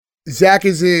Zach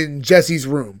is in Jesse's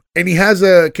room and he has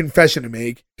a confession to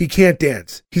make. He can't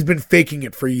dance. He's been faking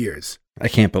it for years. I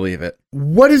can't believe it.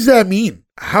 What does that mean?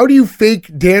 How do you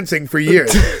fake dancing for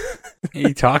years?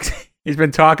 He's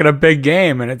been talking a big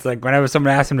game, and it's like whenever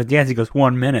someone asks him to dance, he goes,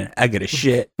 1 minute, I get a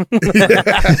shit. Doesn't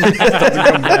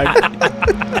come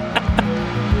back.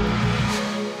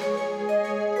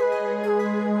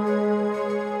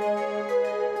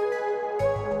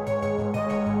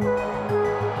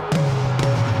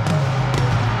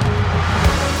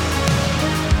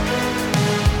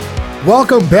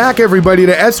 Welcome back, everybody,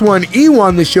 to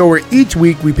S1E1, the show where each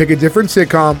week we pick a different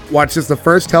sitcom, watch just the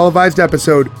first televised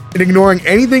episode, and ignoring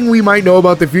anything we might know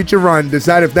about the future run,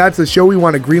 decide if that's the show we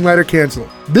want to greenlight or cancel.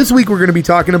 This week we're going to be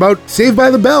talking about Saved by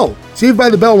the Bell. Saved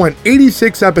by the Bell went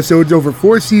 86 episodes over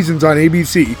 4 seasons on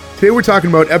ABC. Today we're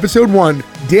talking about episode 1,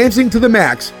 Dancing to the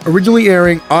Max, originally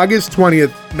airing August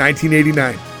 20th,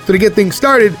 1989. So to get things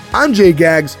started, I'm Jay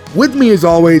Gags. With me as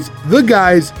always, the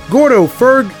guys, Gordo,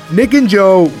 Ferg, Nick, and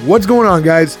Joe. What's going on,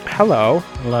 guys? Hello.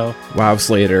 Wow,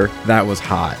 Slater, that was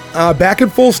hot. Back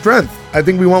at full strength. I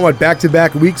think we want,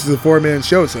 back-to-back weeks as a 4-man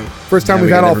show. So first time Yeah, we've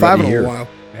we had got all 5 in everybody a here. while.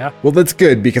 Yeah. Well, that's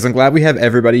good because I'm glad we have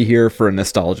everybody here for a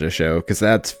nostalgia show because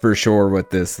that's for sure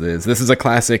what this is. This is a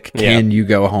classic can you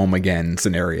go home again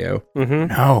scenario.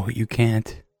 Mm-hmm. No, you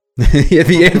can't. Yeah,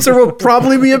 the answer will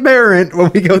probably be apparent when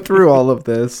we go through all of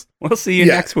this. We'll see you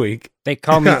next week. They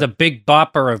call me the big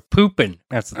bopper of pooping.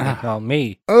 That's what they call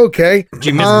me. Okay. Did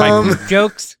you miss my poop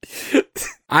jokes?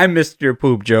 I missed your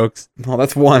poop jokes. Well,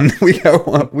 that's one. We got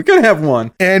one. We could have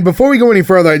one. And before we go any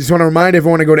further, I just want to remind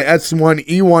everyone to go to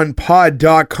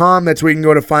s1e1pod.com. That's where you can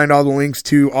go to find all the links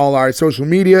to all our social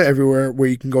media, everywhere where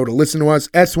you can go to listen to us,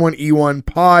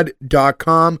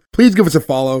 s1e1pod.com. Please give us a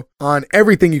follow on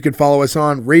everything you can follow us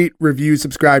on, rate, review,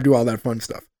 subscribe, do all that fun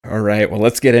stuff. All right, well,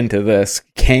 let's get into this.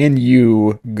 Can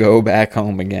you go back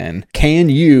home again? Can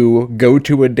you go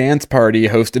to a dance party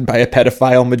hosted by a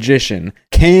pedophile magician?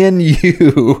 Can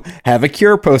you have a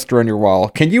Cure poster on your wall?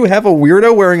 Can you have a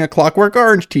weirdo wearing a Clockwork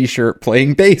Orange t-shirt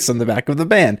playing bass on the back of the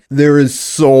band? There is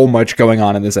so much going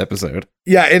on in this episode.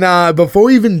 Yeah, and before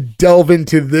we even delve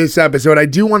into this episode, I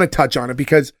do want to touch on it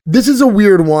because this is a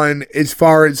weird one as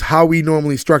far as how we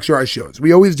normally structure our shows.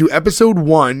 We always do episode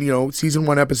 1, season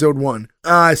 1, episode 1.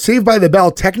 Saved by the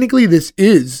Bell, technically this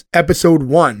is episode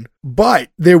 1, but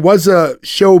there was a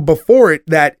show before it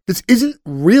that this isn't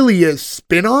really a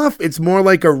spin-off. It's more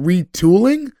like a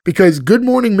retooling because Good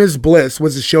Morning Miss Bliss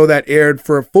was a show that aired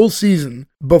for a full season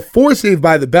before Saved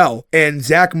by the Bell, and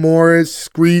Zach Morris,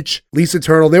 Screech, Lisa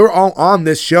Turtle, they were all on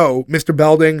this show. Mr.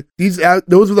 Belding,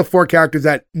 those were the 4 characters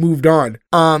that moved on.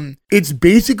 It's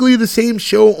basically the same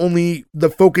show, only the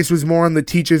focus was more on the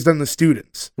teachers than the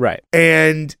students. Right.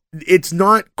 And it's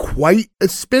not quite a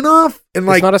spin-off. And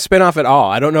It's not a spin-off at all.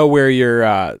 I don't know where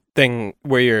your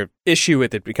issue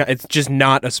with it becomes. It's just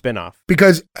not a spin-off.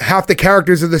 because half the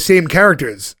characters are the same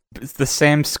characters. It's the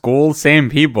same school, same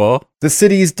people. The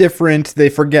city's different. They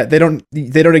forget. They don't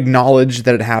acknowledge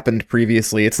that it happened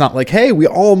previously. It's not like, hey, we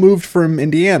all moved from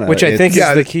Indiana. Which I think Yeah.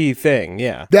 is the key thing,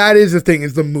 yeah. That is the thing,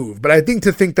 is the move. But I think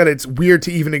to think that it's weird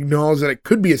to even acknowledge that it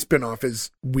could be a spin-off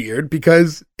is weird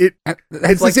because it's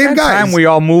That's the like same that guys. time we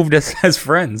all moved as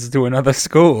friends to another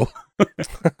school.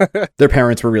 Their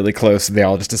parents were really close. They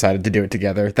all just decided to do it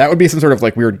together. That would be some sort of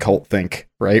like weird cult think,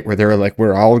 right? Where they're like,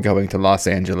 we're all going to Los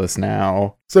Angeles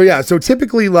now. So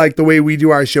typically like the way we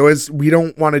do our show is we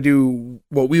don't want to do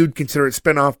what we would consider a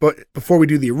spinoff, but before we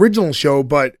do the original show,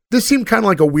 but this seemed kind of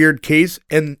like a weird case.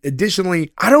 And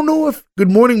additionally, I don't know if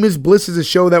Good Morning Miss Bliss is a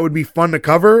show that would be fun to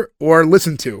cover or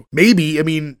listen to. Maybe, I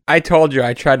mean, I told you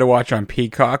I tried to watch on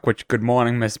Peacock, which Good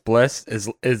Morning Miss Bliss is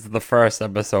the first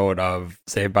episode of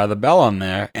Saved by the Bell on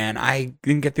there, and I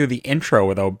didn't get through the intro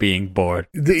without being bored.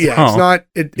 it's No. not,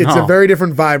 it's No. a very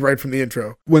different vibe right from the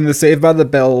intro. When the Saved by the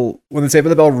Bell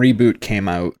reboot came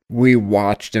out, we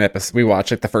watched like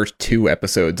the first 2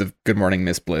 episodes of Good Morning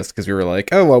Miss Bliss because we were like,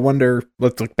 oh, I wonder,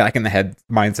 let's look back in the head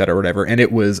mindset or whatever. And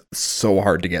it was so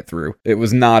hard to get through. It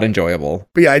was not enjoyable.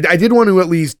 But yeah, I did want to at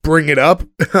least bring it up.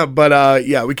 But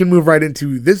yeah, we can move right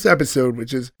into this episode,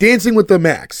 which is Dancing with the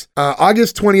Max.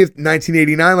 August 20th,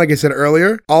 1989, like I said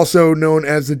earlier, also known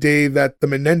as the day that the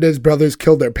Menendez brothers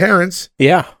killed their parents.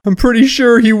 Yeah. I'm pretty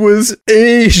sure he was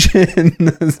Asian.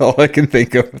 That's all I can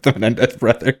think of with the Menendez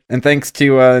brothers. And thanks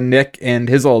to Nick and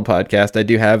his old podcast, I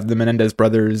do have the Menendez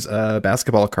brothers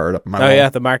basketball card up on my wall. Oh yeah,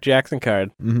 the Mark Jackson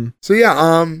card. Mm-hmm. So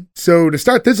yeah, so to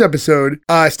start this episode,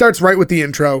 it starts right with the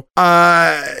intro.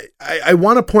 I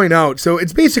want to point out, so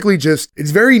it's basically just,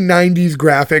 it's very 90s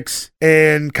graphics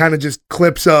and kind of just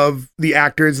clips of the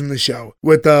actors in the show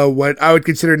with what I would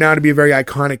consider now to be a very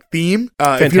iconic theme.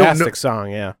 If you don't Fantastic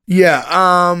song, yeah. Yeah.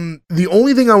 The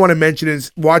only thing I want to mention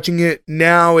is watching it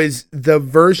now is the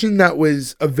version that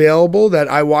was available that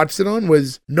I watched it on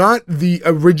was not the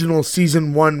original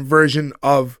season 1 version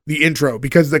of the intro,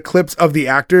 because the clips of the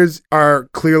actors are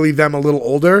clearly them a little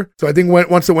older. So I think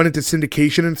once it went into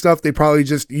syndication and stuff, they probably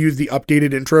just used the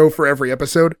updated intro for every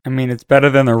episode. I mean, it's better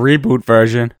than the reboot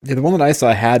version. Yeah, the one that I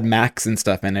saw had Max and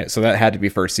stuff in it, so that had to be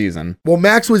first season. Well,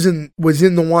 Max was in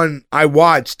the one I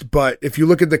watched, but if you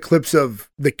look at the clips of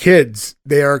the kids,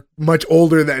 they are much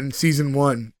older than season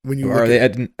 1. When you Or I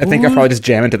think I probably just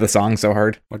jam into the song so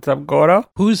hard. What's up, Gordo?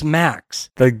 Who's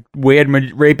Max? The weird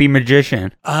rapey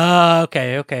magician.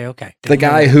 Okay. The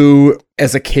guy who,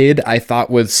 as a kid, I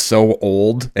thought was so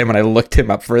old. And when I looked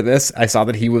him up for this, I saw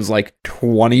that he was like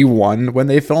 21 when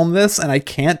they filmed this. And I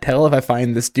can't tell if I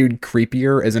find this dude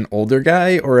creepier as an older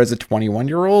guy or as a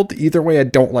 21-year-old. Either way, I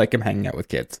don't like him hanging out with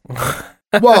kids.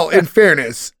 Well, in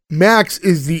fairness, Max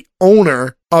is the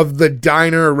owner of the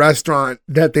diner restaurant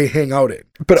that they hang out in.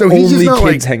 But so he's only just not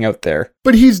kids hang out there.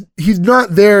 But he's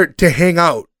not there to hang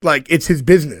out. Like, it's his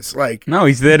business. Like, No,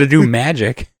 he's there to do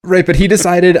magic. Right, but he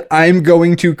decided, I'm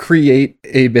going to create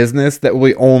a business that will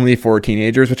be only for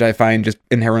teenagers, which I find just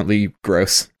inherently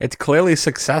gross. It's clearly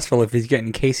successful if he's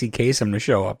getting Casey Kasem to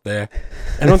show up there.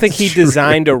 I don't think he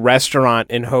designed a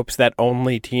restaurant in hopes that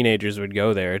only teenagers would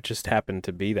go there. It just happened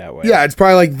to be that way. yeah, it's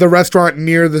probably like the restaurant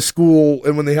near the school,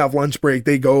 and when they have lunch break,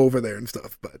 they go over there and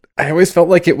stuff. But I always felt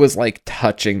like it was like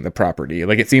touching the property.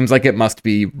 Like it seems like it must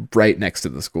be right next to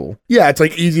the school. yeah, it's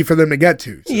like easy for them to get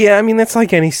to. So. Yeah, I mean that's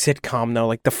like any sitcom though.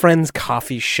 Like the Friends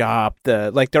coffee shop,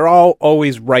 they're all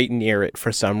always right near it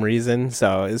for some reason.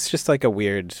 So it's just like a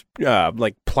weird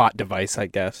like plot device, I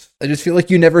guess. I just feel like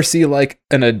you never see like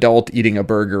an adult eating a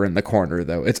burger in the corner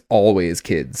though. It's always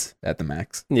kids at the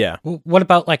Max. Yeah. What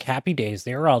about like Happy Days?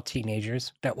 They were all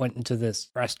teenagers that went into this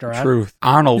restaurant. Truth.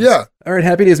 Arnold's. Yeah. All right,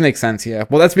 Happy Days makes sense, yeah.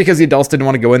 Well, that's because the adults didn't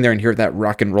want to go in there and hear that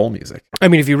rock and roll music. I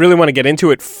mean, if you really want to get into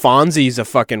it, Fonzie's a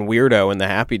fucking weirdo in the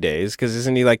Happy Days because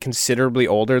isn't he like considerably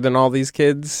older than all these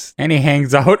kids? And he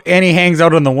hangs out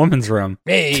in the woman's room.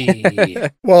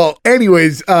 Hey. Well,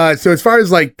 anyways, so as far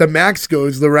as like the Max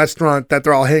goes, the restaurant that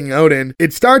they're all hanging out in,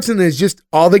 it starts and there's just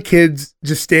all the kids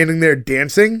just standing there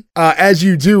dancing, as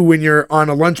you do when you're on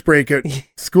a lunch break at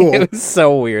school. It was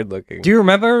so weird looking. Do you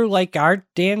remember like our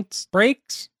dance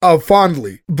breaks? Oh,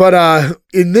 fondly. But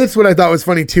in this, what I thought was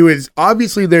funny too is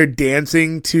obviously they're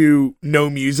dancing to no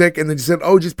music, and they just said,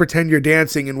 "Oh, just pretend you're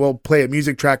dancing, and we'll play a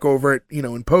music track over it,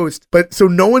 in post." But so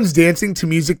no one's dancing to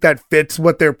music that fits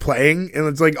what they're playing, and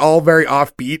it's like all very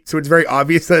offbeat. So it's very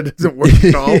obvious that it doesn't work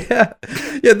at all.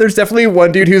 Yeah, there's definitely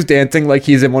one dude who's dancing like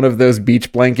he's in one of those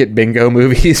beach blanket bingo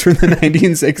movies from the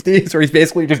 1960s, where he's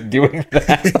basically just doing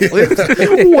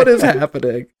that. What is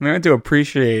happening? I have to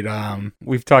appreciate,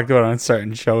 we've talked about on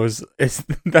certain shows, is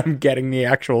them getting the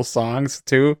actual songs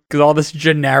too. Because all this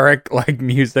generic like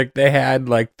music they had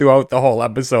like throughout the whole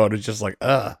episode is just like,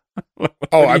 ugh.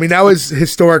 Oh, I mean, that was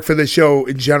historic for the show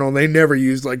in general. They never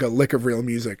used like a lick of real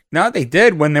music. No, they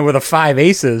did when they were the Five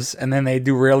Aces, and then they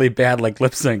do really bad like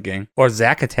lip syncing or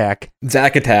Zack Attack.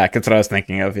 Zack Attack, that's what I was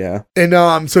thinking of, yeah.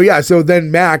 And so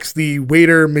then Max, the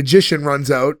waiter magician, runs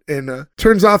out and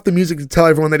turns off the music to tell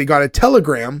everyone that he got a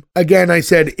telegram. Again, I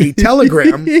said a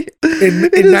telegram in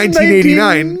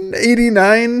 1989.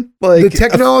 89? Like The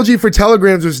technology for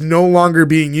telegrams was no longer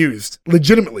being used.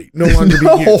 Legitimately, no longer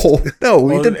being used. No,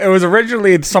 we Well, didn't. it was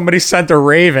originally somebody sent a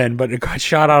raven, but it got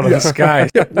shot out of the sky.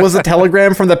 Was a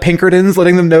telegram from the Pinkertons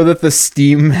letting them know that the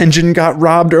steam engine got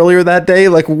robbed earlier that day?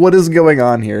 Like, what is going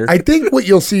on here? I think what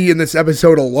you'll see in this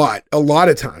episode a lot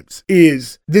of times,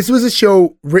 is this was a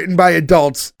show written by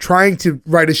adults trying to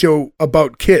write a show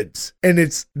about kids. And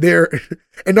it's there,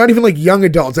 and not even like young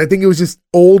adults. I think it was just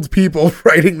old people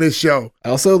writing this show.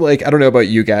 Also, like, I don't know about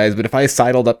you guys, but if I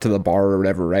sidled up to the bar or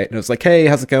whatever, right? And it was like, hey,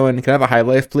 how's it going? Can I have a high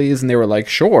life, please? And they were like,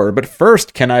 sure, but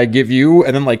first, can I give you?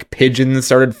 And then like pigeons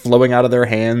started flowing out of their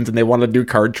hands and they wanted to do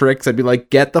card tricks. I'd be like,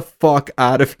 get the fuck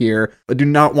out of here. I do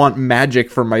not want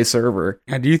magic from my server.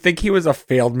 Now, do you think he was a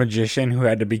failed magician who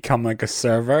had to become like a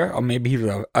server? Or maybe he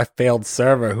was a failed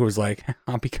server who was like,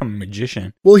 I'll become a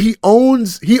magician. Well, he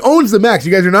owns the Max.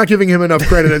 You guys are not giving him enough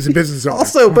credit as a business owner.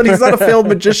 Also, but he's not a failed pedophile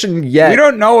magician yet. We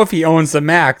don't know if he owns the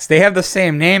Max. They have the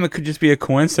same name. It could just be a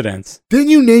coincidence. Didn't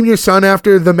you name your son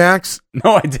after the Max?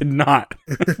 No, I did not.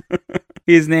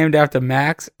 He's named after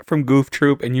Max from Goof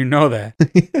Troop, and you know that.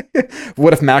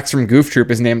 What if Max from Goof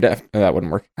Troop is named after... Oh, that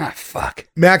wouldn't work. Ah, fuck.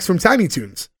 Max from Tiny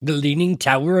Toons. The Leaning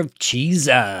Tower of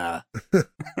Cheesa.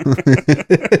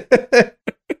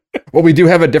 Well, we do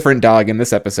have a different dog in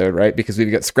this episode, right? Because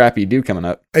we've got Scrappy Doo coming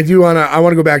up. I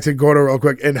want to go back to Gordo real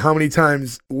quick, and how many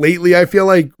times lately I feel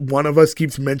like one of us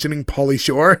keeps mentioning Pauly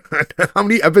Shore. How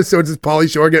many episodes does Pauly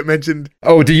Shore get mentioned?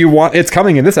 Oh, do you want... It's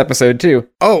coming in this episode, too.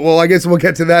 Oh, well, I guess we'll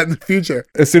get to that in the future.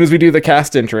 As soon as we do the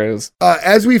cast intros.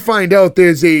 As we find out,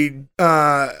 there's a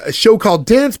show called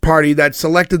Dance Party that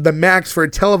selected the Max for a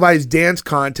televised dance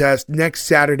contest next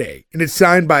Saturday. And it's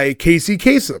signed by Casey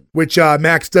Kasem, which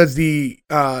Max does the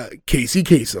Casey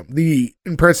Kasem, the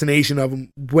impersonation of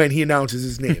him when he announces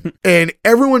his name. And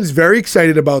everyone's very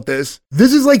excited about this.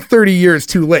 This is like 30 years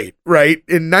too late, right?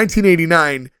 In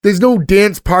 1989, there's no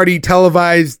Dance Party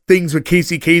televised things with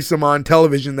Casey Kasem on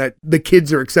television that the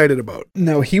kids are excited about.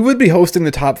 No, he would be hosting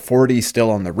the top 40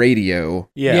 still on the radio.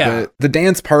 Yeah. The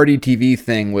Dance Party TV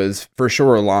thing was for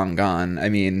sure long gone. I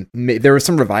mean, there were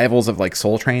some revivals of like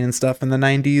Soul Train and stuff in the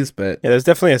 90s, but... Yeah, there's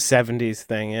definitely a 70s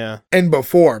thing, yeah. And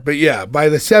before, but yeah, by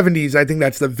the 70s, I think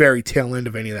that's the very tail end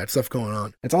of any of that stuff going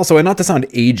on. It's also, and not to sound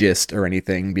ageist or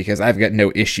anything, because I've got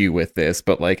no issue with this,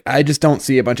 but like, I just don't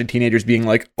see a bunch of teenagers being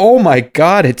like, oh my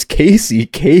God, it's Casey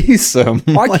Kasem.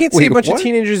 Well, I Like, can't see wait, a bunch what? of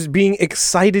teenagers being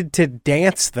excited to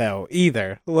dance, though,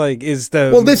 either. Like, is the...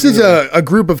 Well, this is a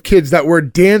group of kids that were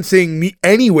dancing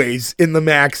anyways in the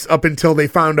Max up until they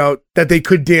found out that they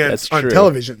could dance That's on true.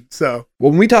 television. So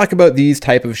When we talk about these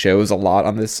type of shows a lot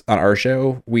on our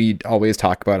show, we always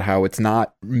talk about how it's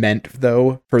not meant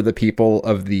though for the people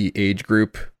of the age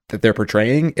group that they're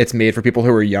portraying. It's made for people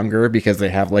who are younger because they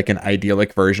have like an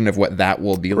idyllic version of what that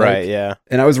will be like. Right, yeah.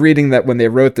 And I was reading that when they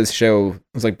wrote this show,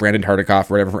 it was like Brandon Tartikoff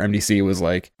or whatever for MDC was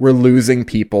like, we're losing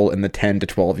people in the 10 to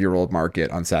 12-year-old market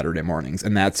on Saturday mornings,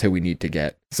 and that's who we need to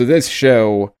get. So this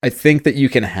show, I think that you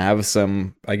can have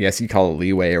some, I guess you call it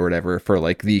leeway or whatever, for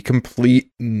like the complete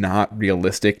not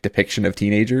realistic depiction of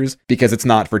teenagers, because it's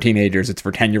not for teenagers, it's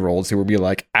for 10-year-olds who will be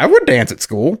like, I would dance at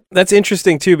school. That's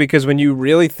interesting, too, because when you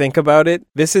really think about it,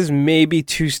 this is maybe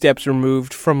 2 steps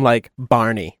removed from, like,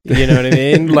 Barney. You know what I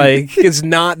mean? Like, it's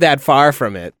not that far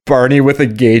from it. Barney with a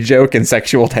gay joke and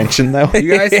sexual tension, though.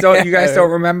 You guys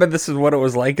don't remember this is what it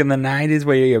was like in the 90s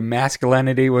where your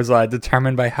masculinity was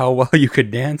determined by how well you could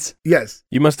dance? yes,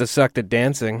 You must have sucked at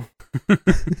dancing.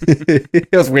 I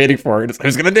was waiting for it. I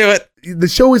was going to do it. the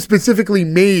show is specifically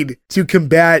made to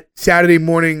combat Saturday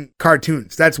morning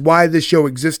cartoons. That's why this show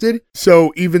existed.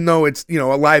 So even though it's, a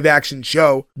live action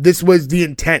show, this was the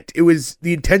intent.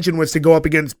 The intention was to go up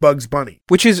against Bugs Bunny.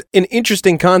 Which is an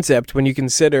interesting concept when you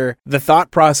consider the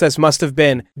thought process must have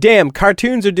been, damn,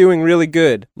 cartoons are doing really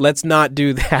good. Let's not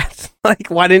do that. Like,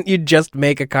 why didn't you just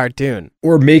make a cartoon?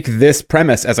 Or make this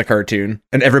premise as a cartoon,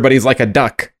 and everybody's like a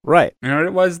duck. Right. You know what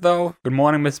it was though? Good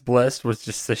Morning Miss Bliss was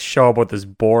just a show about this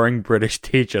boring British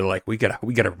teacher. Like we gotta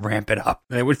ramp it up.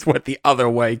 And it was went the other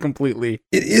way completely.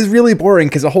 It is really boring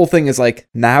because the whole thing is like,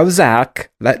 now Zach,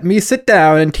 let me sit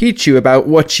down and teach you about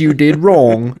what you did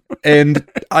wrong. And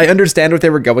I understand what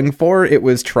they were going for. It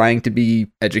was trying to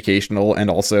be educational and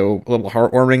also a little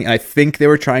heartwarming. And I think they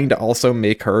were trying to also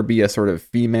make her be a sort of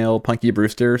female Punky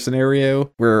Brewster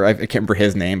scenario where I can't remember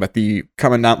his name, but the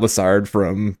Commandant Lassard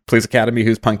from Police Academy,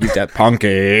 who's Punky's dad,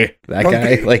 Punky, that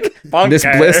Punky. guy, like Punky. Miss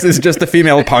Bliss is just a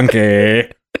female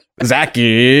Punky.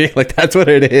 Zachy, like that's what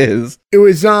it is. It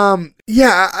was, I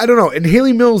don't know. And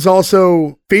Haley Mills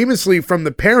also famously from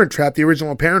the Parent Trap, the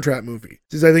original Parent Trap movie.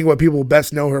 This is, I think, what people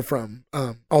best know her from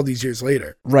all these years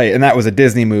later. Right, and that was a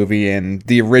Disney movie, and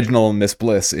the original Miss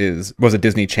Bliss was a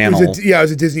Disney Channel. It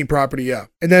was a Disney property, yeah.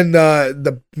 And then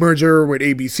the merger with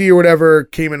ABC or whatever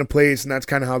came into place, and that's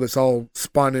kind of how this all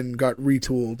spun and got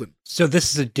retooled. So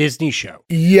this is a Disney show.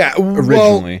 Yeah,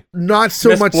 Originally. well, not so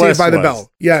Miss much Bliss Saved by the was.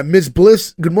 Bell. Yeah, Miss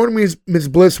Bliss. Good Morning, Miss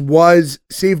Bliss was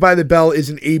Saved by the Bell is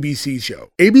an ABC show.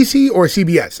 ABC or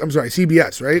CBS? I'm sorry,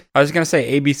 CBS, right? I was gonna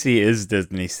say ABC is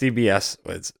Disney. CBS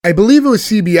was. I believe it was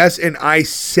CBS, and I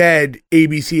said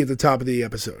ABC at the top of the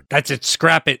episode. That's it.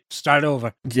 Scrap it. Start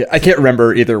over. Yeah, I can't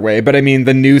remember either way, but I mean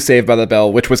the new Saved by the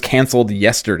Bell, which was canceled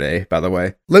yesterday, by the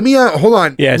way. Let me hold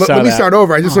on. Yeah, I Let saw me that. start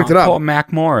over. I just looked it up. Poor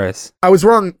Mac Morris. I was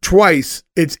wrong twice.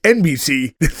 It's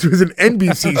NBC. This was an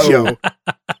NBC show.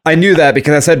 I knew that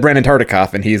because I said Brandon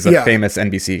Tartikoff, and he's a Yeah. famous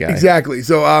NBC guy. Exactly.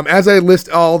 So as I list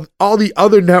all the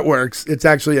other networks, it's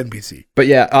actually NBC. But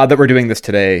yeah, odd that we're doing this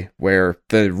today, where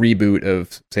the reboot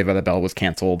of Saved by the Bell was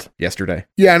canceled yesterday.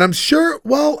 Yeah, and I'm sure,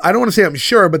 well, I don't want to say I'm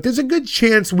sure, but there's a good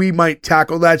chance we might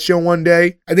tackle that show one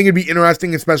day. I think it'd be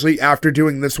interesting, especially after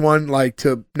doing this one, like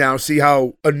to now see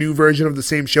how a new version of the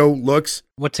same show looks.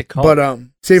 What's it called? But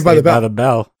Saved by the Bell.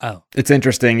 Bell. Oh, It's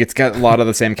interesting. It's got a lot of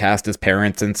the same cast as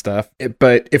Parents and stuff.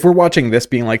 But if we're watching this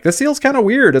being like, this feels kind of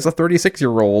weird as a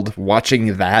 36-year-old,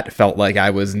 watching that felt like I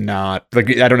was not, like,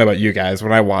 I don't know about you guys.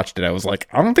 When I watched it, I was like,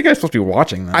 I don't think I'm supposed to be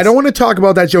watching this. I don't want to talk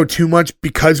about that show too much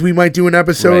because we might do an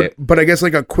episode, Right. but I guess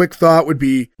like a quick thought would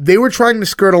be they were trying to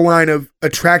skirt a line of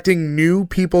attracting new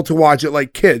people to watch it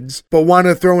like kids, but want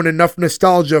to throw in enough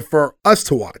nostalgia for us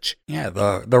to watch. Yeah,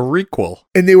 the requel.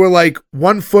 And they were like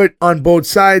 1 foot on both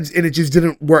sides and it just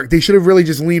didn't work. They should have really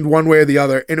just leaned one way or the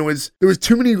other. And there was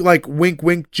too many like wink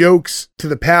wink jokes to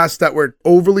the past that were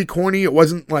overly corny. It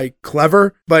wasn't like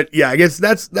clever. But yeah, I guess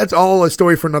that's all a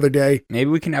story for another day. Maybe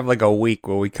we can have like a week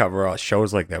where we cover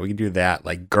shows like that. We can do that,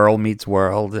 like Girl Meets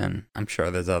World, and I'm sure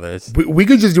there's others. We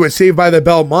could just do a Saved by the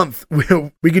Bell month.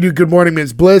 We could do Good Morning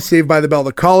Ms. Bliss, Saved by the Bell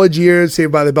the college years,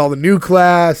 Saved by the Bell the new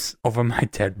class. Over my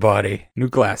dead body. New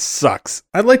Class sucks.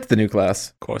 I liked the new class.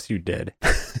 Of course you did.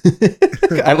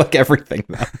 I like everything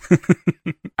though.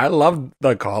 I loved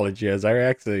the college years. I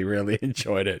actually really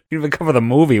enjoyed it. You even cover the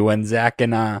movie when Zach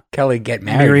and Kelly get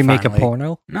married. Mary make a finally.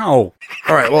 porno? No.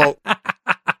 All right, well,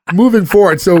 moving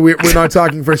forward, so we're not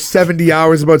talking for 70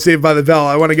 hours about Saved by the Bell.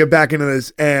 I want to get back into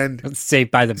this. And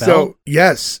Saved by the Bell. so,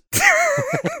 yes.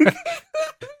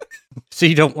 So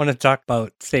you don't want to talk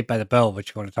about Saved by the Bell, but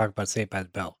you want to talk about Saved by the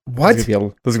Bell. What? This is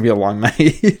gonna be a long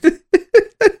night.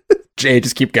 Jay,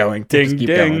 just keep going. Ding, Just keep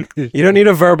ding. going. You don't need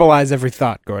to verbalize every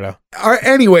thought, Gordo. All right,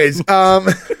 anyways,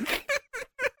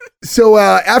 so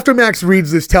after Max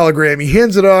reads this telegram, he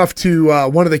hands it off to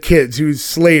one of the kids, who's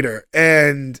Slater.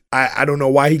 And I don't know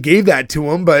why he gave that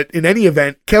to him, but in any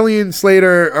event, Kelly and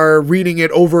Slater are reading it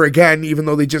over again, even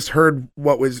though they just heard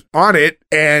what was on it.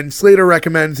 And Slater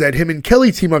recommends that him and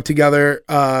Kelly team up together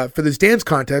for this dance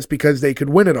contest because they could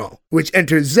win it all. Which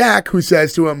enters Zach, who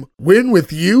says to him, "Win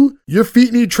with you? Your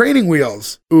feet need training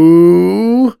wheels."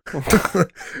 Ooh.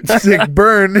 Sick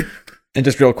burn. And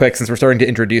just real quick, since we're starting to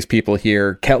introduce people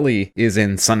here, Kelly is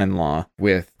in Son-in-Law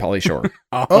with Pauly Shore.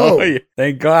 Oh.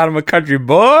 Thank God I'm a country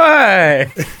boy.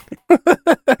 Man,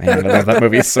 I love that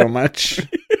movie so much.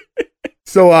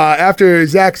 So after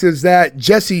Zach says that,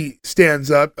 Jessie stands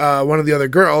up, one of the other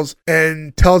girls,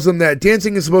 and tells them that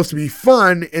dancing is supposed to be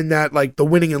fun and that like the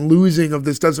winning and losing of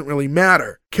this doesn't really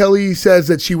matter. Kelly says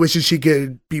that she wishes she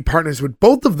could be partners with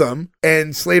both of them,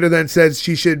 and Slater then says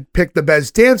she should pick the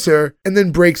best dancer and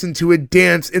then breaks into a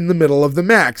dance in the middle of the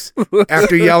max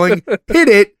after yelling, "Hit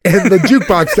it," and the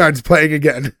jukebox starts playing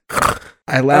again.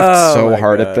 I laughed Oh so my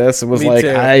hard God. at this. It was Me like,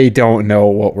 too. I don't know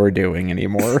what we're doing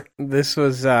anymore. This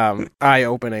was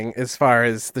eye-opening as far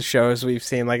as the shows we've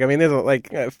seen. Like, I mean, there's like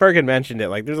Fergan mentioned it.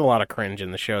 Like, there's a lot of cringe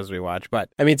in the shows we watch, but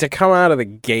I mean, to come out of the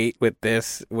gate with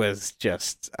this was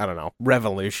just, I don't know,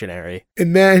 revolutionary.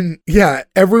 And then, yeah,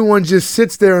 everyone just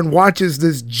sits there and watches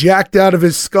this jacked out of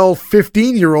his skull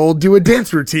 15-year-old do a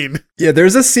dance routine. Yeah,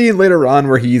 there's a scene later on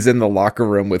where he's in the locker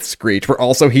room with Screech, where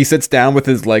also he sits down with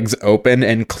his legs open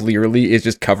and clearly is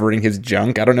just covering his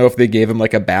junk. I don't know if they gave him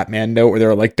like a Batman note where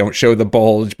they're like, don't show the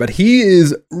bulge, but he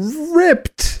is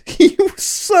ripped. He was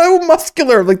so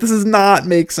muscular. Like, this does not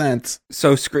make sense.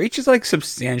 So Screech is like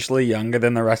substantially younger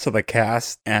than the rest of the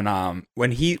cast, and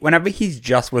whenever he's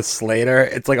just with Slater,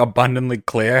 it's like abundantly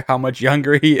clear how much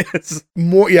younger he is.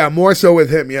 More so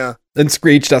with him, yeah. And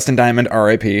Screech, Dustin Diamond,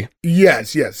 R.I.P.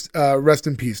 Yes. Rest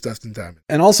in peace, Dustin Diamond.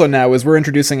 And also now, as we're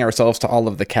introducing ourselves to all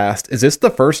of the cast, is this the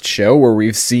first show where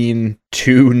we've seen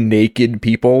two naked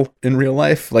people in real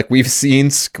life? Like, we've seen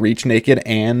Screech naked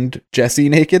and Jessie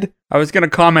naked? I was gonna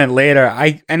comment later.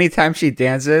 Anytime she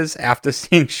dances after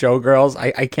seeing Showgirls,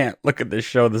 I can't look at this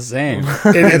show the same.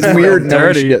 It's Weird.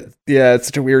 dirty. Yeah, it's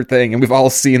such a weird thing. And we've all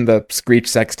seen the Screech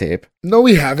sex tape. No,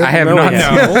 we haven't. I have No, not we seen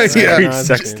haven't. the Screech Yeah.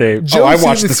 sex tape. Joe's Oh, I seen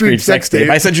watched the Screech sex tape.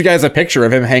 I sent you guys a picture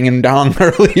of him hanging dong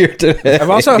earlier today. I've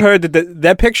also heard that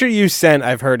that picture you sent,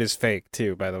 I've heard is fake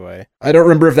too, by the way. I don't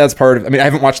remember if that's part of... I mean, I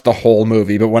haven't watched the whole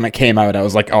movie, but when it came out, I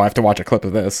was like, oh, I have to watch a clip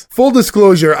of this. Full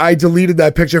disclosure, I deleted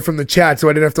that picture from the chat so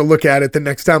I didn't have to look at it the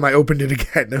next time I opened it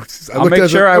again. I'll make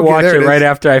sure I watch it right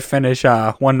after I finish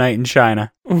One Night in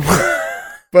China.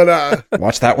 But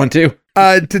Watch that one, too.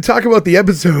 to talk about the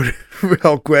episode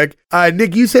real quick.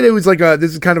 Nick, you said it was like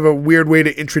this is kind of a weird way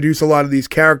to introduce a lot of these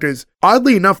characters.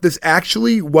 Oddly enough, this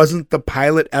actually wasn't the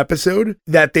pilot episode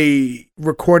that they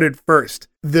recorded first.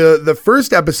 The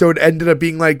first episode ended up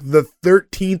being like the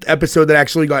 13th episode that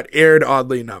actually got aired,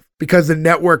 oddly enough, because the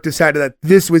network decided that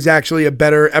this was actually a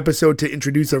better episode to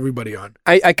introduce everybody on.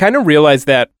 I kind of realized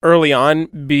that early on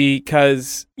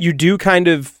because you do kind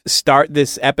of start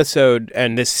this episode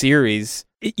and this series.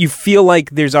 You feel like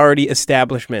there's already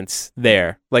establishments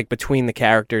there, like between the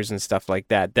characters and stuff like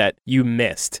that, that you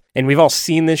missed. And we've all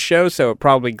seen this show, so it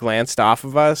probably glanced off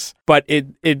of us. But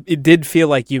it did feel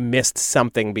like you missed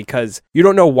something because you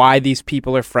don't know why these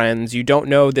people are friends. You don't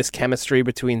know this chemistry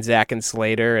between Zach and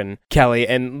Slater and Kelly,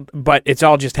 but it's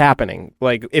all just happening.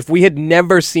 Like, if we had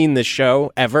never seen this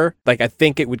show ever, like, I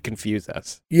think it would confuse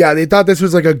us. Yeah, they thought this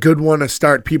was like a good one to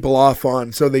start people off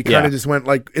on, so they kind of Yeah. just went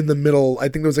like in the middle. I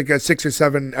think there was like a 6 or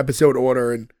 7 episode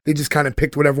order, and they just kind of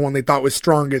picked whatever one they thought was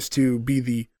strongest to be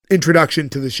the introduction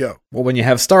to the show. Well, when you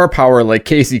have star power like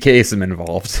Casey Kasem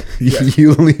involved,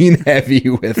 you lean heavy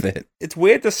with it. It's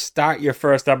weird to start your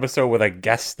first episode with a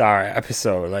guest star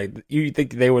episode. Like, you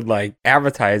think they would like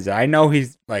advertise it. I know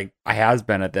he's like a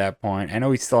has-been at that point. I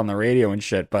know he's still on the radio and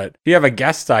shit, but if you have a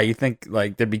guest star, you think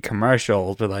like there'd be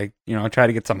commercials to like, try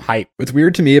to get some hype. What's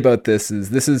weird to me about this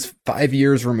is 5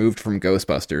 years removed from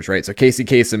Ghostbusters, right? So Casey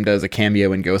Kasem does a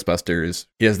cameo in Ghostbusters.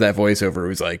 He has that voiceover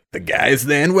who's like, the guys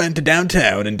then went to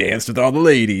downtown and danced with all the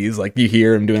ladies. Like, you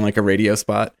hear him doing like a radio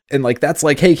spot. And like, that's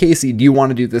like, hey, Casey, do you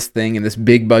want to do this thing in this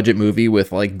big budget movie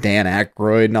with like Dan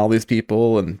Aykroyd and all these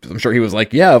people? And I'm sure he was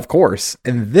like, yeah, of course.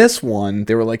 And this one,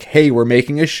 they were like, hey, we're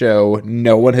making a show.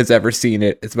 No one has ever seen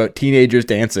it. It's about teenagers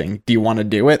dancing. Do you want to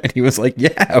do it? And he was like,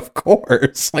 yeah, of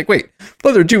course. Like, wait,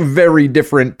 those are two very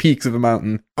different peaks of a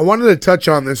mountain. I wanted to touch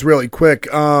on this really quick.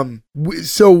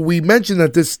 So we mentioned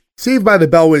that this Saved by the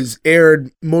Bell was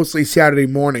aired mostly Saturday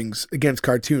mornings against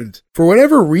cartoons. For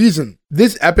whatever reason,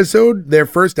 this episode, their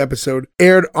first episode,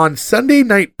 aired on Sunday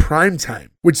night primetime,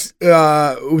 which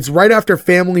was right after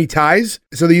Family Ties.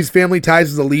 So they used Family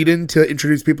Ties as a lead-in to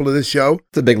introduce people to this show.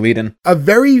 It's a big lead-in. A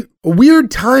very weird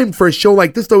time for a show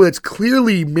like this, though, that's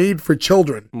clearly made for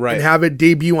children. Right. And have it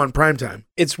debut on primetime.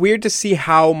 It's weird to see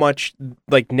how much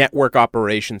like network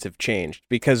operations have changed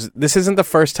because this isn't the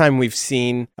first time we've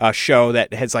seen a show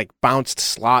that has like bounced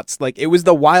slots. Like, it was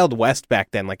the Wild West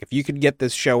back then. Like, if you could get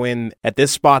this show in at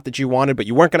this spot that you wanted, but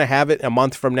you weren't going to have it a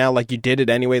month from now, like you did it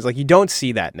anyways. Like, you don't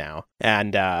see that now.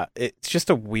 And it's just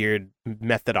a weird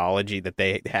methodology that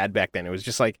they had back then. It was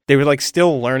just like they were like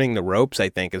still learning the ropes, I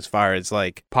think, as far as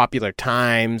like popular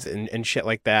times and shit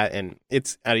like that. And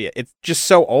it's just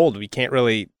so old. We can't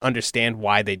really understand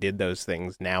why they did those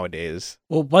things nowadays.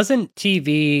 Well, wasn't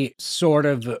TV sort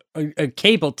of a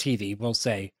cable TV, we'll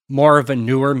say, more of a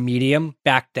newer medium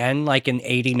back then, like in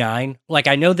 89? Like,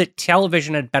 I know that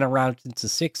television had been around since the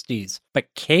 60s,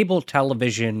 but cable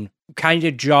television kind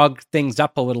of jogged things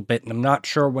up a little bit, and I'm not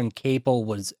sure when cable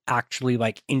was actually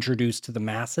like introduced to the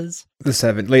masses. The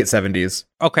late 70s.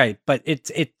 Okay, but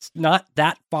it's not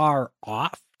that far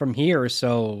off from here,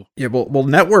 so Yeah, well,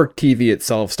 network TV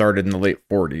itself started in the late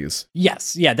 40s.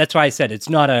 yes, yeah, that's why I said it's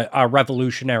not a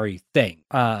revolutionary thing.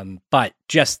 But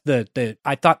just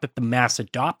I thought that the mass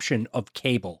adoption of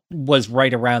cable was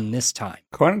right around this time.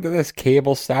 According to this,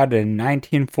 cable started in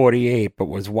 1948, but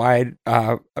was wide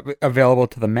available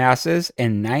to the masses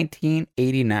in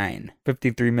 1989.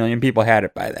 53 million people had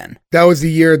it by then. That was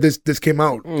the year this came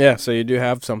out. Yeah, so you do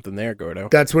have something there, Gordo.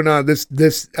 That's when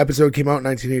this episode came out in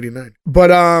 1989.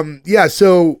 But yeah,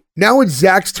 so now it's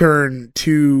Zach's turn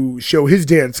to show his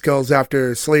dance skills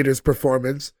after Slater's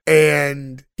performance.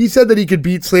 And he said that he could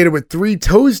beat Slater with 3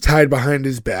 toes tied behind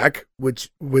his back, which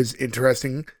was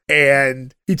interesting.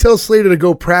 And he tells Slater to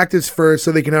go practice first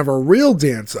so they can have a real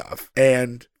dance-off.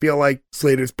 And feel like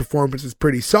Slater's performance is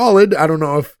pretty solid. I don't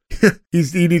know if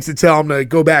he needs to tell him to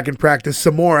go back and practice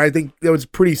some more. I think that was a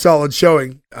pretty solid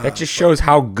showing. That just shows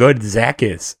how good Zach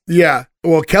is. Yeah.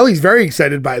 Well, Kelly's very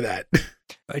excited by that.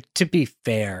 To be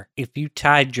fair, if you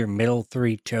tied your middle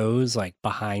 3 toes like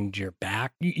behind your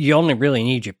back, you only really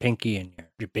need your pinky and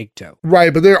your big toe.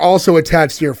 Right, but they're also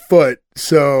attached to your foot.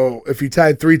 So if you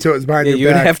tied 3 toes behind Yeah, your you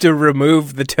would back, have to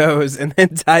remove the toes and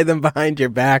then tie them behind your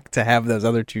back to have those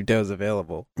other 2 toes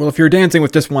available. Well, if you're dancing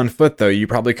with just one foot, though, you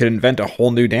probably could invent a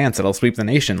whole new dance that'll sweep the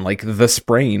nation, like the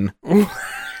sprain.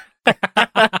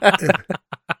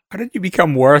 How did you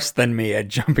become worse than me at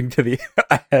jumping to the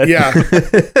ahead? Yeah.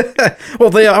 Well,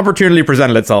 the opportunity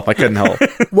presented itself. I couldn't help.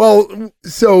 Well,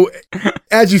 so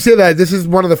as you say that, this is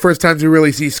one of the first times we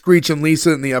really see Screech and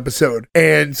Lisa in the episode.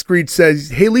 And Screech says,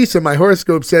 "Hey, Lisa, my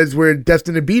horoscope says we're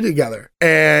destined to be together."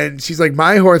 And she's like,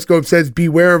 "My horoscope says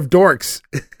beware of dorks."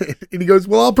 And he goes,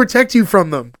 "Well, I'll protect you from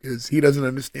them," because he doesn't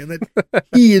understand that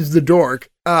he is the dork.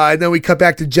 And then we cut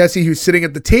back to Jessie, who's sitting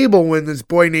at the table when this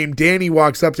boy named Danny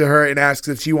walks up to her and asks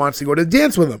if she wants to go to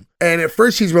dance with him. And at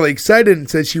first she's really excited and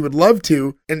says she would love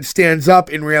to, and stands up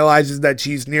and realizes that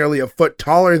she's nearly a foot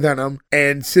taller than him,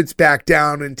 and sits back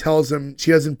down and tells him she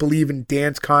doesn't believe in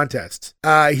dance contests.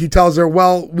 He tells her,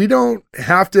 "Well, we don't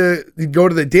have to go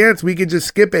to the dance. We can just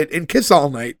skip it and kiss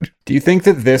all night." Do you think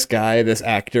that this guy, this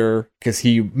actor, because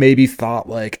he maybe thought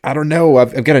like, I don't know,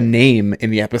 I've got a name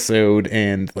in the episode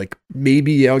and like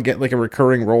maybe I'll get like a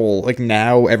recurring role. Like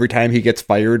now, every time he gets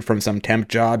fired from some temp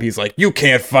job, he's like, "You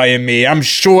can't fire me. I'm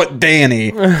short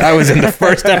Danny. I was in the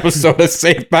first episode of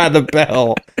Saved by the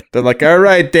Bell." They're like, "All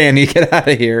right, Danny, get out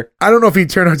of here." I don't know if he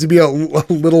turned out to be a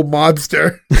little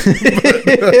mobster.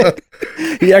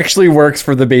 He actually works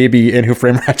for the baby in Who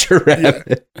Framed Roger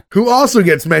Rabbit. Who also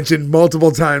gets mentioned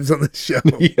multiple times on the show.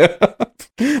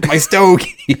 Yeah. My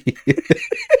stogie.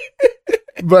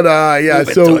 But yeah, Move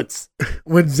it, so toots.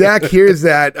 when Zach hears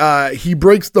that, he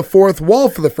breaks the fourth wall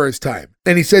for the first time.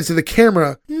 And he says to the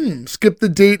camera, skip the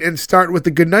date and start with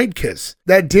the goodnight kiss.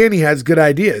 That Danny has good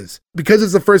ideas. Because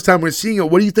it's the first time we're seeing it,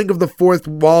 what do you think of the fourth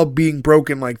wall being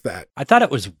broken like that? I thought it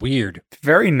was weird.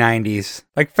 Very 90s.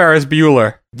 Like Ferris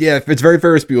Bueller. Yeah, it's very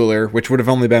Ferris Bueller, which would have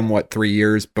only been, 3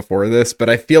 years before this. But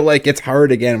I feel like it's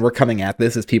hard, again, we're coming at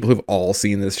this as people who've all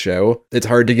seen this show. It's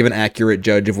hard to give an accurate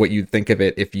judge of what you'd think of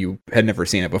it if you had never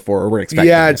seen it before or were expecting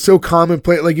Yeah, it. it's so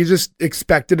commonplace. Like, you just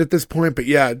expect it at this point. But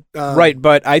yeah. Right,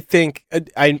 but I think,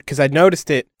 because I noticed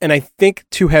it, and I think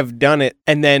to have done it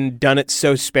and then done it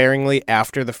so sparingly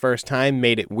after the first time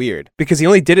made it weird. Because he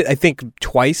only did it, I think,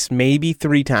 twice, maybe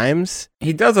 3 times.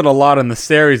 He does it a lot in the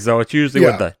series, though. It's usually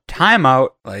with the timeout.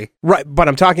 Like, Right, but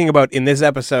I'm talking about in this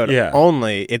episode Yeah.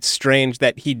 only. It's strange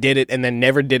that he did it and then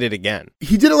never did it again.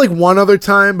 He did it like one other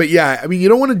time. But yeah, I mean, you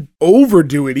don't want to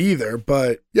overdo it either.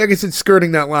 But yeah, I guess it's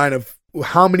skirting that line of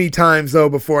how many times, though,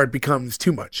 before it becomes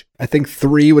too much. I think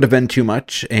 3 would have been too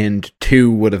much and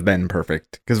 2 would have been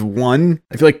perfect. Because 1,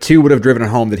 I feel like 2 would have driven it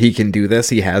home that he can do this.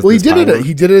 He has Well, he this did power. it.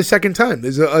 He did it a second time.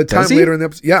 There's a time he? later in the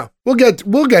episode. Yeah, we'll get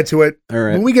to it. All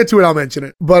right. When we get to it, I'll mention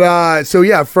it. But so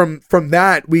yeah, from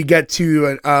that we get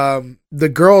to the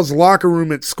girls' locker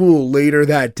room at school later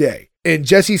that day, and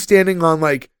Jessie's standing on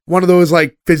like one of those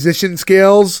like physician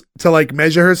scales to like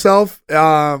measure herself.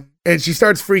 And she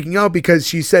starts freaking out because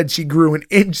she said she grew an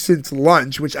inch since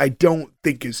lunch, which I don't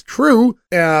think is true,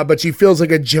 but she feels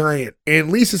like a giant.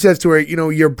 And Lisa says to her,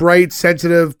 "You're bright,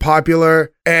 sensitive,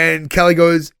 popular." And Kelly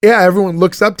goes, "Yeah, everyone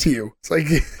looks up to you." It's like,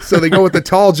 so they go with the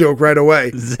tall joke right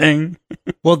away. zing.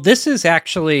 Well, this is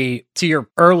actually to your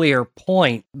earlier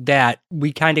point that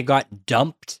we kind of got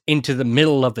dumped into the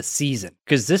middle of a season,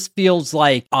 because this feels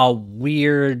like a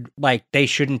weird, like they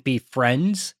shouldn't be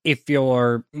friends if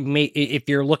you're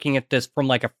looking at this from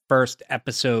like a first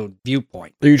episode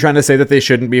viewpoint. Are you trying to say that they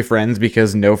shouldn't be friends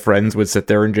because no friends would sit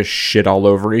there and just shit all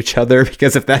over each other?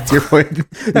 Because if that's your point,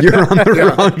 you're on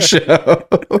the wrong show.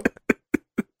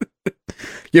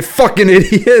 You fucking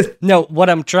idiot. No, what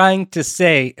I'm trying to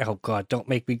say, oh God, don't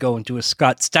make me go into a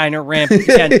Scott Steiner rant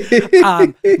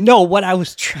again. No, what I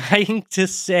was trying to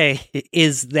say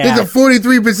is There's a that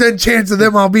 43% chance of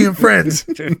them all being friends.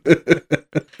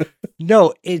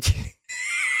 no, it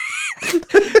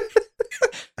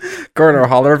Gardner,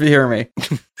 holler if you hear me.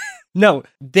 no,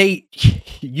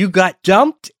 you got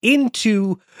dumped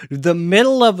into the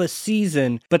middle of a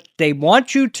season, but they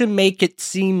want you to make it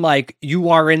seem like you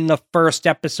are in the first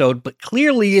episode, but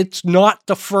clearly it's not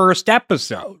the first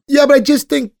episode. Yeah, but I just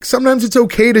think sometimes it's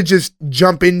okay to just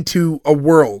jump into a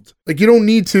world. Like, you don't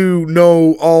need to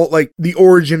know all, like, the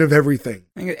origin of everything.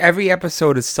 I think every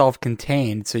episode is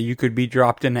self-contained, so you could be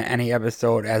dropped into any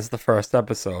episode as the first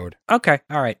episode. Okay,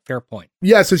 all right, fair point.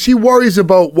 Yeah, so she worries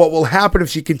about what will happen if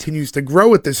she continues to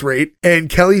grow at this rate. And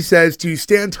Kelly says to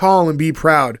stand tall and be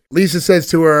proud. Lisa says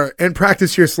to her, and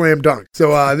practice your slam dunk.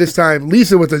 So this time,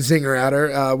 Lisa with a zinger at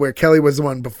her, where Kelly was the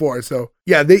one before. So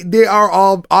yeah, they are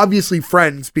all obviously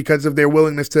friends because of their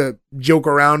willingness to joke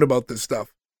around about this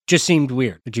stuff. Just seemed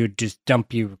weird that you would just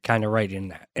dump you kind of right in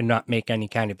that and not make any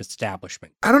kind of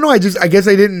establishment. I don't know. I guess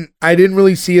I didn't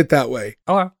really see it that way.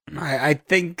 Oh, I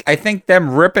think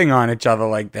them ripping on each other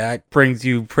like that brings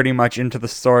you pretty much into the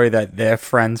story that they're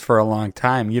friends for a long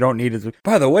time. You don't need to.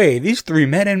 By the way, these three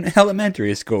met in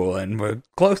elementary school and were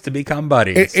close to become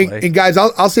buddies. And guys,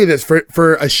 I'll say this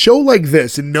for a show like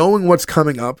this and knowing what's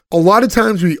coming up, a lot of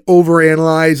times we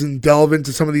overanalyze and delve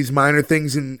into some of these minor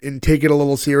things and take it a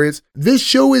little serious. This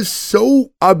show is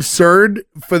so absurd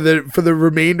for the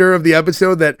remainder of the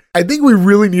episode that I think we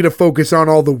really need to focus on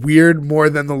all the weird more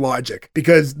than the logic,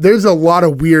 because there's a lot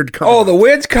of weird coming up. The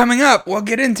weird's coming up. We'll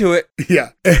get into it. Yeah.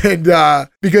 And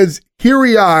because here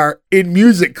we are in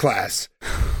music class,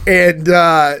 and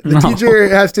the teacher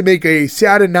has to make a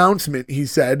sad announcement, he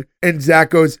said, and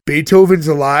Zach goes, Beethoven's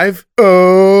alive?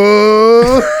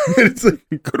 Oh. And it's like,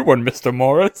 Good one, Mr.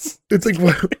 Morris. it's like,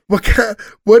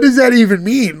 what does that even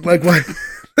mean? Like, what?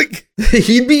 Like,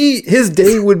 his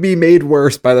day would be made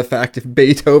worse by the fact if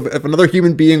another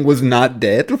human being was not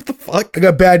dead. What the fuck? I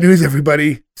got bad news,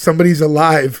 everybody. Somebody's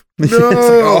alive. No. It's like,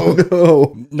 oh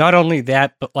no. Not only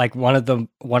that, but like one of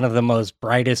the most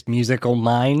brightest musical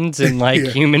minds in like Yeah.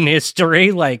 human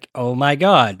history. Like, oh my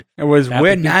god. It was, That we're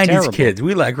would be 90s terrible. kids.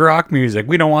 We like rock music.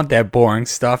 We don't want that boring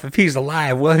stuff. If he's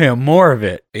alive, we'll hear more of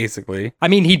it, basically. I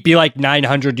mean, he'd be like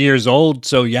 900 years old,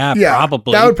 so yeah,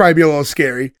 probably. That would probably be a little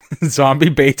scary. Zombie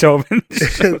Beethoven.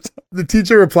 The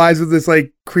teacher replies with this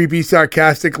like creepy,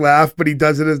 sarcastic laugh, but he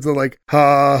does it as the like,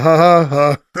 ha, ha,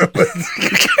 ha, ha.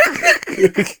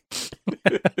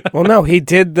 Well, no, he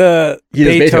did the He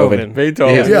does Beethoven.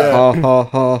 Beethoven. Yeah. Ha ha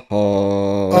ha ha.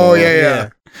 Oh, yeah.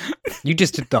 You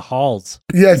just did the halls.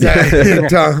 Yes,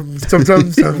 Tums. But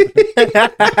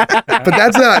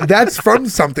that's from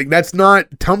something. That's not,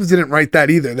 Tums didn't write that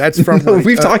either. That's from, No, like,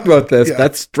 we've talked about this. yeah.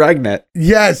 That's Dragnet.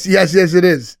 Yes, it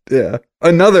is. Yeah.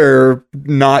 Another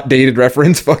not dated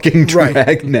reference, fucking Right.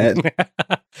 Dragnet.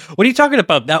 What are you talking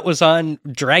about? That was on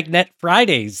Dragnet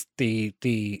Fridays, the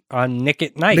on Nick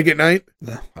at Night. Nick at Night.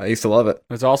 I used to love it. It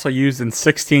was also used in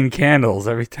 16 Candles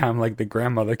every time like the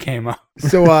grandmother came out.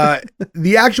 So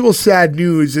the actual sad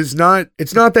news is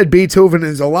it's not that Beethoven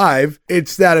is alive.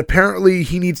 It's that apparently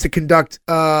he needs to conduct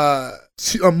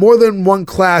more than one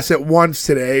class at once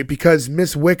today because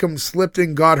Miss Wickham slipped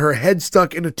and got her head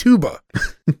stuck in a tuba.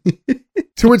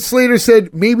 To which Slater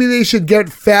said, maybe they should get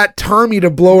Fat Tommy to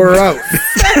blow her out.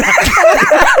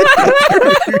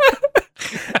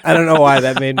 I don't know why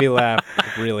that made me laugh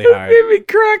really hard. Made me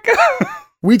crack up.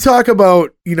 We talk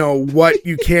about, what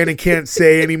you can and can't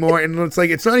say anymore. And it's like,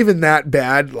 it's not even that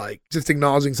bad. Like just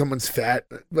acknowledging someone's fat.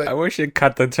 I But wish it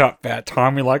cut the top Fat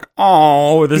Tommy like,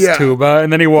 oh, with his Yeah. tuba.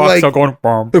 And then he walks Like- out going,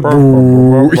 bum, The bum,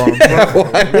 bum, bum, bum, Yeah,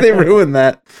 bum. why did they ruin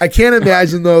that? I can't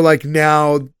imagine though, like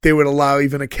now they would allow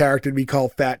even a character to be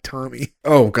called Fat Tommy.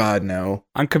 Oh god, no.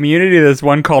 On Community, there's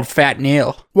one called Fat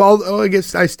Neil. Well, I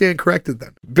guess I stand corrected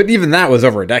then. But even that was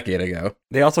over a decade ago.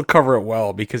 They also cover it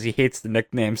well because he hates the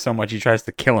nickname so much he tries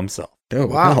to kill himself. Oh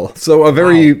Wow. wow. So a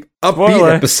very upbeat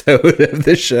Spoiler. episode of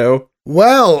this show.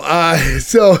 Well,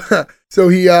 so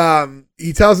he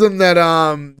tells them that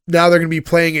now they're going to be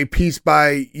playing a piece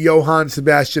by Johann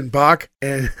Sebastian Bach,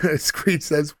 and Screech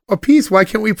says, "A piece? Why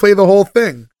can't we play the whole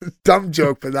thing?" Dumb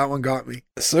joke, but that one got me.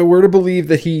 So we're to believe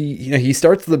that he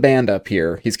starts the band up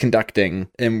here. He's conducting,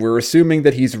 and we're assuming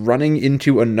that he's running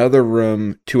into another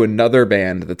room to another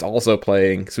band that's also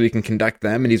playing, so he can conduct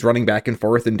them. And he's running back and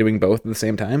forth and doing both at the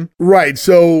same time. Right.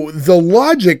 So the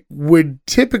logic would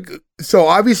typically. So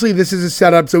obviously this is a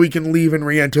setup so he can leave and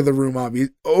re-enter the room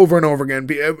over and over again,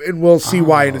 and we'll see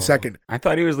why in a second. I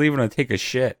thought he was leaving to take a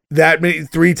shit. That many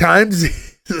 3 times.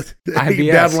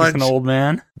 IBS, Bad he's lunch. an old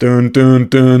man. Dun dun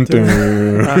dun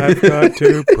dun. I've got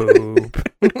to poop.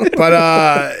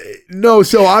 But no,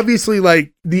 so obviously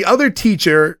like the other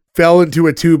teacher fell into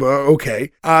a tuba.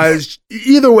 Okay.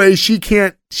 Either way, she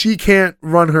can't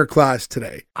run her class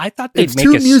today. I thought they'd It's make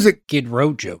too a music- Skid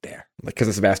Row joke there. Because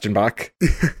of Sebastian Bach.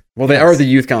 Well, they are the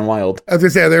Youth Gone Wild. I was gonna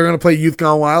say they were gonna play Youth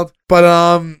Gone Wild, but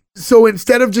so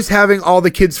instead of just having all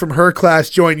the kids from her class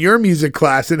join your music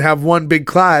class and have one big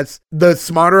class, the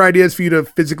smarter idea is for you to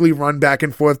physically run back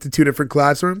and forth to 2 different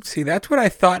classrooms. See, that's what I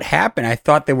thought happened. I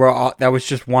thought they were all, that was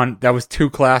 2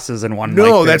 classes in one.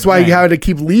 No, like, that's big why thing. you had to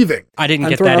keep leaving. I didn't I'm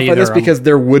get thrown that off by either. this because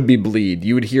there would be bleed.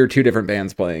 You would hear 2 different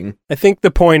bands playing. I think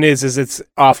the point is it's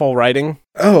awful writing.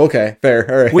 Oh, okay, fair.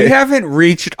 All right. We haven't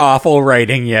reached awful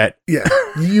writing yet. Yeah,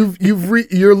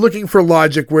 you're looking for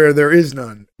logic where there is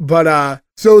none. But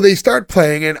so they start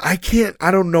playing, and I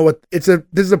don't know what this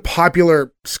is a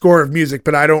popular score of music,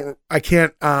 but I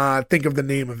can't think of the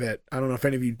name of it. I don't know if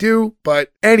any of you do,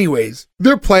 but anyways,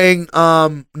 they're playing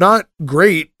not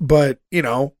great, but you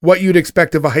know, what you'd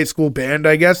expect of a high school band,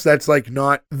 I guess. That's like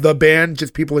not the band,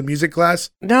 just people in music class.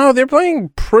 No, they're playing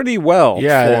pretty well.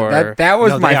 Yeah, that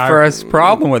was No, they my are. first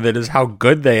problem with it, is how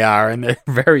good they are, and they're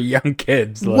very young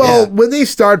kids. Like, Well, when they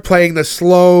start playing the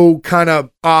slow, kind of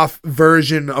off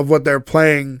version of what they're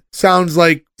playing, sounds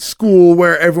like school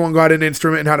where everyone got an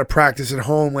instrument and had to practice at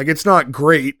home. Like, it's not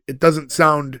great. It doesn't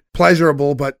sound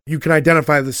pleasurable, but you can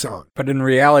identify the song. but in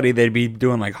reality, they'd be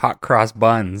doing like hot cross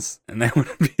buns, and they would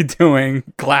be doing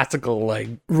classical like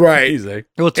Right. music.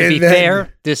 Well, to And be then- fair,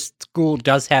 this school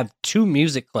does have 2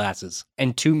 music classes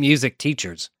and 2 music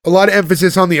teachers. A lot of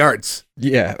emphasis on the arts.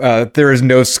 Yeah, there is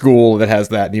no school that has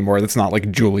that anymore. That's not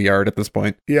like Juilliard at this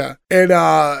point. Yeah. And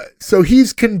so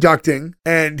he's conducting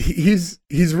and he's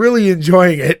really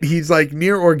enjoying it. He's like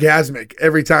near orgasmic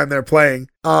every time they're playing.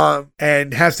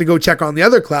 And has to go check on the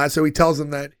other class, so he tells them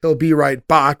that he'll be right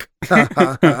back.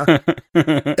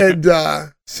 And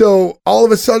so all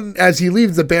of a sudden, as he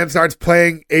leaves, the band starts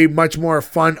playing a much more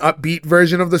fun, upbeat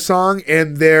version of the song,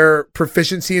 and their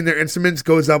proficiency in their instruments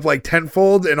goes up like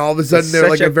tenfold. And all of a sudden, It's they're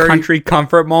such like a very country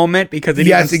comfort moment, because it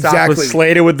Yes, even stopped exactly. with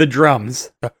Slater with the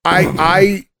drums.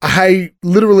 I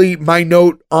literally, my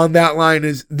note on that line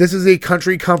is, this is a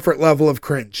country comfort level of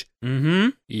cringe. Mm-hmm.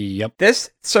 Yep.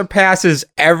 This surpasses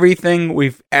everything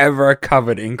we've ever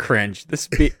covered in cringe. This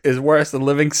is worse than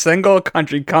Living Single,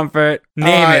 Country Comfort,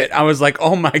 name it. I was like,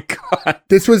 oh my God.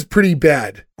 This was pretty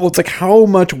bad. Well, it's like, how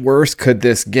much worse could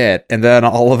this get? And then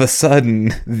all of a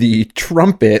sudden, the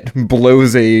trumpet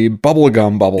blows a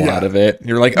bubblegum bubble Yeah. out of it.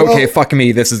 You're like, Well- okay, fuck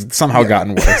me. This has somehow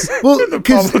gotten worse. Well,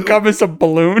 because Bubblegum is a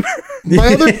balloon.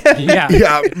 my other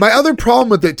Yeah. my other problem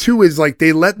with it too is like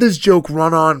they let this joke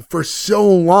run on for so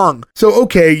long. So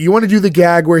okay, you want to do the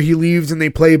gag where he leaves and they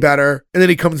play better, and then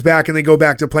he comes back and they go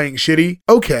back to playing shitty.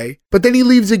 Okay, but then he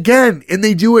leaves again and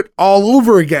they do it all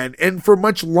over again and for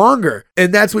much longer.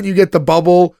 And that's when you get the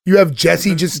bubble. You have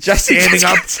Jesse just Jesse standing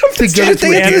up gets up to get into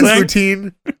a dancing. dance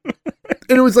routine.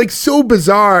 And it was like so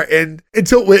bizarre, and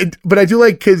but I do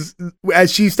like, because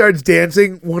as she starts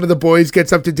dancing, one of the boys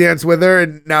gets up to dance with her,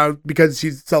 and now because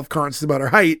she's self-conscious about her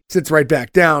height, sits right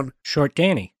back down. Short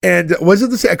Danny. And was it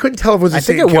the same? I couldn't tell if it was the I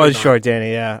same think it kid or was not. Short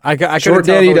Danny. Yeah, I couldn't Short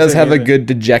tell if Danny it was does him have a either. good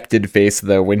dejected face,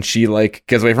 though, when she like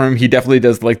gets away from him. He definitely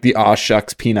does like the aw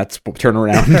shucks peanuts turn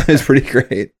around. It's pretty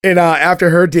great. And after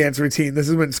her dance routine, this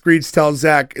is when Screech tells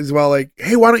Zach as well, like,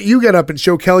 hey, why don't you get up and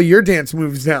show Kelly your dance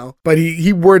moves now? But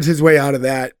he words his way out of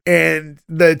that. And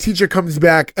the teacher comes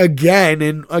back again,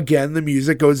 and again, the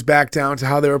music goes back down to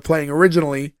how they were playing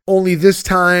originally. Only this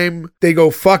time, they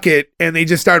go, fuck it, and they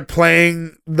just start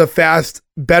playing the fast,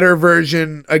 better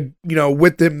version,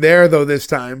 with them there, though, this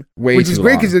time. Way which is too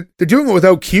great, long. because they're doing it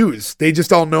without cues. They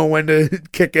just all know when to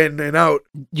kick in and out.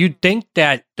 You'd think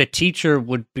that the teacher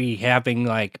would be having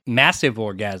like massive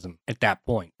orgasm at that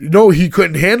point. No, he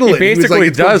couldn't handle He it. He was basically like,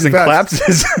 "It's going does too and fast." claps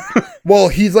his. Well,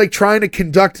 he's like trying to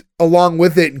conduct along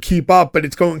with it and keep up, but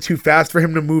it's going too fast for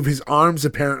him to move his arms,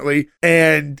 apparently.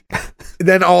 And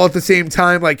then all at the same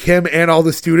time, like him and all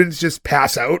the students just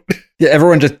pass out. Yeah,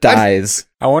 everyone just dies.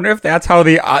 I wonder if that's how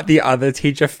the other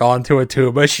teacher fell into a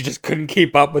tuba. She just couldn't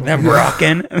keep up with them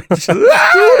rocking.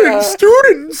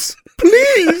 Students,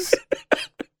 please.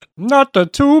 Not the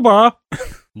tuba.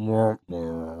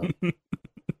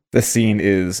 This scene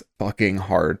is fucking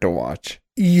hard to watch.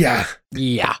 Yeah.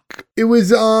 Yeah. It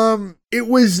was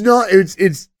not,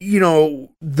 it's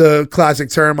the classic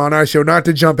term on our show, not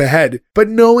to jump ahead, but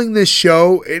knowing this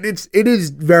show, and it is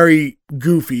very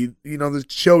goofy. The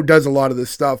show does a lot of this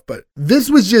stuff, but this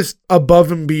was just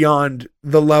above and beyond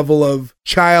the level of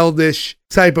childish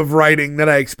type of writing that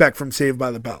I expect from Saved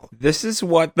by the Bell. This is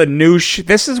what the new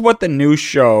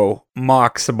show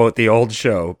mocks about the old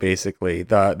show, basically.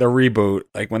 The reboot,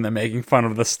 like when they're making fun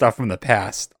of the stuff from the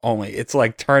past, only it's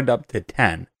like turned up to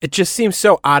 10. It just seems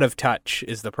so out of touch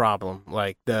is the problem.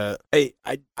 Like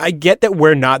I get that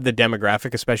we're not the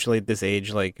demographic, especially at this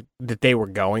age, like that they were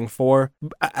going for,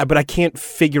 but I can't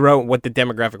figure out what the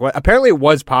demographic was. Apparently it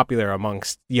was popular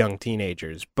amongst young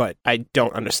teenagers, but I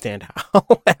don't understand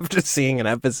how after seeing an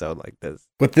episode like this.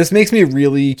 What this makes me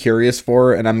really curious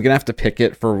for, and I'm going to have to pick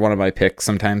it for one of my picks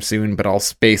sometime soon, but I'll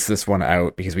space this one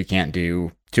out because we can't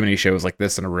do too many shows like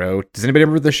this in a row. Does anybody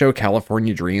remember the show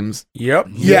California Dreams? Yep.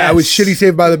 Yeah, it was Shitty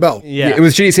Saved by the Bell. Yeah. It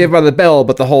was Shitty Saved by the Bell,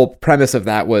 but the whole premise of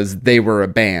that was they were a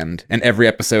band, and every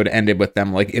episode ended with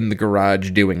them like in the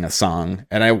garage doing a song.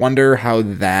 And I wonder how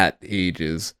that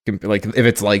ages. Like if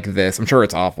it's like this, I'm sure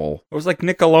it's awful. It was like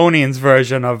Nickelodeon's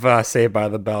version of Saved by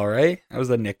the Bell, right? That was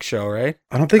the Nick show, right?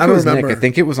 I don't think I it don't was remember. Nick. I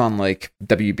think it was on like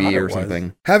WB Thought it or was.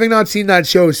 something. Having not seen that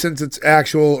show since its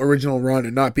actual original run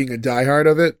and not being a diehard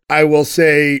of it, I will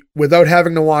say, without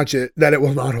having to watch it, that it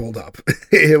will not hold up.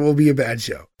 It will be a bad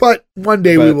show. But one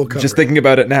day we But will cover just it. thinking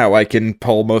about it now, I can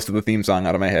pull most of the theme song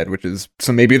out of my head, which is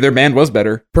so maybe their band was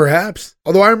better. Perhaps.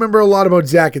 Although I remember a lot about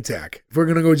Zack Attack, if we're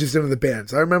going to go just into the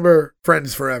bands. I remember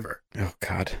Friends Forever. Oh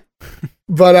God.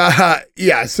 But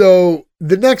yeah, so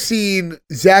the next scene,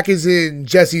 Zach is in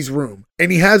Jesse's room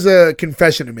and he has a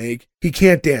confession to make. He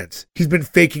can't dance. He's been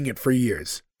faking it for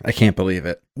years. I can't believe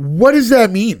it. What does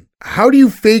that mean? How do you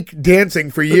fake dancing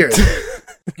for years?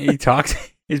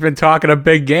 He's been talking a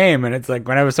big game, and it's like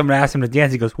whenever someone asks him to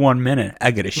dance, he goes, 1 minute,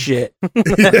 I get a shit.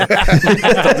 Doesn't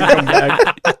come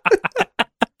back.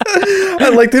 I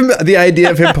liked the idea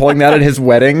of him pulling that at his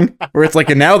wedding, where it's like,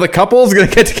 and now the couple's gonna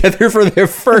get together for their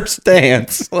first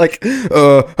dance. Like,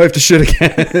 I have to shit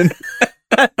again.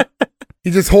 He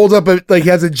just holds up, he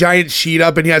has a giant sheet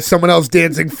up and he has someone else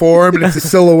dancing for him and it's a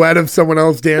silhouette of someone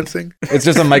else dancing. It's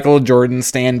just a Michael Jordan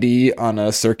standee on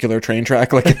a circular train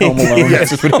track, like in Home Alone. That's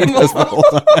just what he does the whole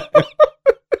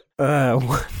time.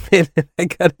 1 minute, I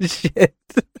got a shit.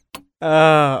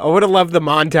 I would have loved the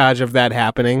montage of that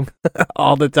happening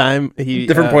all the time.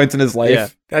 Different points in his life. yeah.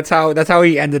 That's how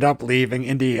he ended up leaving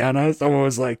Indiana. Someone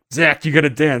was like, Zach, you gotta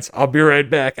dance. I'll be right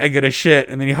back. I get a shit.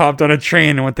 And then he hopped on a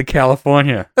train and went to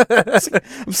California.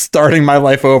 I'm starting my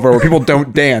life over where people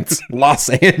don't dance. Los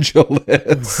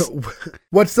Angeles.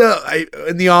 What's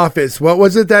in The Office, what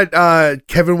was it that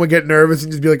Kevin would get nervous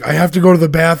and just be like, I have to go to the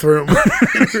bathroom.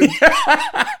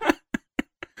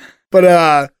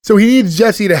 But so he needs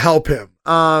Jesse to help him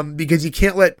because he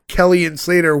can't let Kelly and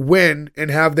Slater win and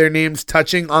have their names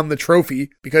touching on the trophy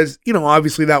because,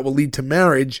 obviously that will lead to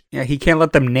marriage. Yeah, he can't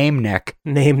let them name neck.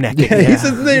 Name necking. Yeah, he Yeah.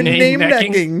 says they're Name name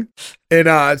necking. necking.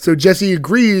 And so Jesse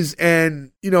agrees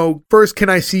and, first, can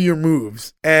I see your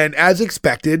moves? And as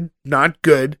expected, not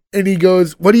good. And he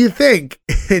goes, what do you think?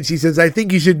 And she says, I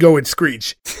think you should go with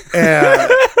Screech.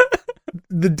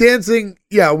 The dancing,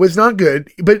 was not good,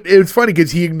 but it was funny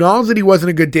because he acknowledged that he wasn't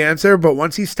a good dancer, but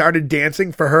once he started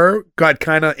dancing for her, got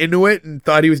kind of into it and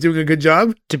thought he was doing a good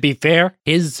job. To be fair,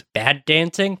 his bad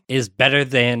dancing is better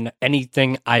than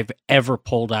anything I've ever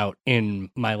pulled out in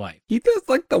my life. He does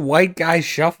like the white guy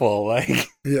shuffle. Like,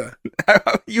 Yeah.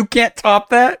 you can't top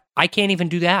that. I can't even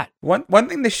do that. One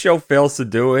thing this show fails to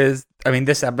do is,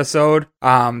 this episode,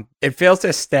 it fails to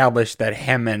establish that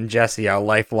him and Jesse are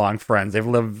lifelong friends. They've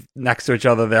lived next to each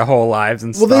other their whole lives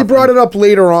and Well, stuff. they brought it up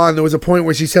later on. There was a point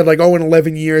where she said, in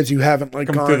 11 years, you haven't, come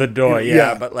gone through the door,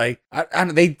 yeah. But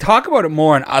they talk about it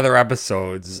more in other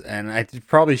episodes, and I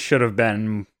probably should have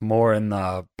been more in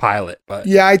the pilot. But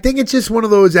Yeah, I think it's just one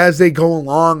of those as they go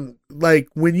along. Like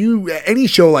when any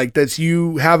show like this,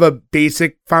 you have a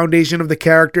basic foundation of the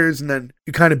characters and then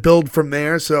you kind of build from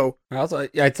there. So also,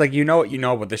 it's like what you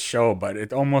know about the show, but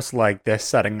it's almost like they're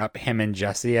setting up him and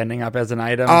Jesse ending up as an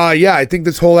item. I think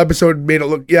this whole episode made it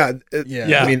look, Yeah.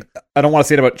 Yeah. I mean, I don't want to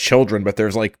say it about children, but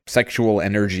there's like sexual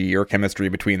energy or chemistry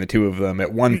between the two of them.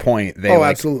 At one point, they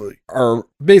absolutely. are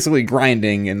basically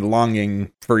grinding and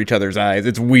longing for each other's eyes.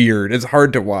 It's weird. It's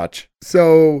hard to watch.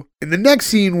 So in the next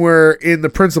scene, we're in the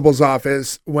principal's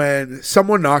office when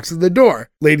someone knocks at the door.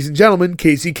 Ladies and gentlemen,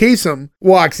 Casey Kasem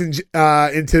walks into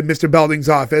Mr. Belding's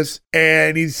office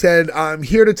and he said, I'm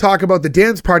here to talk about the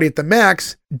dance party at the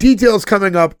Max. Details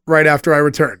coming up right after I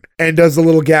return. And does the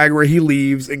little gag where he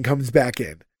leaves and comes back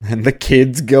in. And the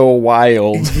kids go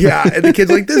wild. Yeah, and the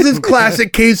kid's like, this is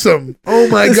classic Kasem. Oh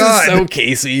my This is God. so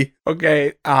Casey.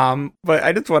 Okay, but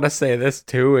I just want to say this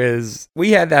too is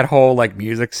we had that whole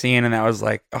music scene and that was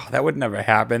like, oh, that would never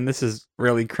happen. This is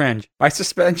really cringe. My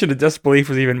suspension of disbelief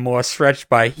was even more stretched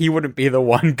by he wouldn't be the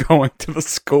one going to the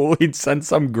school. He'd send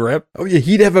some grip. Oh yeah,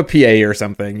 he'd have a PA or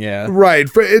something. Yeah. Right,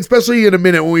 especially in a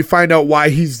minute when we find out why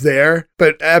he's there.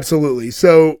 But absolutely.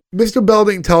 So Mr.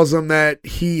 Belding tells him that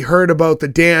he heard about the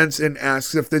dance and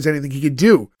asks if there's anything he could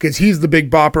do because he's the big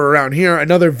bopper around here.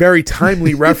 Another very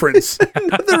timely reference.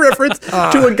 Another reference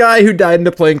to a guy who died in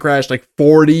a plane crash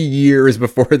 40 years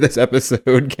before this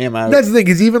episode came out. That's the thing,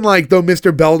 is even though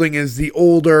Mr. Belding is the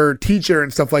older teacher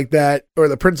and stuff like that, or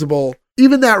the principal,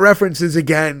 even that reference is,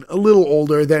 again, a little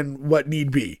older than what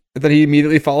need be. Then he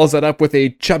immediately follows that up with a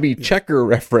chubby checker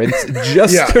reference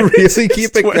just Yeah. to really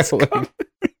keep it Twist going.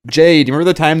 Jay, do you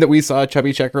remember the time that we saw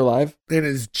Chubby Checker live? In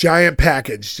his giant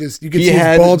package. Just you can He see his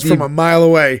had bulge the- from a mile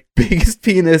away. Biggest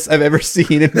penis I've ever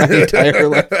seen in my entire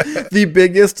life. The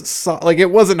biggest, like it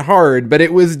wasn't hard, but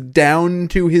it was down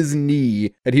to his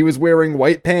knee, and he was wearing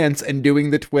white pants and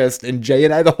doing the twist. And Jay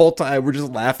and I the whole time were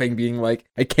just laughing, being like,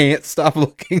 "I can't stop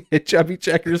looking at Chubby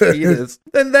Checker's penis."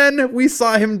 And then we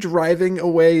saw him driving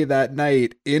away that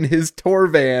night in his tour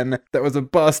van that was a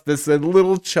bus that said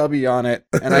 "Little Chubby" on it,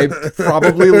 and I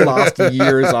probably lost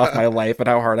years off my life at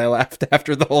how hard I laughed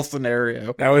after the whole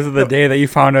scenario. That was the day that you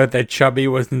found out that Chubby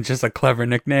wasn't just a clever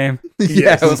nickname.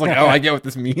 Yeah, I was like, oh, I get what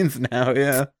this means now.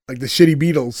 Yeah. Like the shitty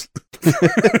Beatles.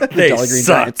 They Jolly Green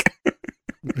suck.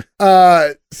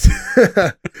 Giants.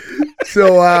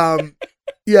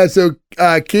 So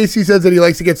Casey says that he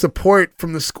likes to get support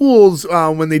from the schools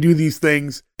when they do these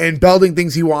things, and Belding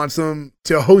thinks he wants them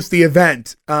to host the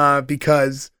event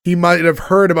because he might have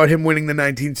heard about him winning the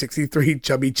 1963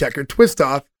 Chubby Checker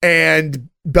twist-off, and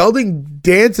Belding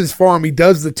dances for him. He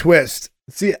does the twist.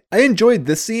 See, I enjoyed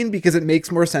this scene because it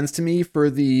makes more sense to me for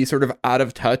the sort of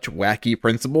out-of-touch, wacky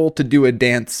principal to do a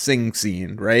dance-sing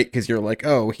scene, right? Because you're like,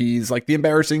 oh, he's like the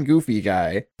embarrassing, goofy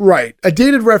guy. Right. A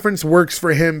dated reference works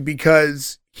for him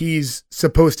because he's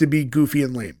supposed to be goofy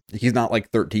and lame. He's not like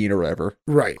 13 or whatever.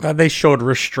 Right. Glad they showed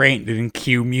restraint, didn't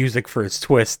cue music for his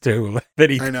twist too. That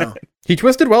he I know. He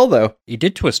twisted well, though. He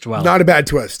did twist well. Not a bad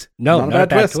twist. No, not a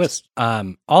bad twist.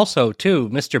 twist. Also, too,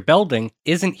 Mr. Belding,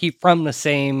 isn't he from the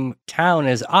same town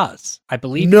as us? I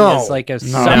believe No. he is like a No,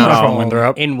 summer not from home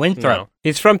Winthrop. in Winthrop. No.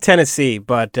 He's from Tennessee,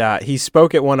 but he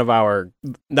spoke at one of our,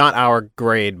 not our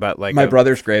grade, but like My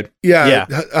brother's grade. Yeah.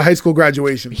 Yeah. A high school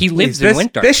graduation. He lives this, in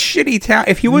Winthrop. This shitty town.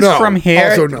 If he was No, from here,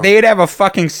 also no. they'd have a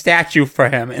fucking statue for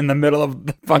him in the middle of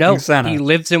the fucking No, center. he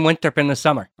lives in Winthrop in the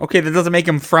summer. Okay, that doesn't make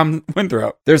him from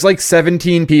Winthrop. There's like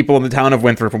 17 people in the town of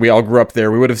Winthrop, and we all grew up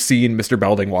there. We would have seen Mr.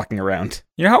 Belding walking around.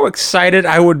 You know how excited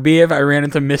I would be if I ran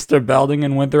into Mr. Belding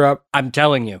in Winthrop? I'm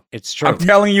telling you, it's true. I'm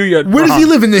telling you, you're Where does wrong. he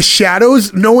live? In the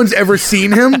shadows? No one's ever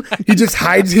seen him? He just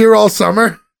hides here all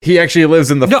summer? He actually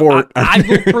lives in the No, fort. I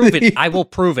will prove it. I will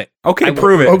prove it. Okay, I will-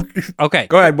 prove it. Oh, Okay.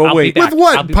 Go ahead, we'll I'll wait. be back. with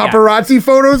what? I'll be back. Paparazzi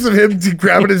photos of him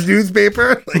grabbing his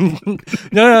newspaper?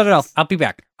 Like, No. I'll be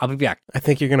back. I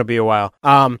think you're gonna be a while.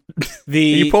 Are The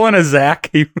you pulling a Zach?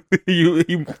 You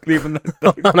leaving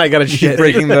the... I got a shit.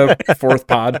 breaking the fourth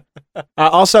pod.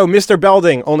 Also, Mr.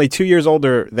 Belding, only 2 years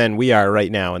older than we are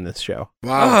right now in this show.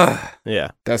 wow. Yeah,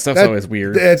 That stuff's That- always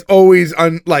weird. It's always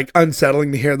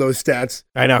unsettling to hear those stats.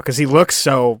 I know, because he looks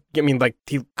so. I mean, like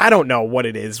I don't know what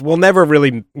it is. We'll never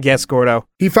really guess, Gordo.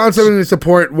 He found something to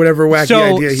support whatever wacky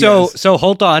idea he has. So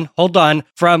hold on.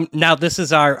 From now, this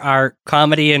is our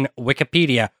comedy in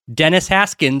Wikipedia. Dennis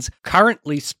Haskins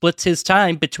currently splits his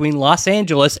time between Los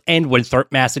Angeles and Winthrop,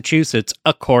 Massachusetts,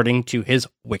 according to his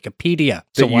Wikipedia.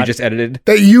 That you just edited.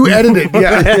 That you edited,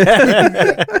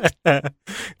 yeah.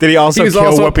 Did he also He was kill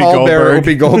also Whoopi Paul Bear, Goldberg?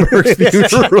 Whoopi Goldberg's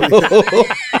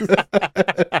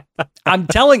funeral. I'm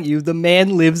telling you, the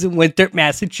man lives in Winthrop,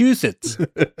 Massachusetts.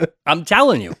 I'm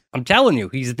telling you,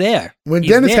 he's there. When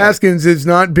He's Dennis there. Haskins is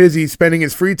not busy spending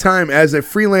his free time as a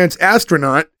freelance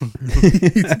astronaut,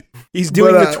 He's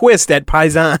doing But, the twist at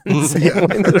Paisans.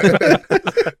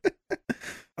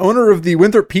 Owner of the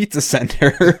Winthrop Pizza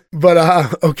Center.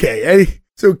 but okay.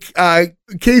 So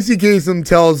Casey Kasem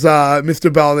tells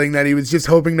Mr. Belding that he was just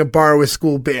hoping to borrow a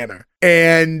school banner.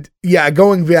 And yeah,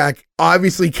 going back,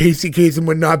 obviously Casey Kasem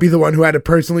would not be the one who had to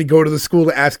personally go to the school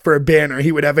to ask for a banner.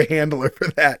 He would have a handler for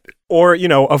that. Or,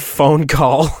 a phone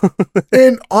call.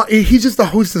 And he's just the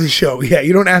host of the show. Yeah,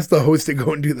 you don't ask the host to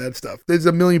go and do that stuff. There's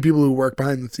a million people who work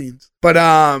behind the scenes. But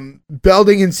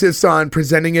Belding insists on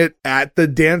presenting it at the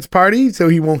dance party, so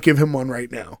he won't give him one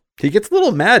right now. He gets a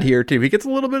little mad here, too. He gets a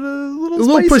little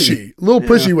Pushy. A little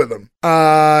pushy with him.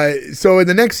 So in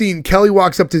the next scene, Kelly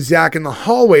walks up to Zach in the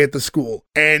hallway at the school,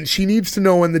 and she needs to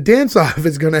know when the dance-off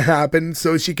is going to happen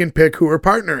so she can pick who her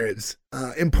partner is.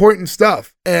 Important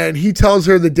stuff. And he tells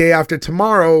her the day after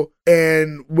tomorrow,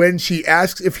 and when she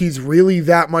asks if he's really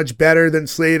that much better than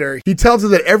Slater, he tells her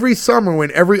that every summer when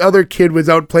every other kid was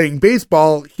out playing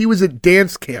baseball, he was at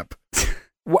dance camp.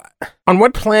 On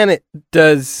what planet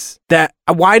does that?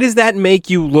 Why does that make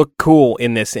you look cool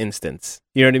in this instance?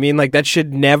 You know what I mean? Like that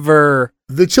should never.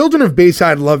 The children of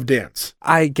Bayside love dance.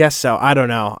 I guess so. I don't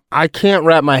know. I can't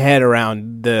wrap my head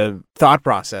around the thought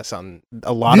process on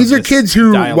a lot These of are this kids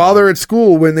who, dialogue. while they're at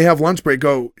school, when they have lunch break,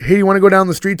 go, hey, you want to go down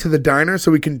the street to the diner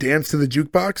so we can dance to the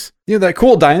jukebox? That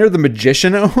cool diner the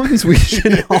magician owns? We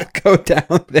should all go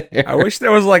down there. I wish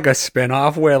there was like a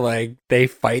spin-off where like they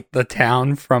fight the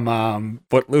town from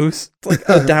Footloose. It's like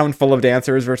a town full of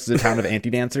dancers versus a town of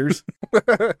anti-dancers.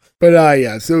 But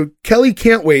yeah, so Kelly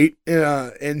can't wait,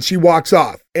 and she walks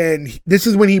off. And this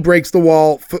is when he breaks the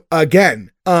wall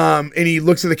again. And he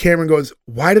looks at the camera and goes,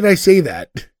 "Why did I say that?"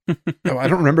 Oh, I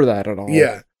don't remember that at all.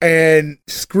 Yeah. And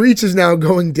Screech is now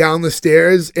going down the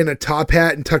stairs in a top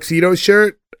hat and tuxedo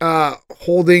shirt,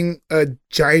 holding a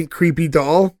giant creepy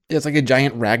doll. It's like a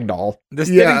giant rag doll. This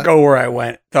Yeah. didn't go where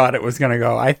I thought it was going to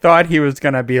go. I thought he was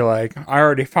going to be like, I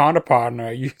already found a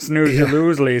partner. You snooze, you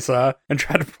lose, Lisa. And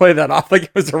try to play that off like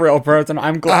it was a real person.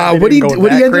 I'm glad What he didn't go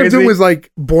ended that up doing crazy. was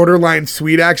like borderline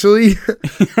sweet, actually.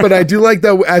 But I do like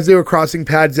that as they were crossing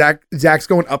paths, Zach's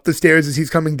going up the stairs as he's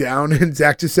coming down, and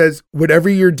Zach just says, "Whatever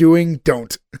you're doing,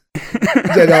 don't."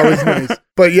 That was nice.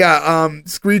 But yeah,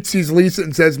 Screech sees Lisa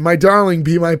and says, "My darling,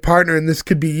 be my partner, and this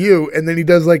could be you." And then he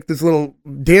does like this little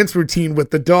dance routine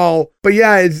with the doll. But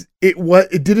yeah, it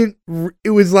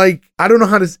was like, I don't know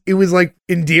how to, it was like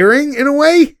endearing in a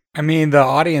way. I mean, the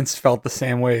audience felt the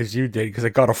same way as you did because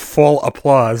it got a full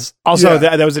applause. Also,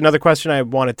 Yeah. that was another question I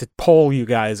wanted to poll you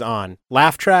guys on: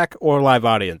 laugh track or live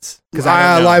audience? Because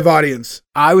I don't know. Live audience.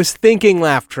 I was thinking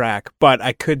laugh track, but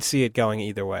I could see it going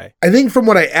either way. I think from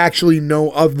what I actually know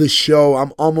of the show,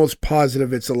 I'm almost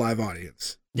positive it's a live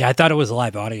audience. Yeah, I thought it was a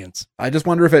live audience. I just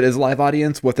wonder if it is live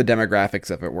audience, what the demographics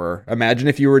of it were. Imagine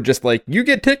if you were just like, you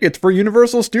get tickets for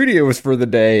Universal Studios for the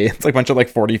day. It's like a bunch of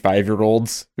like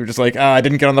 45-year-olds who are just like, I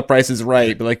didn't get on The Price is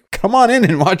Right. But like, come on in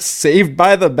and watch Saved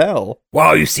by the Bell.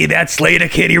 Wow, you see that Slater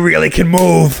kid? He really can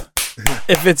move.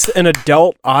 If it's an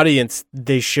adult audience,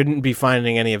 they shouldn't be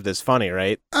finding any of this funny,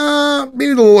 right?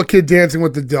 Maybe the little kid dancing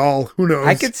with the doll. Who knows?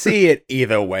 I could see it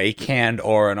either way, canned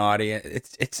or an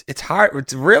audience. It's hard.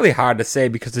 It's really hard to say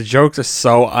because the jokes are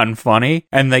so unfunny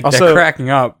and like Also- they're cracking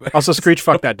up. Also, Screech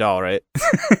fucked that doll, right?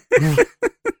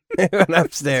 He went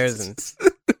upstairs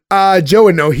and Joe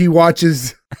would know. He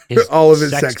watches His all of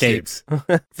his sex tapes.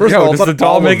 First Yo, of all, does not the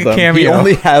doll all make of a them. He cameo?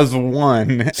 only has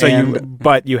one. so and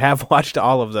but you have watched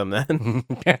all of them then.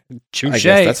 Touche. I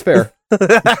guess that's fair.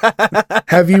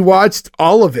 Have you watched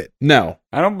all of it? No.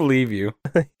 I don't believe you.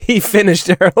 He finished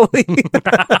early.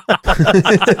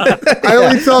 I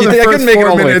only saw You the think I first couldn't make it 4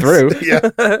 all the way minutes. through? Yeah.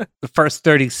 The first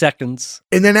 30 seconds.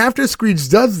 And then after Screech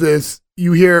does this,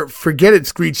 you hear, "Forget it,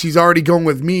 Screech. She's already going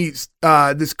with me."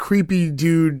 This creepy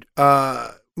dude. Let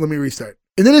me restart.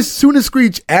 And then as soon as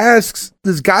Screech asks,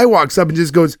 this guy walks up and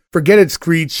just goes, "Forget it,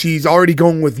 Screech. She's already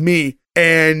going with me."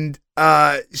 And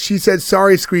she said,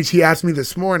 "Sorry, Screech. He asked me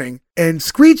this morning." And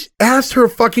Screech asked her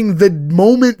fucking the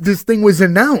moment this thing was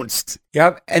announced.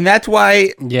 Yep, and that's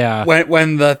why Yeah.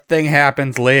 when the thing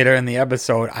happens later in the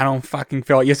episode, I don't fucking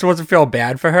feel. You're supposed to feel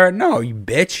bad for her. No, you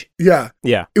bitch. Yeah.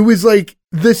 Yeah. It was like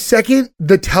the second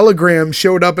the telegram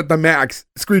showed up at the Max,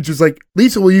 Screech was like,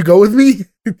 "Lisa, will you go with me?"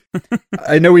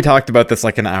 I know we talked about this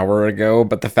like an hour ago,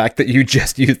 but the fact that you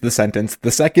just used the sentence, the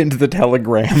second the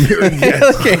telegram,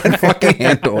 Yes. I can't fucking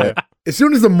handle it. As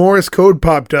soon as the Morse code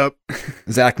popped up,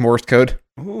 Zach Morse code.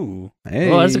 Ooh, Hey.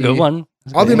 Well, that's a good one.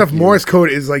 oddly enough, you. Morse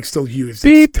code is like still used.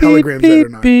 Beep, It's telegrams that are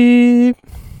not. beep.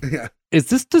 Yeah. Is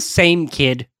this the same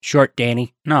kid, Short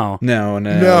Danny? no. No.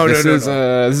 No, This no, is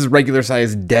this is regular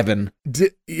size Devin.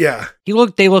 Yeah.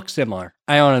 They look similar.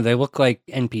 I don't know. They look like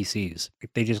NPCs.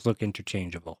 They just look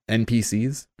interchangeable.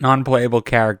 NPCs. Non-playable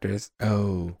characters.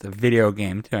 Oh, The video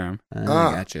game term. I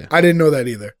Ah. gotcha. I didn't know that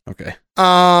either. Okay.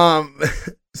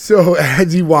 So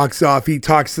as he walks off, he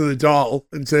talks to the doll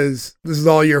and says, "This is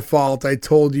all your fault. I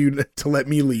told you to let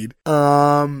me lead."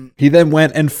 He then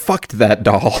went and fucked that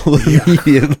doll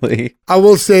immediately. I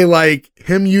will say, like,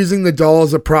 him using the doll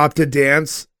as a prop to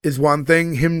dance is one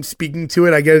thing. Him speaking to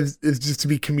it, I guess, is just to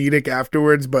be comedic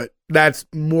afterwards, but that's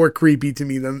more creepy to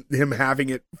me than him having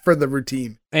it for the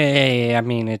routine. I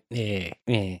mean, it.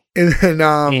 And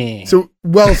then, so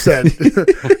well said.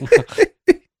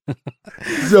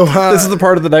 So This is the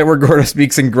part of the night where Gordo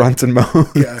speaks in grunts and moans.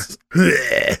 yeah.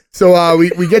 So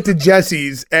we get to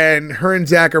Jesse's, and her and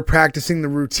Zach are practicing the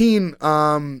routine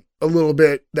a little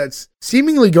bit. That's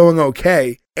seemingly going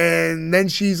okay. And then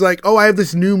she's like, "Oh, I have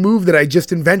this new move that I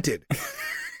just invented."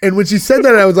 And when she said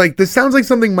that, I was like, "This sounds like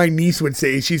something my niece would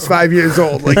say. She's 5 years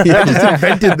old. Like, I just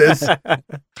invented this."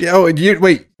 Yeah, oh, you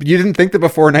didn't think that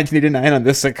before 1989 on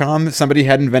this sitcom, somebody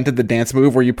had invented the dance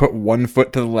move where you put one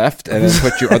foot to the left and then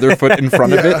put your other foot in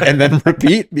front of it and then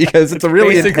repeat, because it's a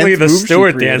really Basically, intense the move she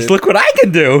Stewart created. dance. Look what I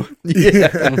can do.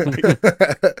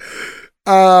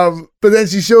 But then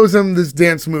she shows him this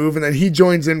dance move, and then he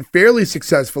joins in fairly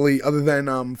successfully, other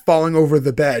than falling over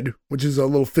the bed, which is a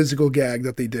little physical gag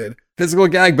that they did. Physical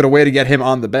gag, but a way to get him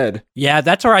on the bed. Yeah,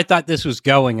 that's where I thought this was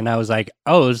going, and I was like,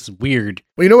 oh, this is weird.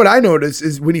 Well, you know what I noticed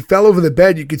is when he fell over the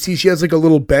bed, you could see she has like a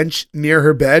little bench near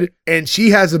her bed, and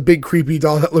she has a big creepy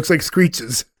doll that looks like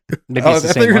Screech's. Maybe Oh, I it's the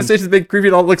thought you same were one. going to say this big creepy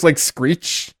doll that looks like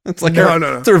Screech. It's like No,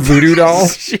 no. It's her voodoo doll.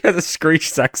 She has a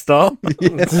Screech sex doll.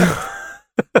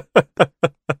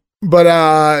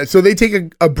 But so they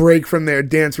take a break from their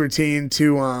dance routine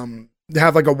to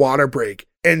have like a water break.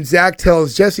 And Zach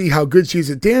tells Jesse how good she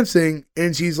is at dancing,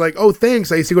 and she's like, "Oh,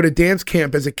 thanks. I used to go to dance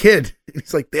camp as a kid." And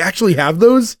he's like, "They actually have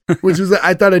those?" Which was,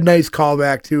 I thought, a nice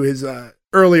callback to his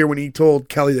earlier when he told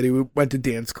Kelly that he went to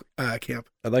dance camp.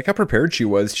 I like how prepared she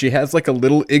was. She has like a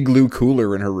little igloo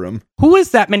cooler in her room. Who has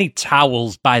that many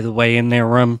towels, by the way, in their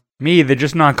room? Me, they're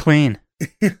just not clean.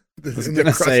 I was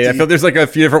gonna say, I feel there's like a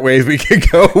few different ways we could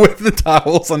go with the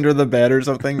towels under the bed or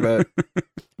something, but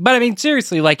But I mean,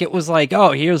 seriously, like it was like,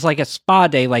 oh, here's like a spa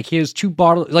day. Like here's 2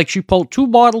 bottles. Like she pulled 2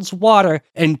 bottles of water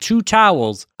and 2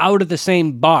 towels out of the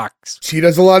same box. She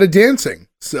does a lot of dancing,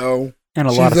 so And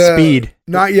a lot of she's, speed.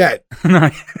 not yet.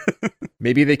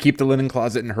 maybe they keep the linen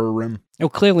closet in her room. Oh,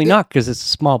 clearly not, because it's a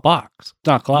small box. It's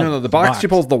not a closet. No, the it's a box she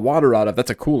pulls the water out of, that's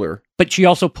a cooler. But she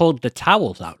also pulled the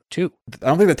towels out too, I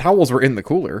don't think the towels were in the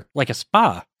cooler. like a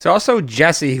spa. It's also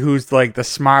Jessie, who's like the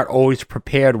smart, always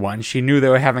prepared one. She knew they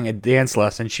were having a dance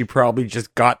lesson. She probably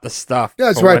just got the stuff. Yeah,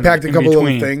 that's for why I when- packed a in couple little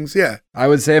between. things. Yeah. I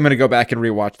would say I'm going to go back and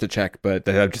rewatch the check, but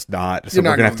I'm just not. So You're we're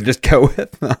not going to have to just go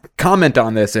with comment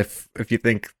on this if you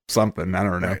think something. I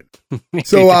don't know. Right.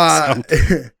 So, yeah.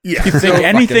 You think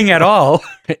anything at all?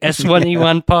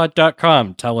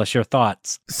 S1E1pod.com. Tell us your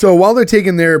thoughts. So while they're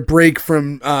taking their break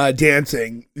from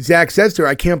dancing, Zach says to her,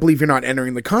 "I can't believe you're not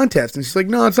entering the contest." And she's like,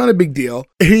 "No, it's not a big deal."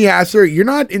 And he asks her, "You're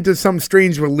not into some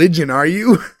strange religion, are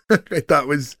you?" I thought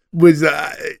was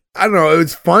I don't know. It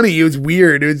was funny. It was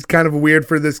weird. It was kind of weird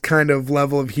for this kind of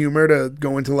level of humor to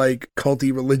go into like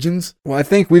culty religions. Well, I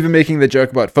think we've been making the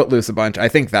joke about Footloose a bunch. I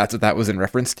think that's what that was in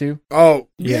reference to. Oh,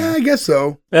 yeah, Yeah. I guess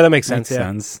so. Yeah, that makes sense. Makes Yeah.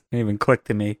 sense. It even clicked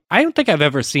to me. I don't think I've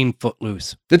ever seen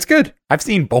Footloose. It's good. I've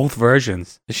seen both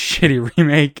versions. The shitty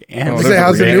remake and Oh, there's say, a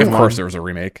how's the remake. new Of one? course there was a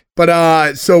remake.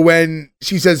 But so when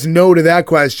she says no to that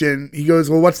question, he goes,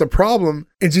 "Well, what's the problem?"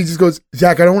 And she just goes,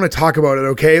 "Zach, I don't want to talk about it,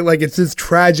 okay? Like it's this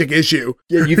tragic issue."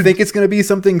 Yeah, you think it's going to be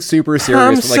something super serious.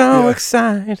 I'm like, so yeah,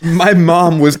 excited. my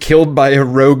mom was killed by a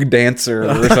rogue dancer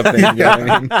or something. You know what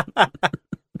I mean?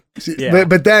 Yeah.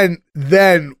 But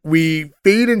then we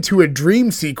fade into a dream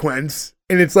sequence,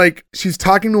 and it's like she's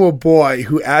talking to a boy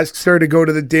who asks her to go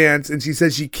to the dance, and she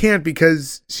says she can't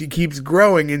because she keeps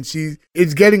growing, and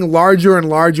it's getting larger and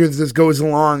larger as this goes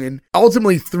along. And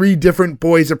ultimately 3 different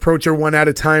boys approach her one at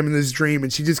a time in this dream,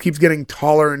 and she just keeps getting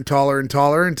taller and taller and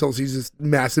taller until she's this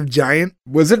massive giant.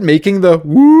 Was it making the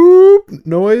whoop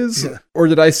noise? Yeah. Or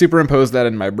did I superimpose that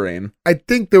in my brain? I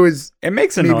think there was it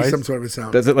makes a maybe noise. some sort of a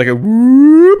sound. Does it like a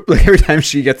whoop? Like every time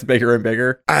she gets bigger and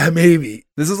bigger? Maybe.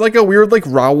 This is like a weird like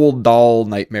Roald Dahl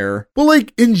nightmare. Well,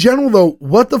 like in general though,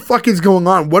 what the fuck is going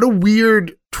on? What a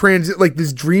weird transit, like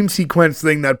this dream sequence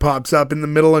thing that pops up in the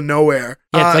middle of nowhere.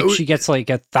 Yeah, it's like she gets like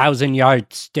a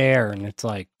 1,000-yard stare, and it's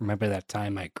like, remember that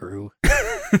time I grew?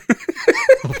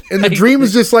 and the dream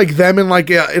is just like them in like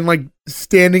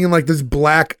standing in like this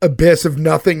black abyss of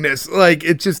nothingness. Like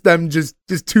it's just them, just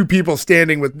 2 people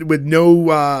standing with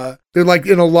no. They're like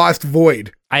in a lost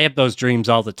void. I have those dreams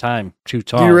all the time. Too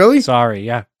tall. you really? Sorry,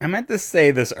 yeah. I meant to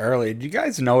say this early. Did you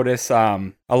guys notice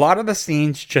a lot of the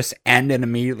scenes just end and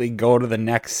immediately go to the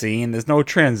next scene? There's no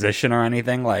transition or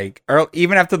anything. Like,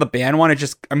 even after the band one, it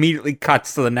just immediately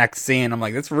cuts to the next scene. I'm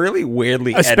like, that's really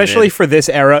weirdly Especially edited. for this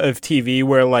era of TV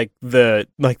where like the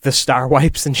star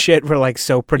wipes and shit were like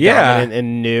so predominant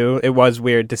and new. It was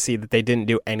weird to see that they didn't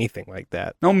do anything like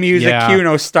that. No music Yeah. cue,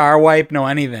 no star wipe, no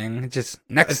anything. Just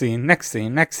next scene, next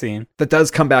scene, next scene. That does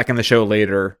come back in the show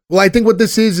later. Well, I think what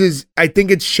this is I think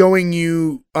it's showing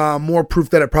you more proof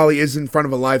that it probably is in front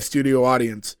of a live studio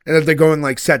audience and that they're going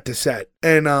like set to set.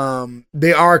 And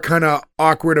they are kind of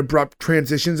awkward, abrupt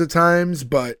transitions at times,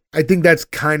 but I think that's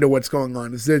kind of what's going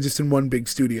on. Is they're just in one big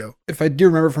studio. If I do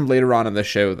remember from later on in the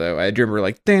show, though, I do remember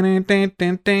like ding, ding,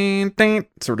 ding, ding, ding,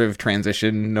 sort of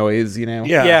transition noise, you know?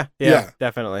 Yeah.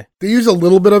 Definitely. They use a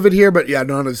little bit of it here, but yeah,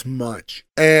 not as much.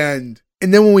 And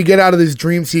then when we get out of this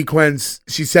dream sequence,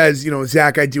 she says,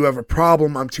 "Zach, I do have a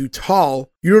problem. I'm too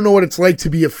tall. You don't know what it's like to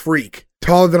be a freak.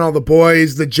 Taller than all the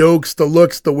boys, the jokes, the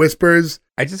looks, the whispers."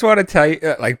 I just want to tell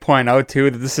you, point out too,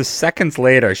 that this is seconds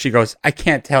later. She goes, "I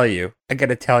can't tell you. I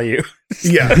gotta tell you."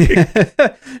 Yeah.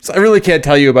 So I really can't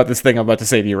tell you about this thing I'm about to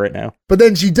say to you right now. But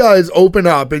then she does open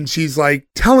up and she's like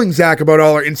telling Zach about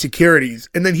all her insecurities.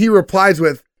 And then he replies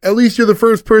with, at least you're the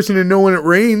first person to know when it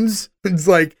rains. It's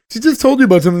like, she just told you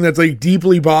about something that's like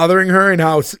deeply bothering her and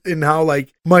how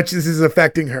like much this is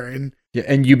affecting her. And Yeah,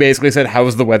 and you basically said,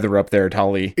 "How's the weather up there,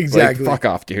 Tully?" Exactly. Like, fuck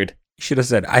off, dude. You should have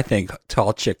said, I think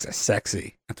tall chicks are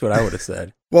sexy. That's what I would have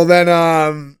said. well,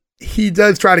 then he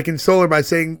does try to console her by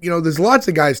saying, there's lots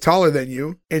of guys taller than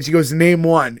you. And she goes, name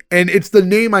one. And it's the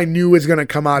name I knew was going to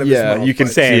come out of his Yeah, mouth. you can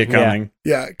but- see Same, it coming.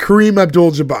 Yeah, Kareem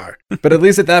Abdul-Jabbar. But at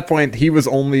least at that point, he was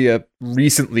only a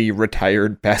recently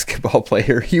retired basketball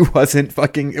player. He wasn't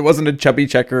it wasn't a chubby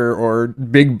checker or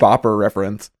big bopper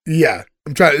reference. Yeah.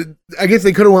 I guess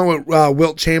they could have went with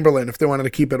Wilt Chamberlain if they wanted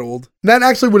to keep it old. That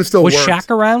actually would have still Was worked. Shaq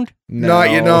around? No,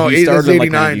 he it started was in like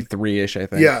 89. 93-ish, I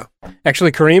think. Yeah.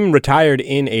 Actually, Kareem retired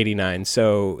in '89,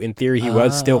 so in theory, he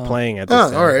was still Oh. playing at this Oh,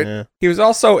 time. all right. Yeah. He was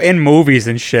also in movies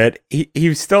and shit. He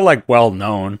was still like well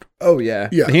known. Oh, yeah.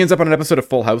 Yeah. He ends up on an episode of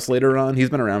Full House later on. He's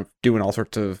been around doing all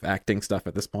sorts of acting stuff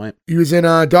at this point. He was in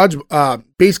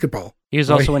basketball. He was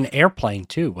also in Airplane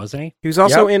too, wasn't he? He was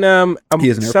also in He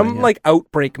is an some airplane, yeah. like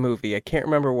Outbreak movie. I can't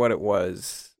remember what it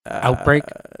was. Outbreak?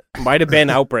 Might have been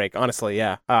Outbreak. Honestly,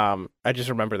 yeah. I just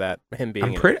remember that him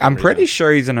being. I'm pretty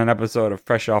sure he's in an episode of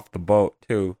Fresh Off the Boat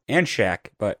too, and Shaq.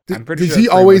 But I'm pretty Does sure. he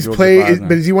Kareem always Abdul-Jabbar play? is in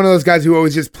But it. is he one of those guys who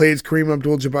always just plays Kareem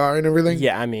Abdul-Jabbar and everything?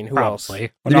 Yeah, I mean, who else?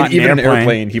 Probably. Well, not even in Airplane.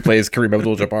 Airplane, he plays Kareem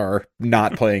Abdul-Jabbar,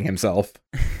 not playing himself.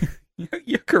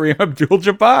 You're Kareem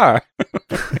Abdul-Jabbar.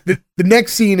 The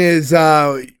next scene is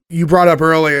you brought up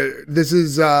earlier. This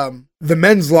is the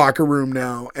men's locker room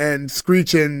now, and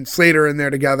Screech and Slater in there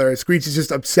together. Screech is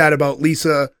just upset about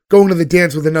Lisa going to the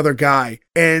dance with another guy,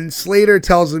 and Slater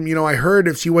tells him, I heard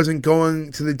if she wasn't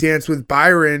going to the dance with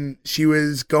Byron, she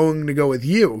was going to go with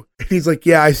you. And he's like,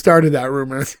 yeah, I started that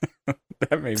rumor.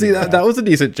 That made See, me that laugh. was a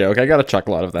decent joke. I got a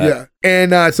chuckle out of that. Yeah.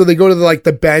 And so they go to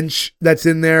the bench that's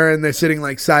in there, and they're sitting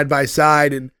like side by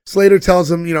side, and Slater tells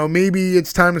him, maybe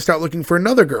it's time to start looking for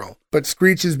another girl. But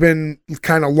Screech has been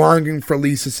kind of longing for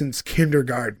Lisa since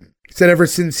kindergarten. He said ever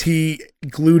since he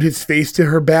glued his face to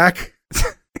her back.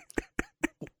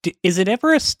 Is it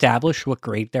ever established what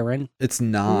grade they're in? It's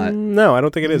not. No, I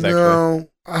don't think it is actually. No,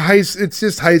 it's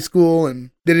just high school,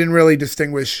 and they didn't really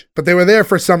distinguish. But they were there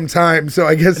for some time, so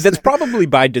I guess That's probably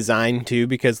by design too,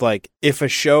 because if a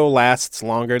show lasts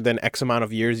longer than X amount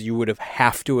of years, you would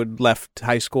have to have left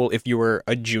high school if you were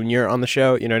a junior on the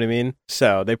show. You know what I mean?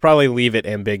 So they probably leave it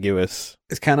ambiguous.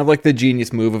 It's kind of like the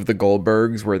genius move of the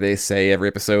Goldbergs, where they say every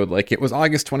episode, like, it was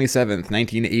August 27th,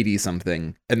 1980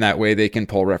 something. And that way they can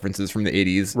pull references from the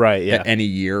 80s Right? Yeah. at any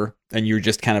year. And you're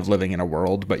just kind of living in a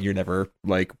world, but you're never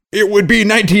like, it would be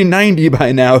 1990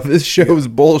 by now. This show's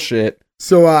bullshit.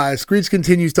 So Screech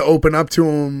continues to open up to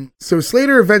him. So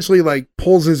Slater eventually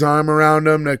pulls his arm around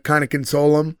him to kind of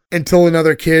console him until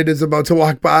another kid is about to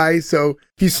walk by. So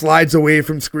he slides away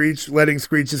from Screech, letting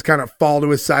Screech just kind of fall to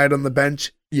his side on the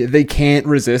bench. Yeah, they can't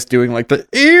resist doing like the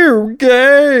ew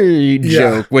gay Yeah.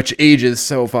 joke, which ages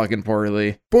so fucking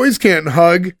poorly. Boys can't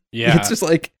hug. Yeah. It's just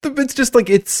like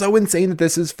it's so insane that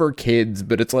this is for kids,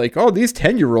 but it's like, oh, these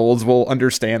 10-year-olds will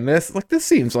understand this. Like, this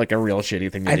seems like a real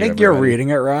shitty thing to I do, think you're everybody. reading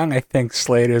it wrong. I think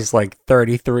Slater's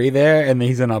 33 there, and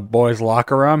he's in a boy's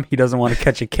locker room. He doesn't want to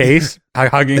catch a case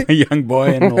hugging a young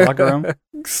boy in the locker room.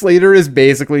 Slater is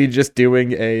basically just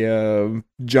doing a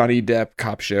Johnny Depp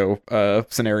cop show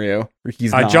scenario where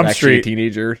he's not Jump actually a Street.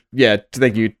 teenager. Yeah,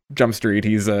 thank you, Jump Street.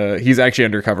 He's actually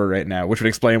undercover right now, which would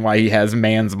explain why he has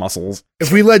man's muscles.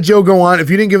 If we let Joe go on, if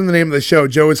you didn't give him the name of the show,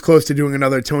 Joe is close to doing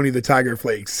another Tony the Tiger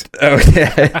Flakes. Oh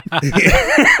yeah,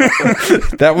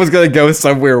 that was gonna go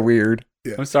somewhere weird.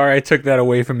 I'm sorry I took that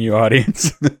away from you,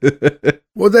 audience. What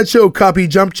was that show? Copy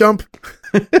Jump Jump?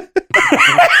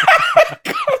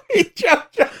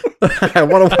 I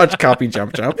want to watch Copy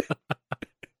Jump Jump.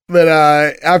 But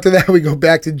after that, we go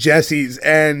back to Jesse's,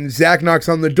 and Zach knocks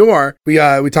on the door. We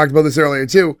talked about this earlier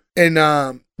too,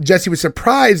 and Jesse was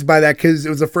surprised by that because it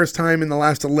was the first time in the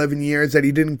last 11 years that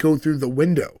he didn't go through the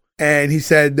window. And he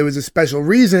said there was a special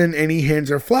reason, and he hands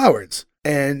her flowers.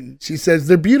 And she says,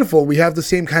 they're beautiful. We have the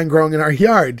same kind growing in our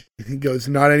yard. And he goes,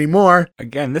 not anymore.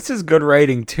 Again, this is good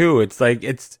writing too.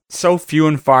 It's so few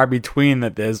and far between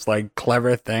that there's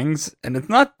clever things, and it's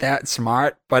not that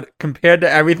smart, but compared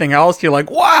to everything else, you're like,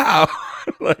 wow.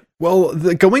 Well,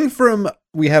 going from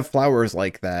we have flowers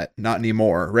like that, not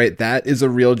anymore, right? That is a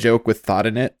real joke with thought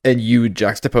in it. And you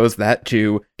juxtapose that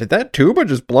to, did that tuba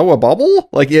just blow a bubble?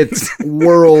 Like, it's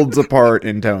worlds apart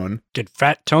in tone. Did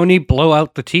Fat Tony blow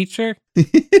out the teacher?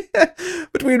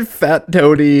 Between Fat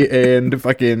Tony and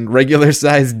fucking regular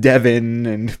sized Devin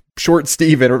and Short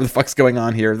Steven, or what the fuck's going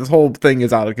on here? This whole thing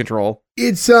is out of control.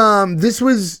 It's this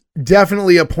was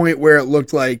definitely a point where it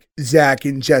looked like Zach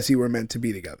and Jesse were meant to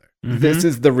be together. This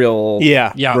is the real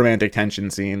Yeah. Yeah. romantic tension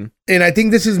scene. And I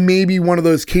think this is maybe one of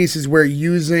those cases where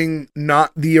using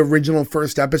not the original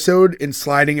first episode and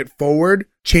sliding it forward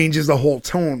changes the whole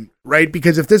tone, right?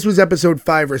 Because if this was episode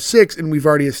 5 or 6 and we've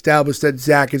already established that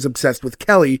Zach is obsessed with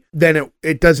Kelly, then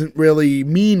it doesn't really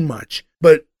mean much.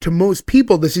 But to most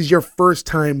people, this is your first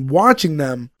time watching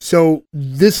them. So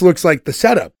this looks like the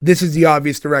setup. This is the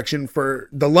obvious direction for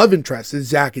the love interest is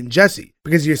Zach and Jesse,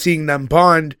 because you're seeing them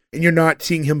bond and you're not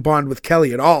seeing him bond with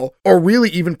Kelly at all, or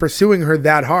really even pursuing her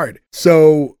that hard.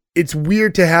 So it's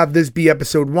weird to have this be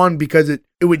episode 1 because it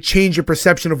would change your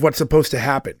perception of what's supposed to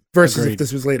happen versus Agreed. if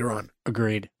this was later on.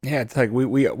 Agreed. Yeah, it's like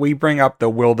we bring up the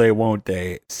will they won't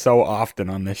they so often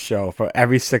on this show for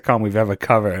every sitcom we've ever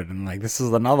covered, and like this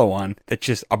is another one that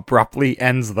just abruptly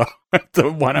ends the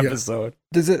one Yeah. episode.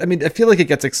 Does it? I mean, I feel like it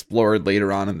gets explored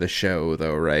later on in the show,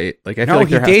 though, right? Like, I feel No, like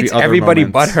he there has to be dates other everybody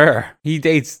moments. but her. He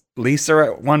dates Lisa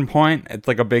at one point. It's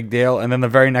like a big deal, and then the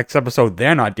very next episode,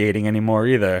 they're not dating anymore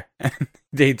either.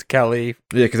 Dates Kelly.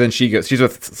 Yeah, because then she's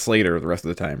with Slater the rest of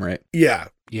the time, right? Yeah.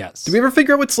 Yes. Do we ever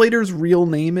figure out what Slater's real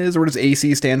name is, or what does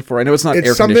AC stand for? I know it's not air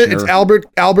It's something, conditioner. it's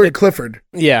Albert Clifford.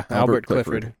 Yeah, Albert Albert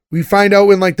Clifford. We find out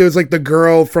when like there's like the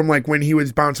girl from like when he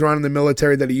was bouncing around in the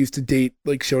military that he used to date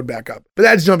like showed back up. But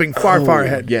that's jumping far Oh,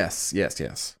 ahead. Yes.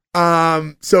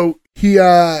 So he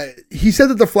said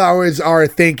that the flowers are a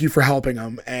thank you for helping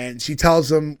him, and she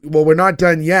tells him, well, we're not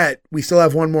done yet. We still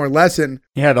have one more lesson.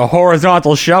 Yeah, the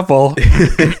horizontal shuffle.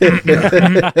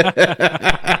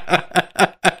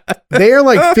 They are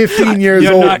like 15 years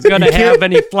You're old. not going You to have can't-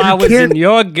 any flowers can't- in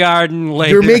your garden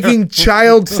later. You're making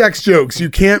child sex jokes. You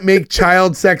can't make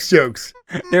child sex jokes.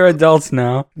 They're adults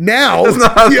now. Now, That's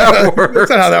not how that works. That's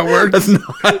not how that works. That's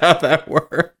not how that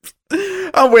works.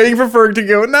 I'm waiting for Ferg to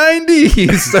go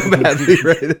 90s so badly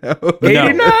right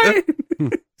now.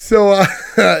 89.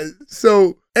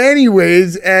 So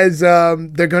anyways, as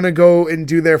they're gonna go and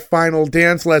do their final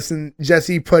dance lesson,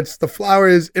 Jessie puts the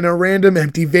flowers in a random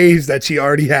empty vase that she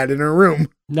already had in her room.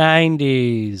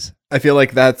 90s. I feel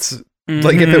like that's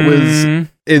like if it was Mhm.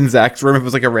 in Zach's room, if it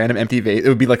was like a random empty vase, it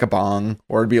would be like a bong,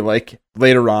 or it'd be like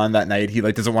later on that night he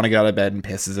like doesn't want to get out of bed and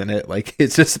pisses in it. Like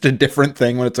it's just a different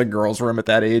thing when it's a girl's room at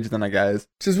that age than a guy's.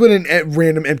 Just with a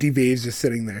random empty vase just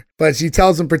sitting there. But she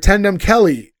tells him, pretend I'm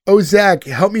Kelly. Oh, Zach,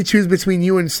 help me choose between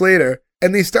you and Slater.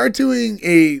 And they start doing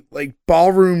a like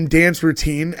ballroom dance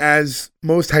routine as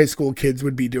most high school kids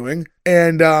would be doing.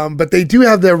 And but they do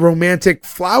have their romantic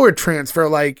flower transfer.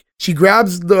 Like she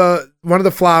grabs one of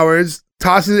the flowers,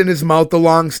 tosses it in his mouth, the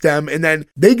long stem, and then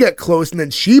they get close and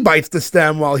then she bites the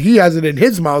stem while he has it in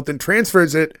his mouth and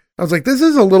transfers it. I was like, this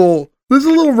is a little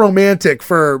romantic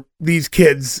for these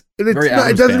kids. And it's Very not, it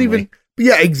Addams doesn't Family. even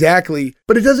yeah, exactly.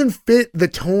 But it doesn't fit the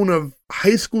tone of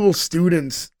high school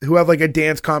students who have like a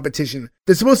dance competition.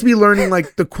 They're supposed to be learning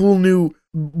like the cool new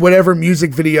whatever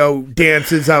music video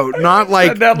dances out, not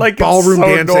like Not like ballroom it's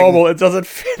so dancing. normal. It doesn't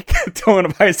fit the tone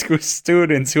of high school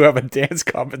students who have a dance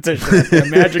competition at their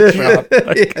magic shop.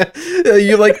 Like, Yeah,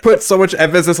 you like put so much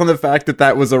emphasis on the fact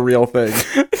that was a real thing.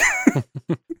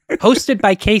 Hosted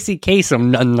by Casey Kasem,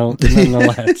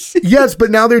 nonetheless. Yes,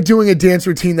 but now they're doing a dance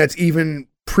routine that's even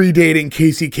predating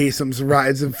Casey Kasem's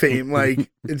rise of fame. Like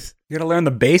it's you gotta learn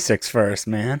the basics first,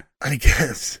 man. I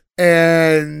guess.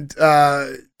 And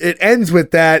it ends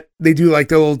with that. They do like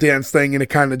their little dance thing and it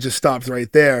kind of just stops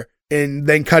right there. And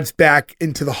then cuts back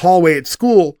into the hallway at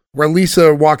school where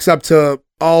Lisa walks up to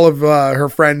all of her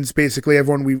friends, basically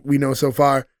everyone we know so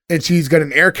far. And she's got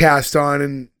an air cast on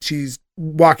and she's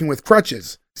walking with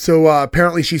crutches. So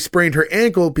apparently she sprained her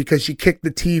ankle because she kicked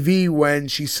the TV when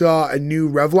she saw a new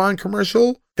Revlon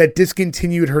commercial that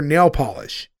discontinued her nail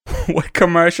polish. What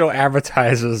commercial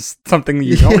advertises something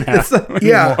you don't have?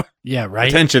 Yeah. anymore? Yeah, right?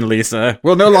 Attention, Lisa.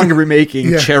 We'll no longer be making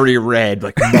Yeah. cherry red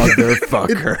like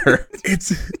motherfucker.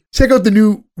 It's check out the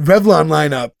new Revlon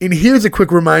lineup. And here's a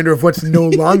quick reminder of what's no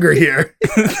longer here.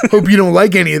 Hope you don't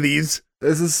like any of these.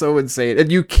 This is so insane.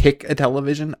 And you kick a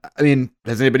television? I mean,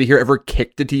 has anybody here ever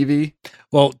kicked a TV?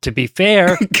 Well, to be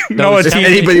fair, No, those it's TV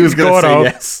Anybody was going to say Gordo.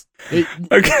 yes.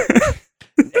 Okay.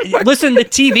 Listen, the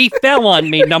TV fell on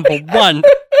me, number one,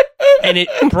 and it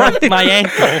broke my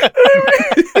ankle.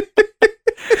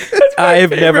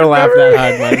 I've never laughed that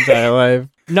hard in my entire life.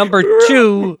 Number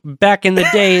two, back in the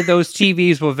day, those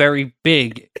TVs were very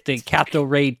big. The cathode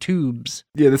ray tubes.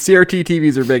 Yeah, the CRT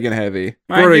TVs are big and heavy.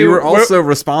 Mind Gordo, you you, were also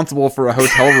responsible for a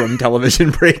hotel room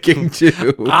television breaking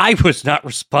too. I was not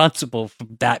responsible for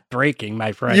that breaking,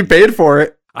 my friend. You paid for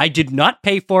it. I did not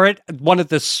pay for it. One of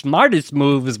the smartest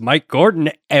moves Mike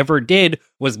Gordon ever did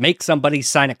was make somebody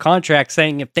sign a contract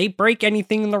saying if they break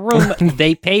anything in the room,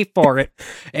 they pay for it.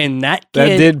 And that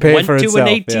kid did pay went for to itself,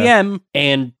 an ATM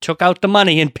and took out the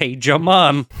money and paid your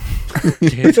mom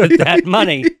that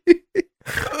money.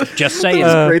 Just saying. It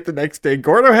was great the next day.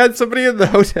 Gordo had somebody in the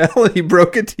hotel and he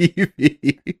broke a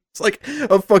TV. It's like,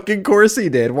 of fucking course he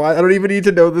did. Why? I don't even need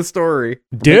to know the story.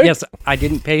 But yes, I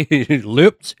didn't pay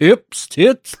lips, hips,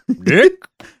 tits, dick.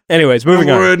 Anyways, moving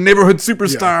We're on. a neighborhood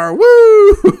superstar.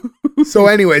 Woo! So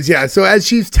anyways, yeah. So as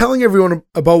she's telling everyone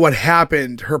about what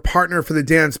happened, her partner for the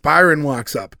dance, Byron,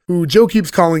 walks up, who Joe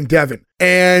keeps calling Devin.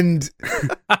 And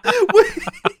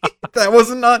that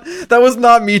was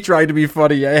not me trying to be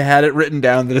funny. I had it written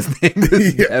down that his name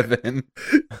is Devin.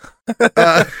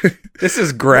 This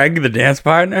is Greg, the dance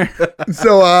partner.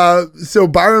 So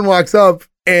Byron walks up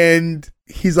and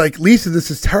he's like, Lisa, this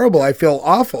is terrible. I feel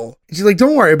awful. And she's like,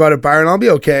 don't worry about it, Byron. I'll be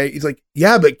okay. He's like,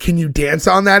 yeah, but can you dance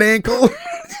on that ankle?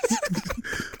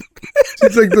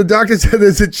 She's like, the doctor said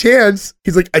there's a chance.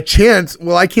 He's like, a chance?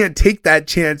 Well, I can't take that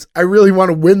chance. I really want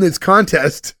to win this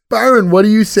contest. Byron, what are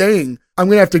you saying? I'm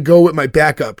going to have to go with my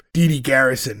backup, Dee Dee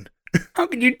Garrison. How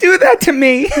could you do that to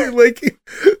me? like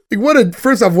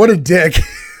first off, what a dick.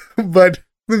 But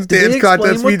this dance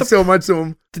contest means so much to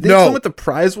him. Did they explain what the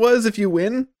prize was if you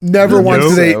win? Never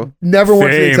once did they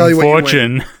tell you what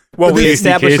fortune. you win. Well, we Casey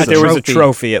established that Kasem. there was a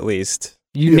trophy at least.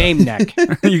 You name neck.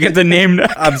 You get the name.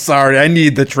 I'm sorry, I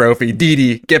need the trophy. Dee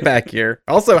Dee, get back here.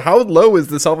 Also, how low is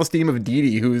the self-esteem of Dee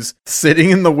Dee, who's sitting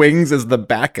in the wings as the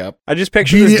backup? I just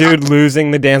picture this dude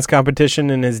losing the dance competition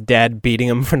and his dad beating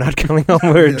him for not coming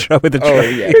home with a trophy. Oh,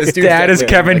 yeah. His dad is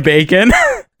Kevin Bacon.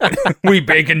 We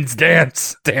Bacon's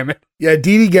dance. Damn it. Yeah,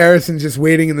 Dee Dee Garrison's just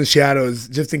waiting in the shadows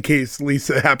just in case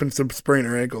Lisa happens to sprain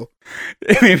her ankle.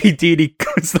 Maybe Dee Dee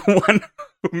was the one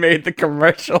who made the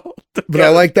commercial. But I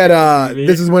like that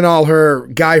this is when all her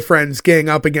guy friends gang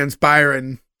up against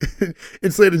Byron.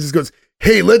 And Slater just goes,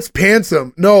 hey, let's pants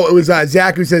him. No, it was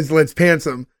Zach who says, let's pants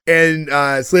him. And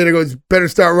Slater goes, better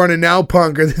start running now,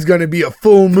 punk, or there's going to be a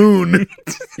full moon.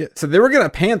 Yeah, so they were going to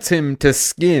pants him to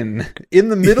skin. In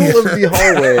the middle of the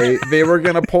hallway, they were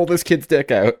going to pull this kid's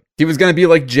dick out. He was going to be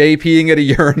like Jay peeing at a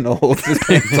urinal with his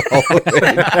pants all the way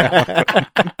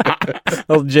down.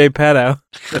 Old Jay Pedo.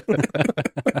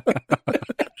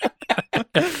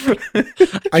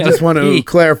 I just want to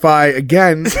clarify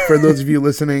again, for those of you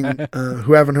listening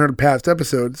who haven't heard of past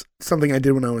episodes, something I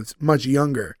did when I was much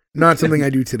younger. Not something I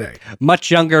do today.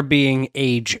 Much younger being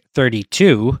age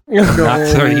 32, No, not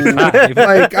 35.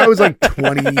 Like, I was like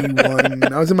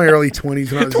 21. I was in my early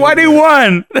 20s when I was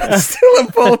 21. That's still a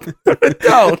full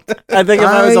adult. I think if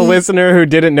I was a listener who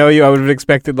didn't know you, I would have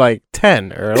expected like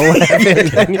 10 or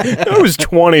 11. I was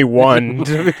 21.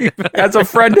 As a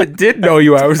friend that did know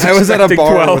you, I was at a expecting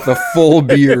bar 12. with a full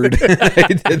beard. I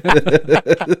did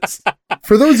this.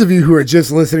 For those of you who are just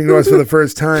listening to us for the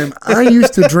first time, I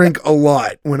used to drink a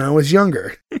lot when I was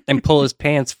younger. And pull his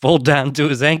pants full down to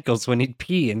his ankles when he'd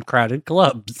pee in crowded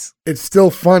clubs. It's still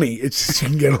funny. It's just you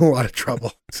can get in a lot of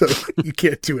trouble. So you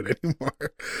can't do it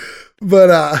anymore.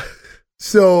 But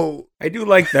so I do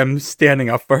like them standing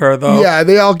up for her, though. yeah,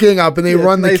 they all gang up and they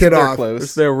run the Nice kid they're off.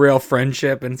 It's their real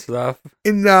friendship and stuff.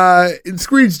 And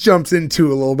Screech jumps into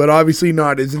a little bit, obviously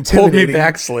not as Hold intimidating. me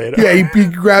back, Slater. Yeah, he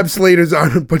grabs Slater's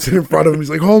arm and puts it in front of him. He's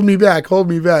like, hold me back, hold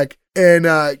me back. And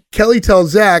Kelly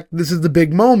tells Zach this is the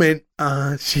big moment.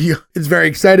 She is very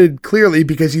excited, clearly,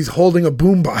 because he's holding a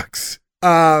boombox.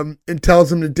 And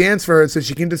tells him to dance for her so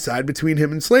she can decide between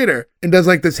him and Slater. And does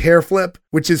like this hair flip,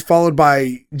 which is followed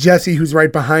by Jesse, who's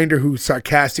right behind her, who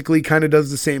sarcastically kind of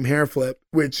does the same hair flip,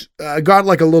 which got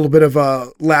like a little bit of a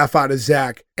laugh out of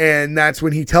Zach. And that's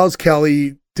when he tells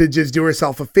Kelly to just do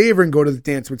herself a favor and go to the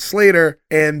dance with Slater.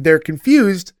 And they're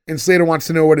confused. And Slater wants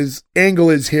to know what his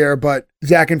angle is here. But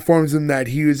Zach informs him that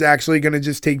he was actually going to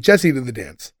just take Jesse to the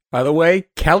dance. By the way,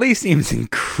 Kelly seems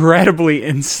incredibly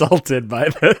insulted by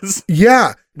this.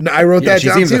 Yeah, I wrote that She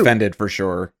down seems too. offended for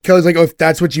sure. Kelly's like, oh, if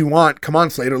that's what you want, come on,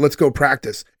 Slater, let's go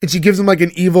practice. And she gives him like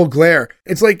an evil glare.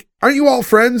 It's like, aren't you all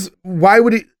friends? Why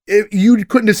would you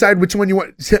couldn't decide which one you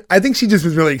want? I think she just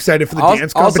was really excited for the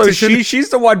dance competition. Also, she's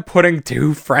the one putting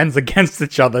two friends against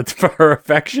each other for her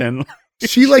affection.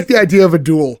 She liked the idea of a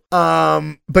duel.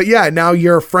 But yeah, now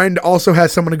your friend also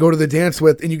has someone to go to the dance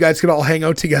with, and you guys could all hang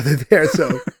out together there.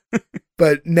 So,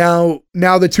 But now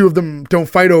the two of them don't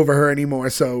fight over her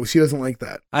anymore, so she doesn't like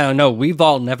that. I don't know. We've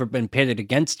all never been pitted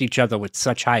against each other with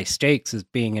such high stakes as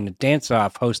being in a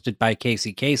dance-off hosted by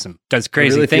Casey Kasem. Does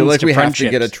crazy I really things feel like to we have friendships. to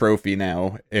get a trophy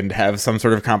now and have some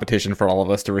sort of competition for all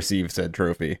of us to receive said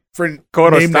trophy. For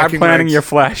Kodo, name start necking planning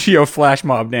rights. your flash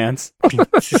mob dance.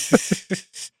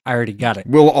 I already got it.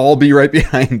 We'll all be right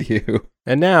behind you.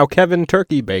 And now Kevin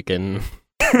Turkey Bacon.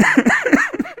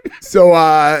 So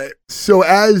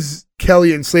as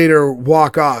Kelly and Slater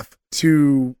walk off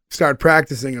to start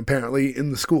practicing, apparently,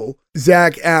 in the school,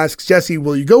 Zach asks Jesse,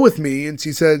 will you go with me? And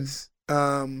she says,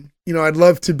 I'd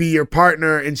love to be your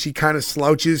partner. And she kind of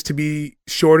slouches to be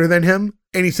shorter than him.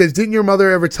 And he says, didn't your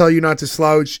mother ever tell you not to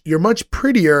slouch? You're much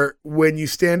prettier when you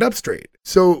stand up straight.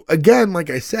 So again, like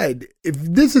I said, if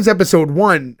this is episode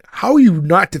 1, how are you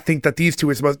not to think that these two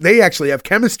are they actually have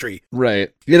chemistry?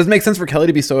 Right. It doesn't make sense for Kelly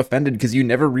to be so offended because you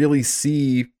never really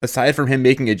see, aside from him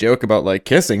making a joke about like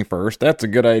kissing first, that's a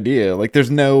good idea. Like there's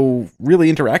no really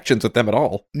interactions with them at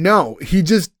all. No, he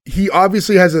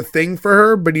obviously has a thing for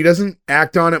her, but he doesn't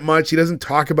act on it much. He doesn't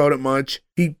talk about it much.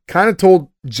 He kind of told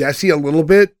Jesse a little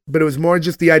bit, but it was more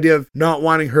just the idea of not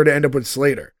wanting her to end up with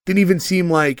Slater. Didn't even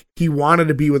seem like he wanted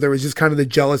to be with her. It was just kind of the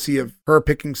jealousy of her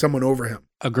picking someone over him.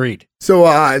 Agreed. So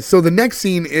the next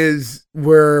scene is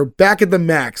we're back at the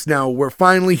Max. Now we're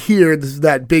finally here. This is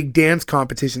that big dance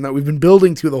competition that we've been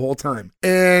building to the whole time.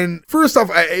 And first off,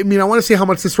 I want to say how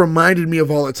much this reminded me of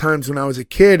all the times when I was a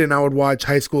kid and I would watch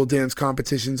high school dance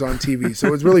competitions on TV. So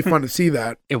it was really fun to see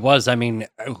that. It was. I mean,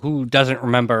 who doesn't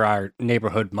remember our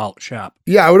neighborhood malt shop?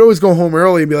 Yeah, I would always go home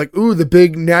early and be like, ooh, the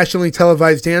big nationally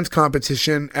televised dance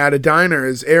competition at a diner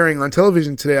is airing on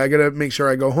television today. I got to make sure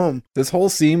I go home. This whole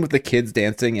scene with the kids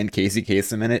dancing and Casey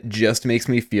Kasem in it just makes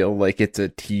me feel like it's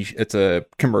a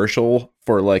commercial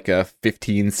for like a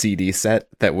 15 CD set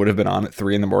that would have been on at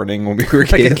 3 a.m. when we were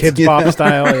kids. Like a Kids Bop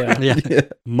style, yeah. Yeah.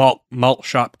 Malt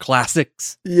shop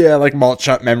classics. Yeah, like Malt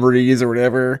Shop Memories or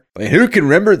whatever. Like, who can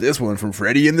remember this one from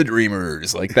Freddie and the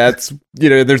Dreamers? Like, that's,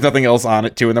 there's nothing else on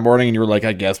at 2 a.m. and you were like,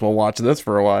 I guess we'll watch this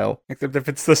for a while. Except if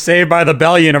it's the Saved by the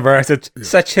Bell universe, it's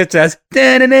such hits as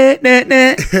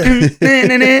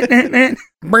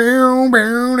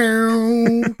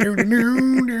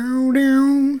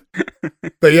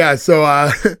But yeah,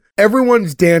 so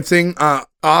everyone's dancing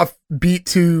off beat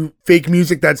to fake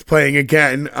music that's playing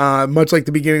again, much like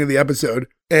the beginning of the episode.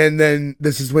 And then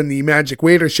this is when the magic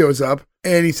waiter shows up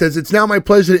and he says, it's now my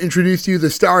pleasure to introduce you the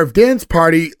star of Dance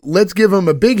Party. Let's give him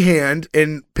a big hand,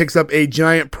 and picks up a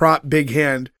giant prop big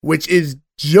hand, which is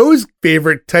Joe's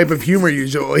favorite type of humor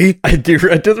usually. I just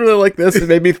really like this. It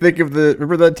made me think of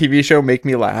remember that TV show Make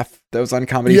Me Laugh that was on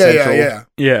Comedy Central?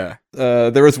 Yeah.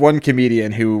 There was one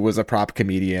comedian who was a prop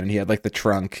comedian and he had like the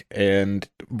trunk and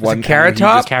one Carrot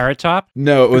Top? Carrot Top?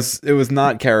 No, it was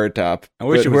not Carrot Top. I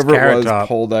wish but it was whoever Carrot it was Top.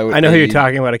 pulled out. I know who you're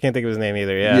talking about. I can't think of his name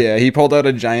either. Yeah. Yeah, he pulled out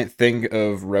a giant thing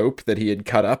of rope that he had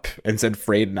cut up and said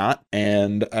 "frayed not,"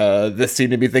 and this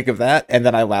seemed to me think of that. And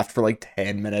then I laughed for like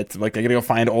 10 minutes. I'm like, I gotta go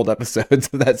find old episodes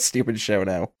of that stupid show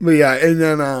now. But yeah, and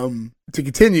then to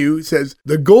continue, it says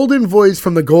the golden voice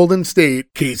from the Golden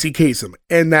State, Casey Kasem,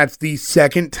 and that's the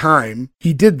second time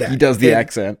he did that. He does the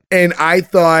accent. And I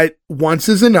thought once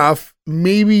is enough.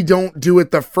 Maybe don't do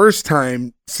it the first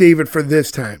time. Save it for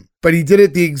this time. But he did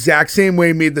it the exact same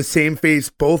way, made the same face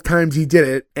both times he did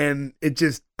it, and it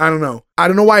just, I don't know. I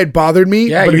don't know why it bothered me,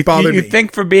 Yeah, but it bothered me. you'd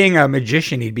think for being a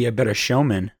magician, he'd be a better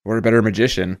showman. Or a better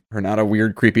magician, or not a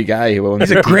weird, creepy guy who owns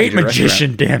He's a great teenager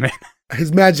magician, damn it.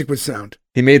 His magic was sound.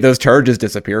 He made those charges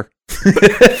disappear.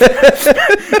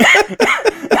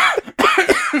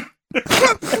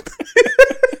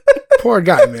 Poor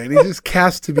guy, man. He just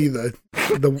cast to be the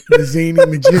zany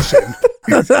magician.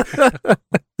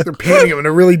 They're painting him in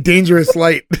a really dangerous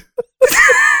light.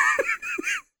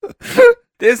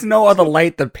 There's no other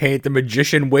light to paint the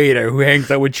magician waiter who hangs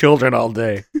out with children all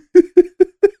day.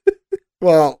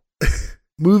 Well,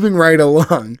 moving right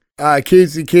along,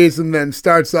 Casey Kasem then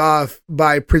starts off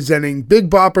by presenting Big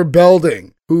Bopper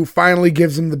Belding, who finally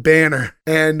gives him the banner.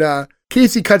 And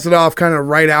Casey cuts it off kind of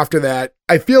right after that.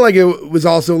 I feel like it was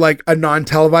also like a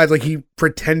non-televised, like he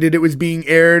pretended it was being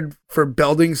aired for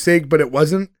Belding's sake, but it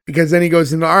wasn't. Because then he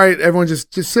goes into, all right, everyone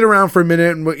just sit around for a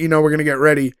minute and, we're going to get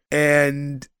ready.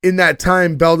 And in that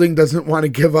time, Belding doesn't want to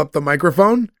give up the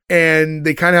microphone. And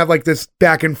they kind of have like this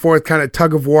back and forth kind of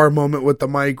tug of war moment with the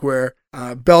mic where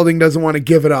Belding doesn't want to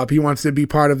give it up. He wants to be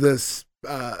part of this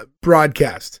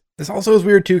broadcast. This also is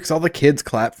weird too, because all the kids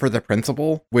clap for the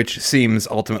principal, which seems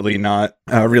ultimately not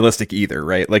realistic either,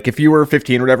 right? Like if you were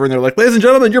 15 or whatever, and they're like, "Ladies and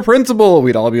gentlemen, your principal,"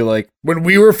 we'd all be like, When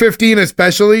we were 15,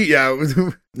 especially, yeah, it was.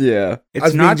 "Yeah." It's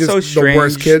Us not being so just the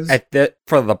worst strange kids.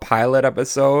 for the pilot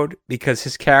episode because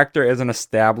his character isn't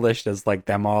established as like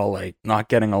them all like not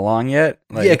getting along yet.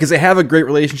 Like, Yeah, because they have a great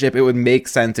relationship. It would make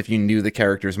sense if you knew the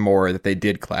characters more that they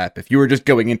did clap. If you were just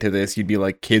going into this, you'd be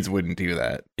like, kids wouldn't do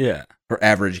that. yeah. Or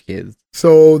average kids.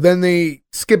 So then they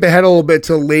skip ahead a little bit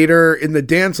to later in the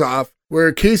dance-off,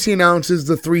 where Casey announces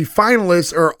the 3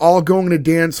 finalists are all going to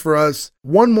dance for us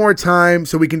one more time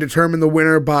so we can determine the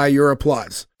winner by your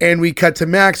applause. And we cut to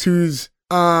Max, who's,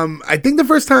 I think the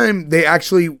first time they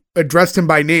actually addressed him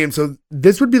by name. So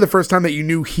this would be the first time that you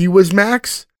knew he was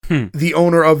Max, the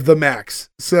owner of the Max.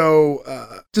 So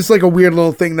just like a weird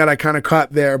little thing that I kind of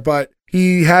caught there, but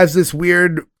he has this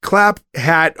weird clap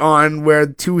hat on where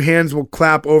 2 hands will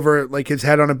clap over like his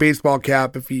head on a baseball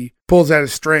cap if he pulls out a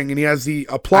string, and he has the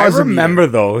I applause. remember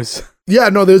those. Yeah,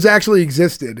 no, those actually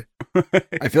existed.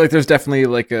 I feel like there's definitely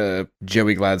like a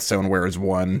Joey Gladstone wears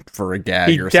one for a gag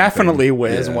He or something. definitely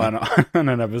wears Yeah. one on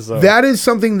an episode. That is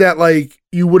something that like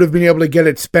you would have been able to get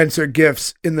at Spencer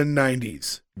Gifts in the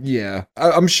 90s. Yeah.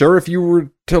 I'm sure if you were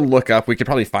to look up, we could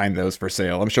probably find those for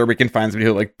sale. I'm sure we can find somebody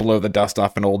who like blow the dust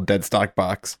off an old dead stock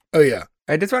box. Oh yeah.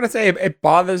 I just want to say it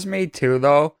bothers me too,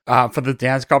 though. For the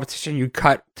dance competition, you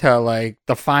cut to like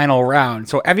the final round,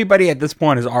 so everybody at this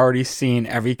point has already seen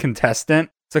every contestant.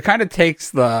 So it kind of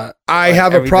takes the. I like,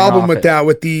 have a everything problem off with it. that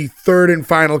with the 3rd and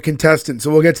final contestant.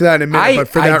 So we'll get to that in a minute. But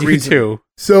for I that do reason, too.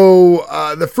 So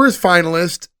the first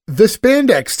finalist, the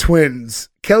Spandex Twins,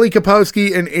 Kelly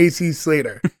Kapowski and AC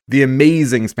Slater. The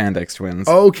amazing Spandex Twins.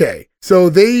 Okay. So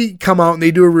they come out and they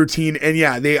do a routine, and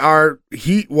yeah, they are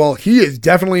he is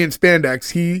definitely in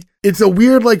spandex. It's a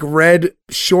weird like red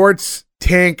shorts,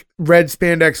 tank, red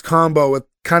spandex combo with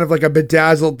kind of like a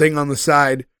bedazzled thing on the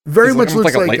side. Very Is it much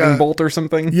looks like a lightning bolt or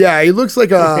something. Yeah, he looks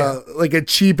like a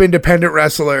cheap independent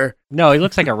wrestler. No, he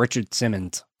looks like a Richard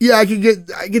Simmons. Yeah, I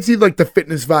could see like the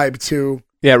fitness vibe too.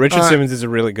 Yeah, Richard Simmons is a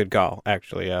really good call,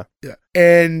 actually, yeah. Yeah.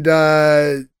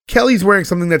 And Kelly's wearing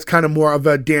something that's kind of more of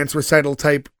a dance recital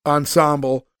type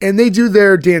ensemble. And they do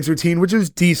their dance routine, which is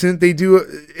decent. They do,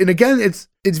 and again, it's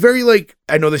very like,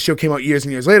 I know this show came out years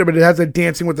and years later, but it has a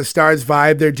Dancing with the Stars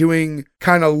vibe. They're doing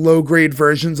kind of low grade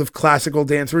versions of classical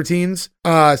dance routines.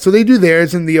 So they do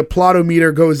theirs, and the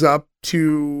applaudometer goes up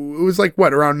to, it was like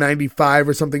what, around 95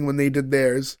 or something when they did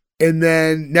theirs. And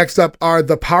then next up are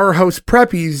the Powerhouse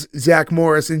Preppies, Zach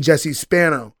Morris and Jesse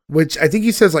Spano, which I think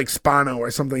he says like Spano or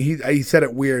something. He said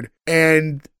it weird.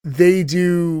 And they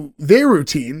do their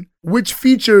routine, which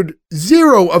featured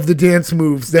 0 of the dance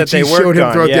moves that they she showed worked him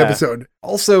on, throughout the yeah. episode.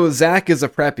 Also, Zach is a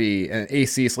preppy, and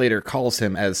AC Slater calls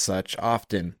him as such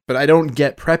often. But I don't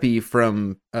get preppy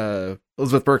from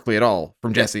Elizabeth Berkley at all,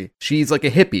 from Jessie. She's like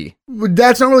a hippie.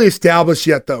 That's not really established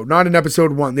yet, though. Not in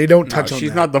episode 1. They don't touch on she's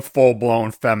that. not the full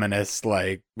blown feminist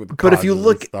like. With But if you causes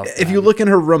look, and stuff, if you man. look in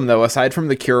her room though, aside from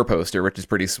the Cure poster, which is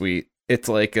pretty sweet, it's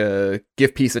like a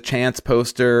Give Peace a Chance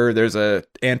poster. There's a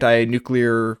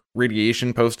anti-nuclear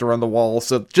radiation poster on the wall.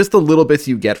 So just the little bits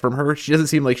you get from her, she doesn't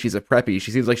seem like she's a preppy.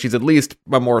 She seems like she's at least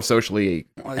a more socially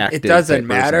active. It doesn't type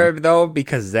matter person. though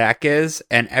because Zach is,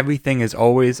 and everything is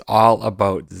always all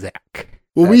about Zach.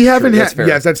 Well, we That's haven't true. had. That's fair.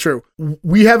 Yes, that's true.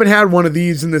 We haven't had one of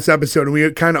these in this episode, and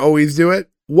we kind of always do it.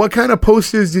 What kind of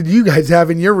posters did you guys have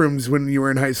in your rooms when you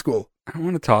were in high school? I don't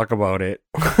want to talk about it.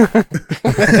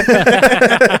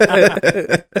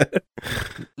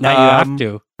 Now you have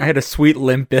to. I had a sweet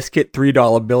Limp Biscuit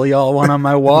 $3 bill y'all one on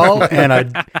my wall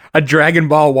and a Dragon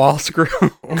Ball wall screw.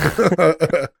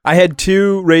 I had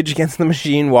 2 Rage Against the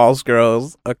Machine Walls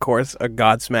Girls, of course, a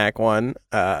Godsmack one,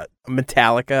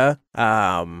 Metallica,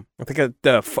 I think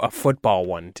a football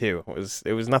one too.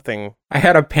 It was nothing. I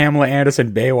had a Pamela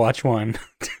Anderson Baywatch one.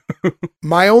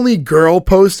 My only girl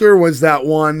poster was that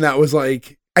one that was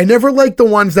like, I never liked the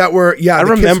ones that were, I the kiss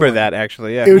remember one. that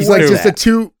actually. Yeah, It was me like too. just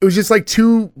it was just like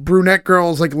 2 brunette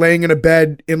girls like laying in a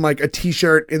bed in like a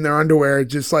t-shirt in their underwear.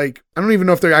 Just like, I don't even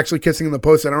know if they're actually kissing in the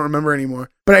poster. I don't remember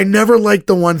anymore. But I never liked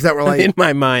the ones that were like, In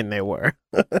my mind, they were.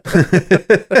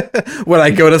 When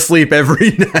I go to sleep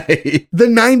every night. the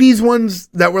 90s ones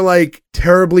that were like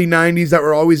terribly 90s that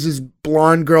were always just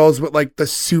blonde girls with like the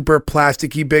super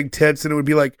plasticky big tits, and it would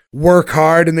be like work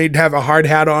hard and they'd have a hard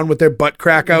hat on with their butt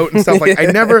crack out and stuff. Like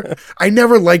I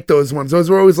never liked those ones. Those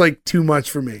were always like too much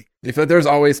for me. If there's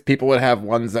always people would have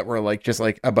ones that were like just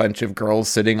like a bunch of girls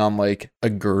sitting on like a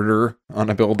girder on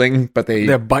a building, but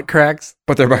Their butt cracks.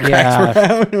 their butt cracks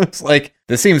were out. It's like,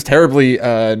 this seems terribly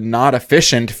not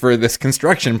efficient for this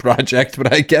construction project,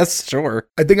 but I guess sure.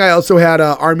 I think I also had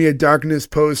a Army of Darkness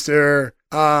poster.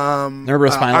 Remember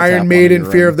Spinal Tap Iron one Maiden, you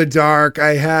were Fear in. of the Dark.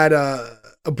 I had a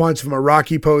bunch of them, a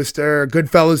Rocky poster, a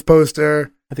Goodfellas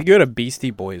poster. I think you had a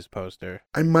Beastie Boys poster.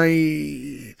 I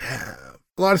might have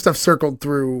a lot of stuff circled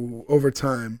through over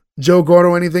time. Joe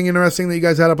Gordo, anything interesting that you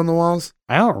guys had up on the walls?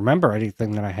 I don't remember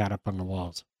anything that I had up on the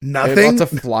walls. I had Nothing.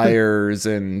 lots of flyers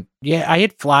and Yeah, I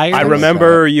had flyers. I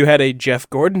remember you had a Jeff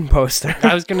Gordon poster.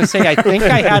 I was going to say, I think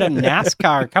I had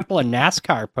a couple of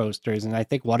NASCAR posters, and I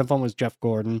think one of them was Jeff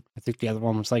Gordon. I think the other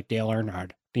one was like Dale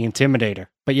Earnhardt, the Intimidator.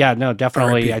 But yeah, no,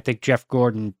 definitely, R.I.P. I think Jeff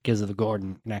Gordon because of the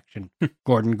Gordon connection.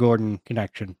 Gordon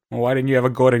connection. Well, why didn't you have a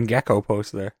Gordon Gecko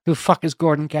poster? Who the fuck is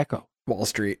Gordon Gecko? Wall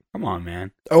Street. Come on,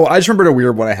 man. Oh, I just remembered a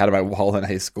weird one I had on my wall in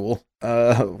high school.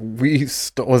 We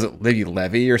stole, was it Lady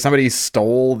Levy or somebody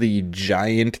stole the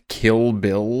giant Kill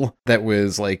Bill that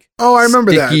was like Oh, I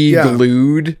remember that. sticky Yeah.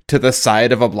 glued to the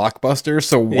side of a Blockbuster,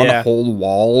 so one Yeah. whole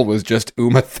wall was just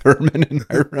Uma Thurman in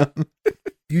my room.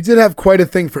 You did have quite a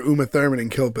thing for Uma Thurman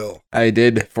and Kill Bill. I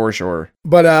did for sure.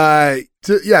 But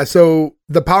so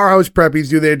the Powerhouse Preppies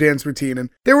do their dance routine, and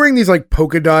they're wearing these like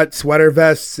polka dot sweater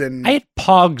vests, and I had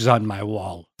Pogs on my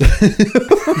wall.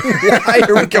 Why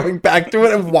are we going back to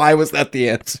it, and why was that the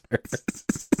answer?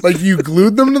 like you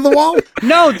glued them to the wall.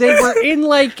 No, they were in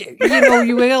like, you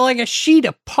had like a sheet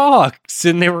of Pogs,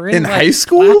 and they were in In like, high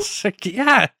school? plastic-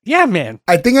 Yeah, man.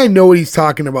 I think I know what he's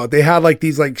talking about. They had like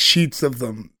these like sheets of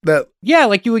them that Yeah,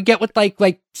 like you would get with like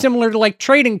similar to like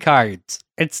trading cards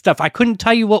and stuff. I couldn't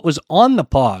tell you what was on the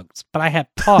Pogs, but I had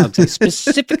Pogs. I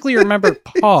specifically remember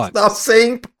Pogs. Stop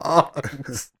saying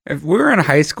Pogs. If we were in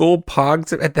high school,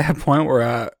 Pogs at that point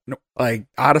were like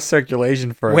out of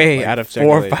circulation for Way like, out of 4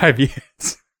 or circulation. 5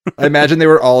 years. I imagine they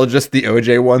were all just the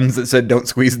OJ ones that said "Don't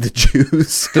squeeze the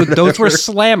juice." Those were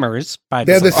slammers. By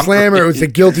they had the the way. slammer. It was the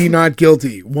guilty, not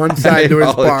guilty. One side there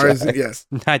was bars. apologize. Yes,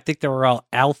 I think they were all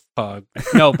Alf Pog.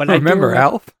 No, but Remember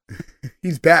Alf?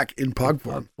 he's back in Pog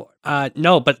form.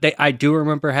 No, but I do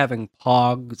remember having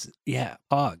Pogs. Yeah,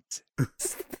 Pogs.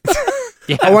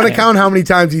 Yeah, I want to man. count how many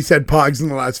times he said Pogs in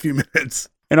the last few minutes.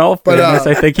 In all But, fairness,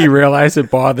 I think he realized it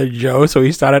bothered Joe, so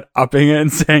he started upping it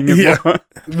and saying it Yeah. more.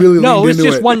 Really, No, it leaned was into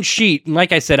just it. one sheet. And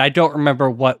like I said, I don't remember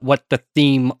what the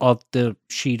theme of the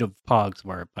sheet of Pogs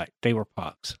were, but they were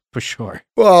Pogs for sure.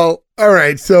 Well, all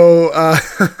right. So,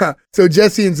 so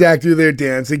Jesse and Zach do their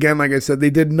dance again. Like I said, they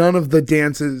did none of the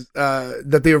dances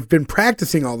that they have been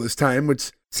practicing all this time, which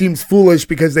seems foolish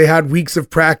because they had weeks of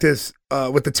practice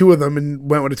with the two of them and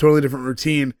went with a totally different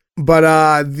routine. But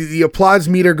the applause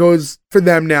meter goes for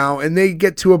them now, and they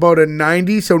get to about a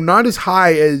 90, so not as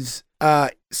high as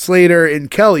Slater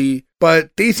and Kelly,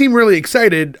 but they seem really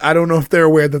excited. I don't know if they're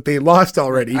aware that they lost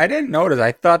already. I didn't notice.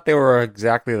 I thought they were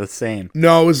exactly the same.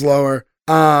 No, it was lower.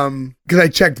 Because I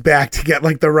checked back to get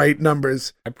like the right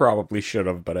numbers. I probably should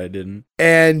have, but I didn't.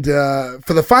 And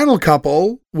for the final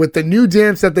couple, with the new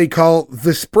dance that they call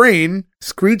The Sprain,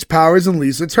 Screech Powers and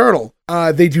Lisa Turtle.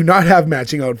 They do not have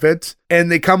matching outfits.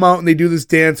 And they come out and they do this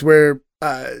dance where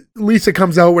Lisa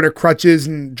comes out with her crutches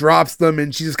and drops them,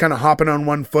 and she's just kind of hopping on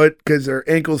one foot because her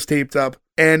ankle's taped up.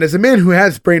 And as a man who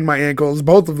has sprained my ankles,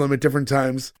 both of them at different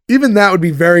times, even that would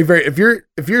be very, very, if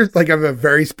you're like have a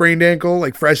very sprained ankle,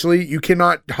 like freshly, you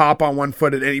cannot hop on one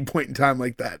foot at any point in time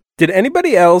like that. Did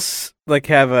anybody else like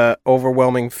have a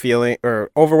overwhelming feeling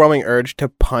or overwhelming urge to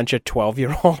punch a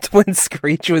 12-year-old when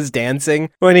Screech was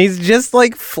dancing? When he's just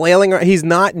like flailing around, he's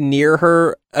not near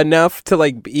her enough to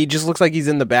like, he just looks like he's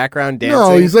in the background dancing.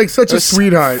 No, he's like such I a was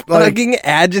sweetheart. Like, fucking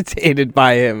agitated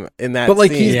by him in that But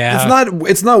like, scene. Yeah.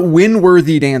 it's not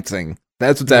win-worthy dancing.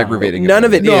 That's what's aggravating. None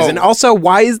of about it is. No. And also,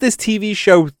 why is this TV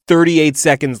show 38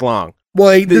 seconds long?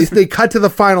 well, they cut to the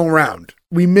final round.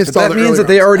 We missed But all that the means early that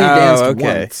they rounds. already Oh, danced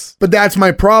okay. once. But that's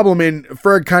my problem, and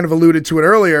Ferg kind of alluded to it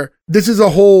earlier. This is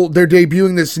they're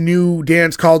debuting this new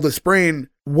dance called the Sprain.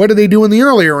 What do they do in the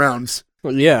earlier rounds?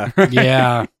 Well, yeah.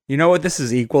 Yeah. You know what this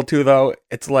is equal to, though?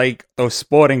 It's like those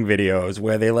sporting videos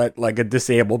where they let like a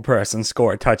disabled person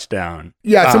score a touchdown.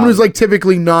 Yeah, someone who's like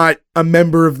typically not a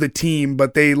member of the team,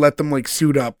 but they let them like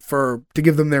suit up to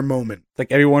give them their moment. It's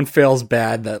like everyone feels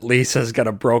bad that Lisa's got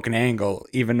a broken ankle,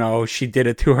 even though she did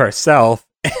it to herself.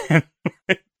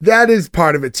 That is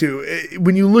part of it too.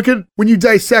 When you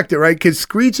dissect it, right? Because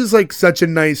Screech is like such a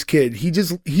nice kid. He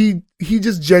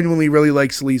just genuinely really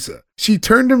likes Lisa. She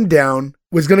turned him down,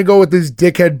 was gonna go with this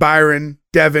dickhead Byron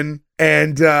Devin,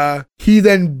 And he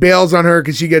then bails on her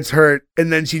because she gets hurt.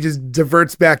 And then she just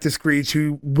diverts back to Screech,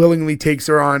 who willingly takes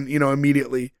her on,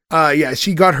 immediately.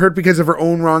 She got hurt because of her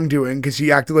own wrongdoing because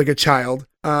she acted like a child.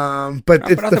 But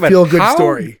it's the feel-good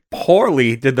story.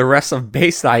 Poorly did the rest of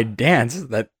Bayside dance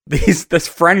that this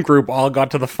friend group all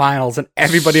got to the finals and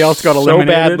everybody else got eliminated?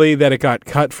 So badly that it got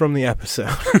cut from the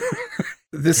episode.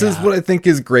 This is what I think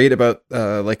is great about,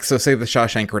 so say the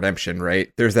Shawshank Redemption,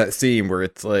 right? There's that scene where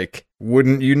it's like,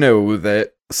 wouldn't you know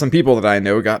that some people that I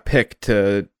know got picked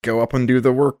to go up and do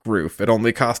the work roof. It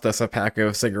only cost us a pack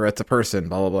of cigarettes a person,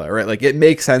 blah, blah, blah, right? Like, it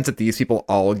makes sense that these people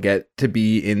all get to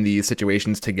be in these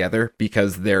situations together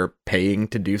because they're paying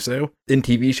to do so. In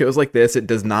TV shows like this, it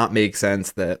does not make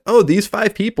sense that, these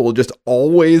 5 people just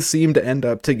always seem to end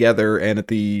up together and at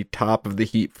the top of the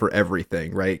heap for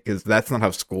everything, right? Because that's not how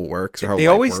school works or how they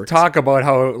life always works. talk about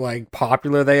how, like,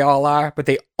 popular they all are, but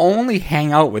they only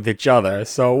hang out with each other.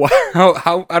 So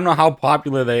how I don't know how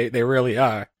popular they really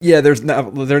are. Yeah,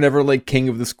 they're never like king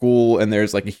of the school and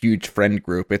there's like a huge friend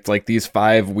group. It's like these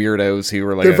 5 weirdos who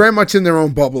are like they're very much in their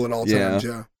own bubble at all times,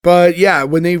 yeah. But yeah,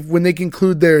 when they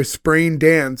conclude their sprain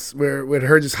dance with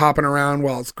her just hopping around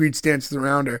while Screech dances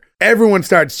around her, everyone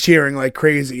starts cheering like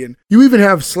crazy. And you even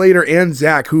have Slater and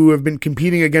Zach, who have been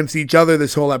competing against each other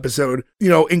this whole episode,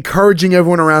 encouraging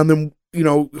everyone around them,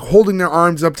 holding their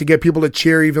arms up to get people to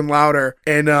cheer even louder.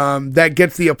 And that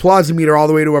gets the applause meter all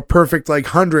the way to a perfect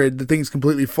 100. The thing's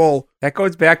completely full. That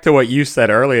goes back to what you said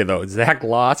earlier, though. Zach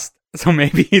lost, so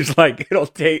maybe he's like, it'll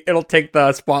take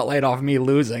the spotlight off me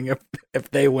losing if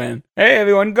they win. Hey,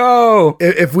 everyone, go!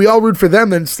 If we all root for them,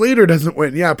 then Slater doesn't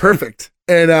win. Yeah, perfect.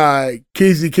 And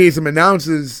Casey Kasem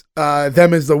announces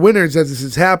them as the winners as this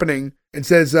is happening. And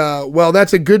says, well,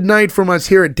 that's a good night from us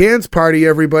here at Dance Party,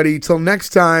 everybody. Till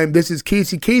next time, this is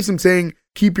Casey Kasem saying,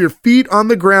 keep your feet on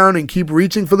the ground and keep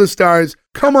reaching for the stars.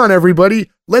 Come on, everybody.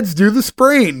 Let's do the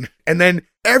sprain. And then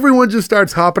everyone just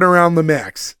starts hopping around the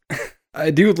max. I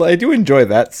do enjoy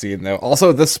that scene, though.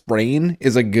 Also, The Sprain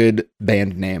is a good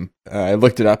band name. I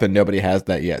looked it up and nobody has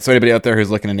that yet. So anybody out there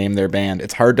who's looking to name their band,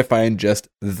 it's hard to find just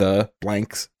the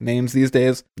blanks names these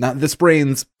days. Not The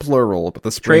Sprains, plural, but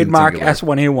The Sprain trademark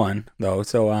singular. S1A1, though.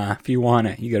 So if you want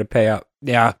it, you got to pay up.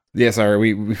 Yeah. Yeah, sorry.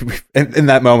 We in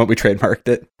that moment, we trademarked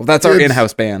it. Well, that's our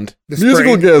in-house band. The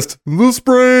Musical Sprain. guest, The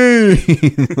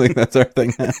Sprain. Like, that's our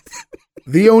thing now.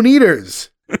 The Oneaters.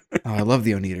 Oh, I love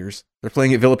the Oneaters. They're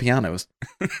playing at Villa Pianos.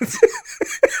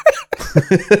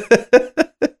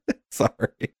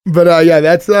 Sorry. But yeah,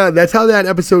 that's how that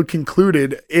episode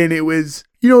concluded. And it was,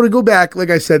 to go back, like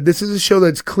I said, this is a show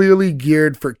that's clearly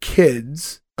geared for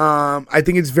kids. I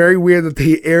think it's very weird that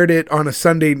they aired it on a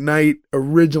Sunday night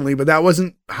originally, but that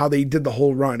wasn't how they did the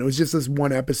whole run. It was just this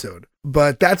one episode.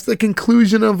 But that's the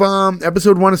conclusion of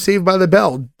episode 1 of Saved by the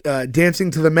Bell,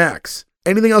 Dancing to the Max.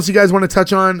 Anything else you guys want to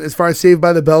touch on as far as Saved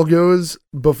by the Bell goes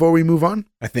before we move on?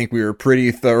 I think we were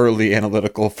pretty thoroughly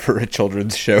analytical for a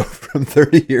children's show from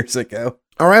 30 years ago.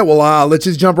 All right, well, let's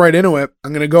just jump right into it.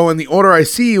 I'm going to go in the order I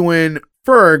see you in.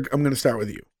 Ferg, I'm going to start with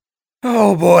you.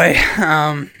 Oh boy,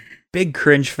 big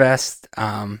cringe fest.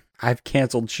 I've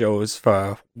canceled shows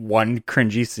for one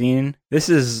cringy scene. This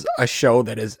is a show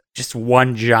that is just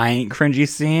one giant cringy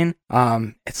scene.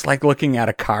 It's like looking at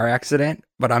a car accident,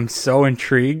 but I'm so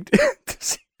intrigued to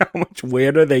see how much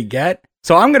weirder they get.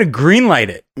 So I'm going to greenlight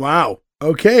it. Wow.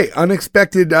 Okay,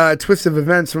 unexpected twist of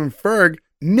events from Ferg.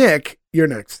 Nick, you're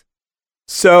next.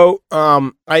 So,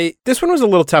 this one was a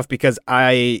little tough because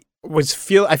I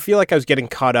feel like I was getting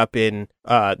caught up in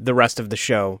the rest of the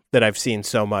show that I've seen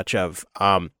so much of.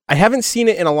 I haven't seen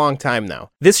it in a long time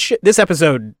now. This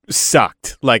episode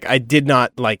sucked. Like, I did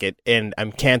not like it, and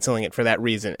I'm canceling it for that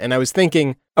reason. And I was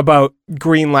thinking about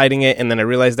greenlighting it, and then I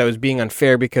realized I was being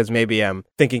unfair because maybe I'm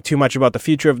thinking too much about the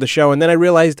future of the show. And then I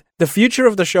realized the future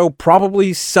of the show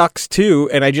probably sucks too,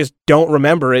 and I just don't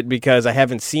remember it because I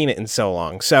haven't seen it in so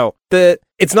long. So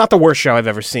it's not the worst show I've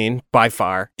ever seen by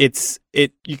far.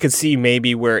 You could see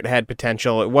maybe where it had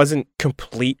potential. It wasn't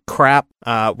complete crap,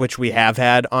 which we have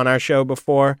had on our show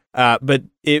before. But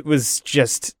it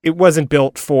wasn't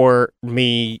built for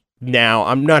me now.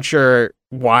 I'm not sure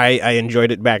why I enjoyed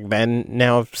it back then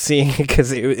now seeing it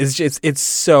because it's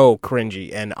so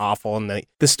cringy and awful, and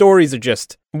the stories are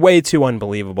just way too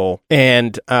unbelievable,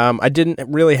 and I didn't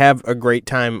really have a great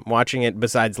time watching it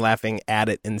besides laughing at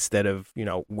it instead of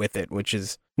with it, which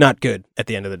is not good at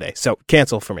the end of the day. So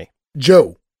cancel for me.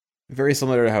 Joe. Very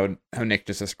similar to how how Nick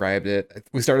just described it.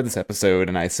 We started this episode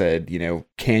and I said,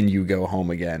 can you go home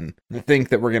again? I think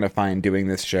that we're going to find doing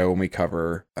this show when we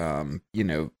cover,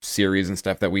 series and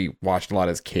stuff that we watched a lot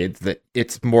as kids, that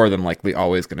it's more than likely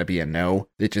always going to be a no.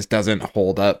 It just doesn't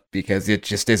hold up because it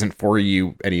just isn't for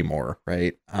you anymore,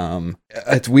 right?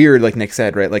 It's weird, like Nick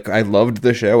said, right? Like, I loved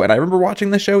the show, and I remember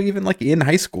watching the show even like in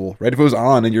high school, right? If it was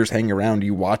on and you're just hanging around,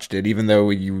 you watched it, even though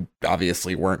you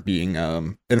obviously weren't being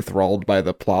enthralled by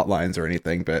the plot lines or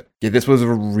anything. But yeah, this was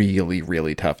really,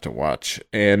 really tough to watch,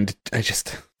 and I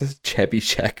just Chevy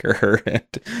Checker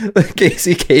and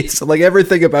Casey Kasem, like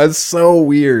everything about it's so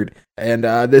weird. And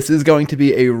this is going to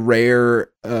be a rare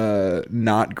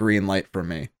not green light for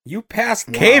me. You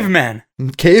passed Cavemen.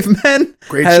 Cavemen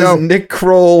Great has show. Nick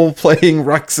Kroll playing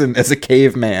Ruxin as a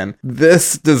caveman.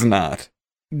 This does not.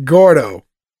 Gordo.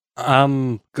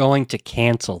 I'm going to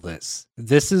cancel this.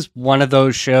 This is one of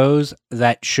those shows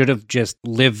that should have just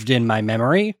lived in my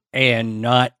memory and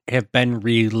not have been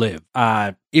relived.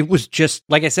 It was just,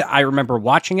 like I said, I remember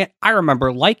watching it. I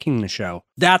remember liking the show.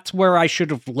 That's where I should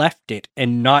have left it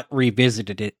and not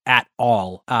revisited it at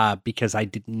all, because I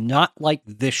did not like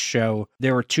this show.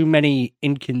 There were too many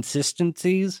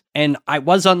inconsistencies, and I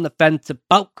was on the fence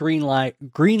about green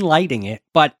lighting it,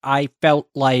 but I felt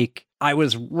like I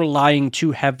was relying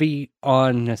too heavy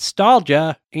on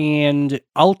nostalgia, and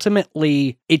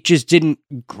ultimately it just didn't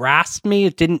grasp me.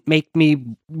 It didn't make me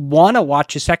want to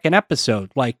watch a second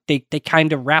episode. Like they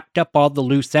kind of wrapped up all the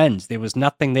loose ends. There was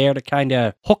nothing there to kind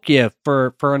of hook you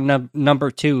for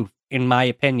number 2, in my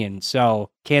opinion.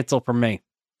 So cancel for me.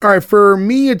 All right, for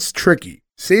me, it's tricky.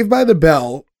 Saved by the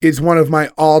Bell is one of my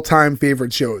all-time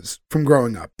favorite shows from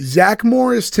growing up. Zach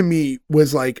Morris, to me,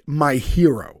 was like my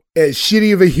hero. As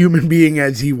shitty of a human being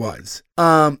as he was.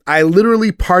 I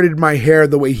literally parted my hair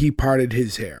the way he parted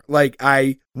his hair. Like,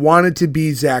 I wanted to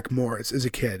be Zach Morris as a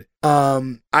kid.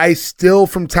 I still,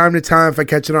 from time to time, if I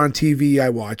catch it on TV, I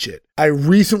watch it. I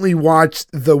recently watched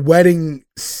the wedding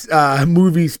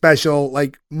movie special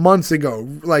like months ago,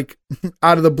 like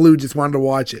out of the blue, just wanted to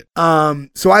watch it.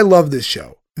 So I love this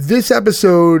show. This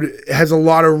episode has a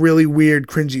lot of really weird,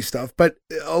 cringy stuff, but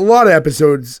a lot of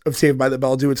episodes of Saved by the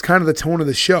Bell do. It's kind of the tone of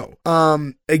the show.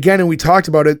 Again, and we talked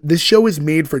about it, this show is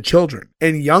made for children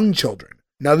and young children.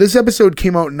 Now, this episode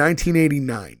came out in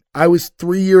 1989. I was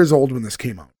 3 years old when this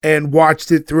came out and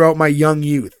watched it throughout my young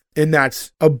youth. And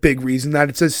that's a big reason that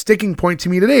it's a sticking point to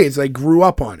me today, is I grew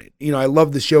up on it. I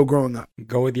love the show growing up.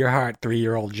 Go with your heart,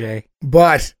 3-year-old Jay.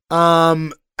 But,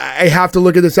 I have to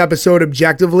look at this episode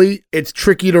objectively. It's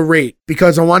tricky to rate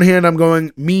because on one hand, I'm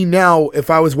going, me now, if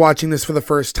I was watching this for the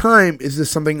first time, is this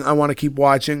something I want to keep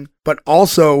watching? But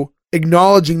also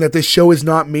acknowledging that this show is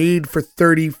not made for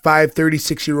 35,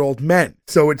 36-year-old men.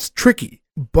 So it's tricky.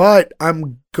 But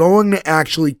I'm going to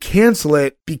actually cancel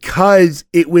it because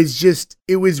it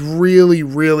was really,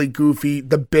 really goofy.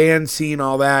 The band scene,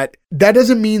 all that. That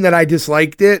doesn't mean that I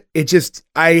disliked it.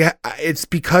 It's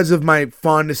because of my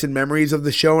fondness and memories of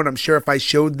the show. And I'm sure if I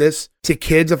showed this to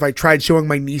kids, if I tried showing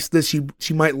my niece this,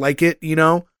 she might like it,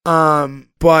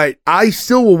 but I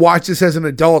still will watch this as an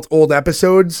adult, old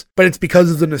episodes, but it's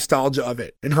because of the nostalgia of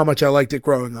it and how much I liked it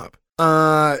growing up.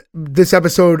 This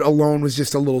episode alone was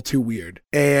just a little too weird,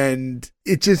 and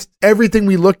it just, everything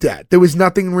we looked at, there was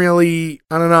nothing really,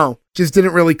 I don't know, just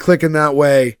didn't really click in that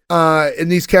way.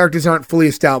 And these characters aren't fully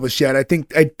established yet. I think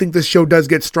the show does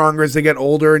get stronger as they get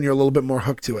older and you're a little bit more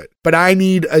hooked to it. But I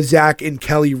need a Zach and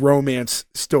Kelly romance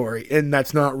story, and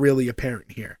that's not really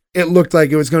apparent here. It looked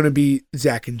like it was going to be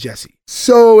Zach and Jesse.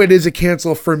 So it is a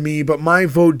cancel for me, but my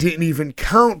vote didn't even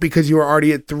count because you were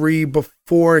already at 3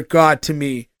 before it got to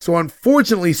me. So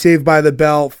unfortunately, Saved by the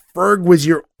Bell, Ferg was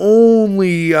your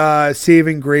only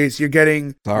saving grace. You're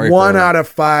getting 1 out of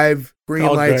 5 green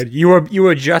lights. Good. You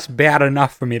were just bad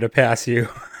enough for me to pass you.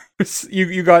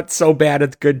 You got so bad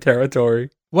it's good territory.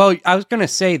 Well, I was going to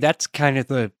say that's kind of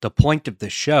the point of the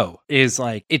show, is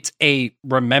like it's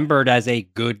remembered as a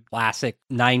good classic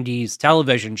 90s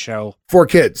television show. For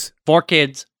kids. For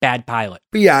kids, bad pilot.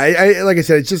 But yeah, I like I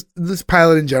said, it's just this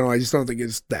pilot in general, I just don't think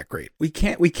is that great. We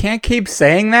can't keep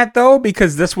saying that though,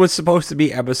 because this was supposed to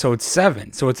be episode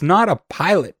 7, so it's not a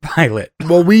pilot.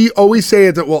 Well, I always say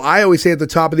at the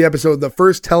top of the episode, the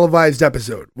first televised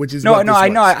episode, which is I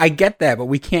know, I get that, but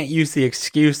we can't use the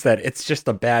excuse that it's just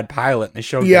a bad pilot and the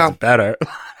show gets better.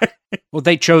 Well,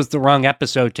 they chose the wrong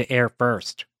episode to air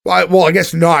first. Well, I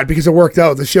guess not, because it worked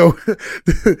out. The show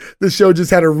just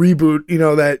had a reboot,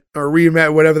 or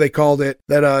remat, whatever they called it,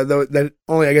 that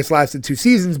only, I guess, lasted 2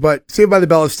 seasons, but Saved by the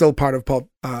Bell is still part of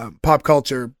pop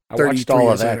culture. I watched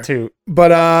all of that too.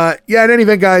 But yeah, in any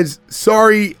event, guys,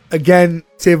 sorry again,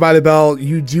 Saved by the Bell,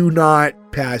 you do not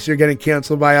pass. You're getting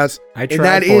canceled by us. I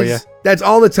tried for you. That's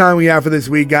all the time we have for this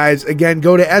week, guys. Again,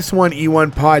 go to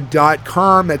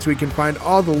s1e1pod.com. That's where you can find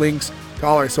all the links to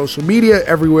all our social media,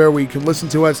 everywhere where you can listen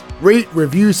to us, rate,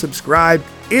 review, subscribe,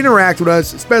 interact with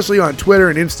us, especially on Twitter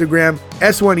and Instagram,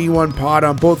 S1E1pod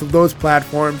on both of those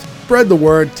platforms. Spread the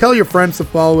word, tell your friends to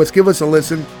follow us, give us a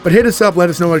listen, but hit us up, let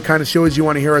us know what kind of shows you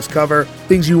want to hear us cover,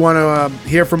 things you want to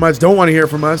hear from us, don't want to hear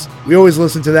from us. We always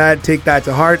listen to that, take that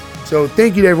to heart. So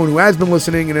thank you to everyone who has been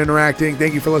listening and interacting.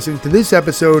 Thank you for listening to this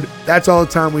episode. That's all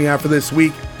the time we have for this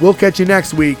week. We'll catch you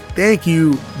next week. Thank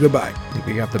you. Goodbye. Think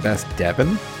we got the best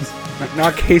Devin?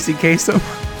 Not Casey Kasem.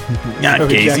 Not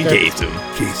Casey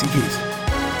Kasem. Casey.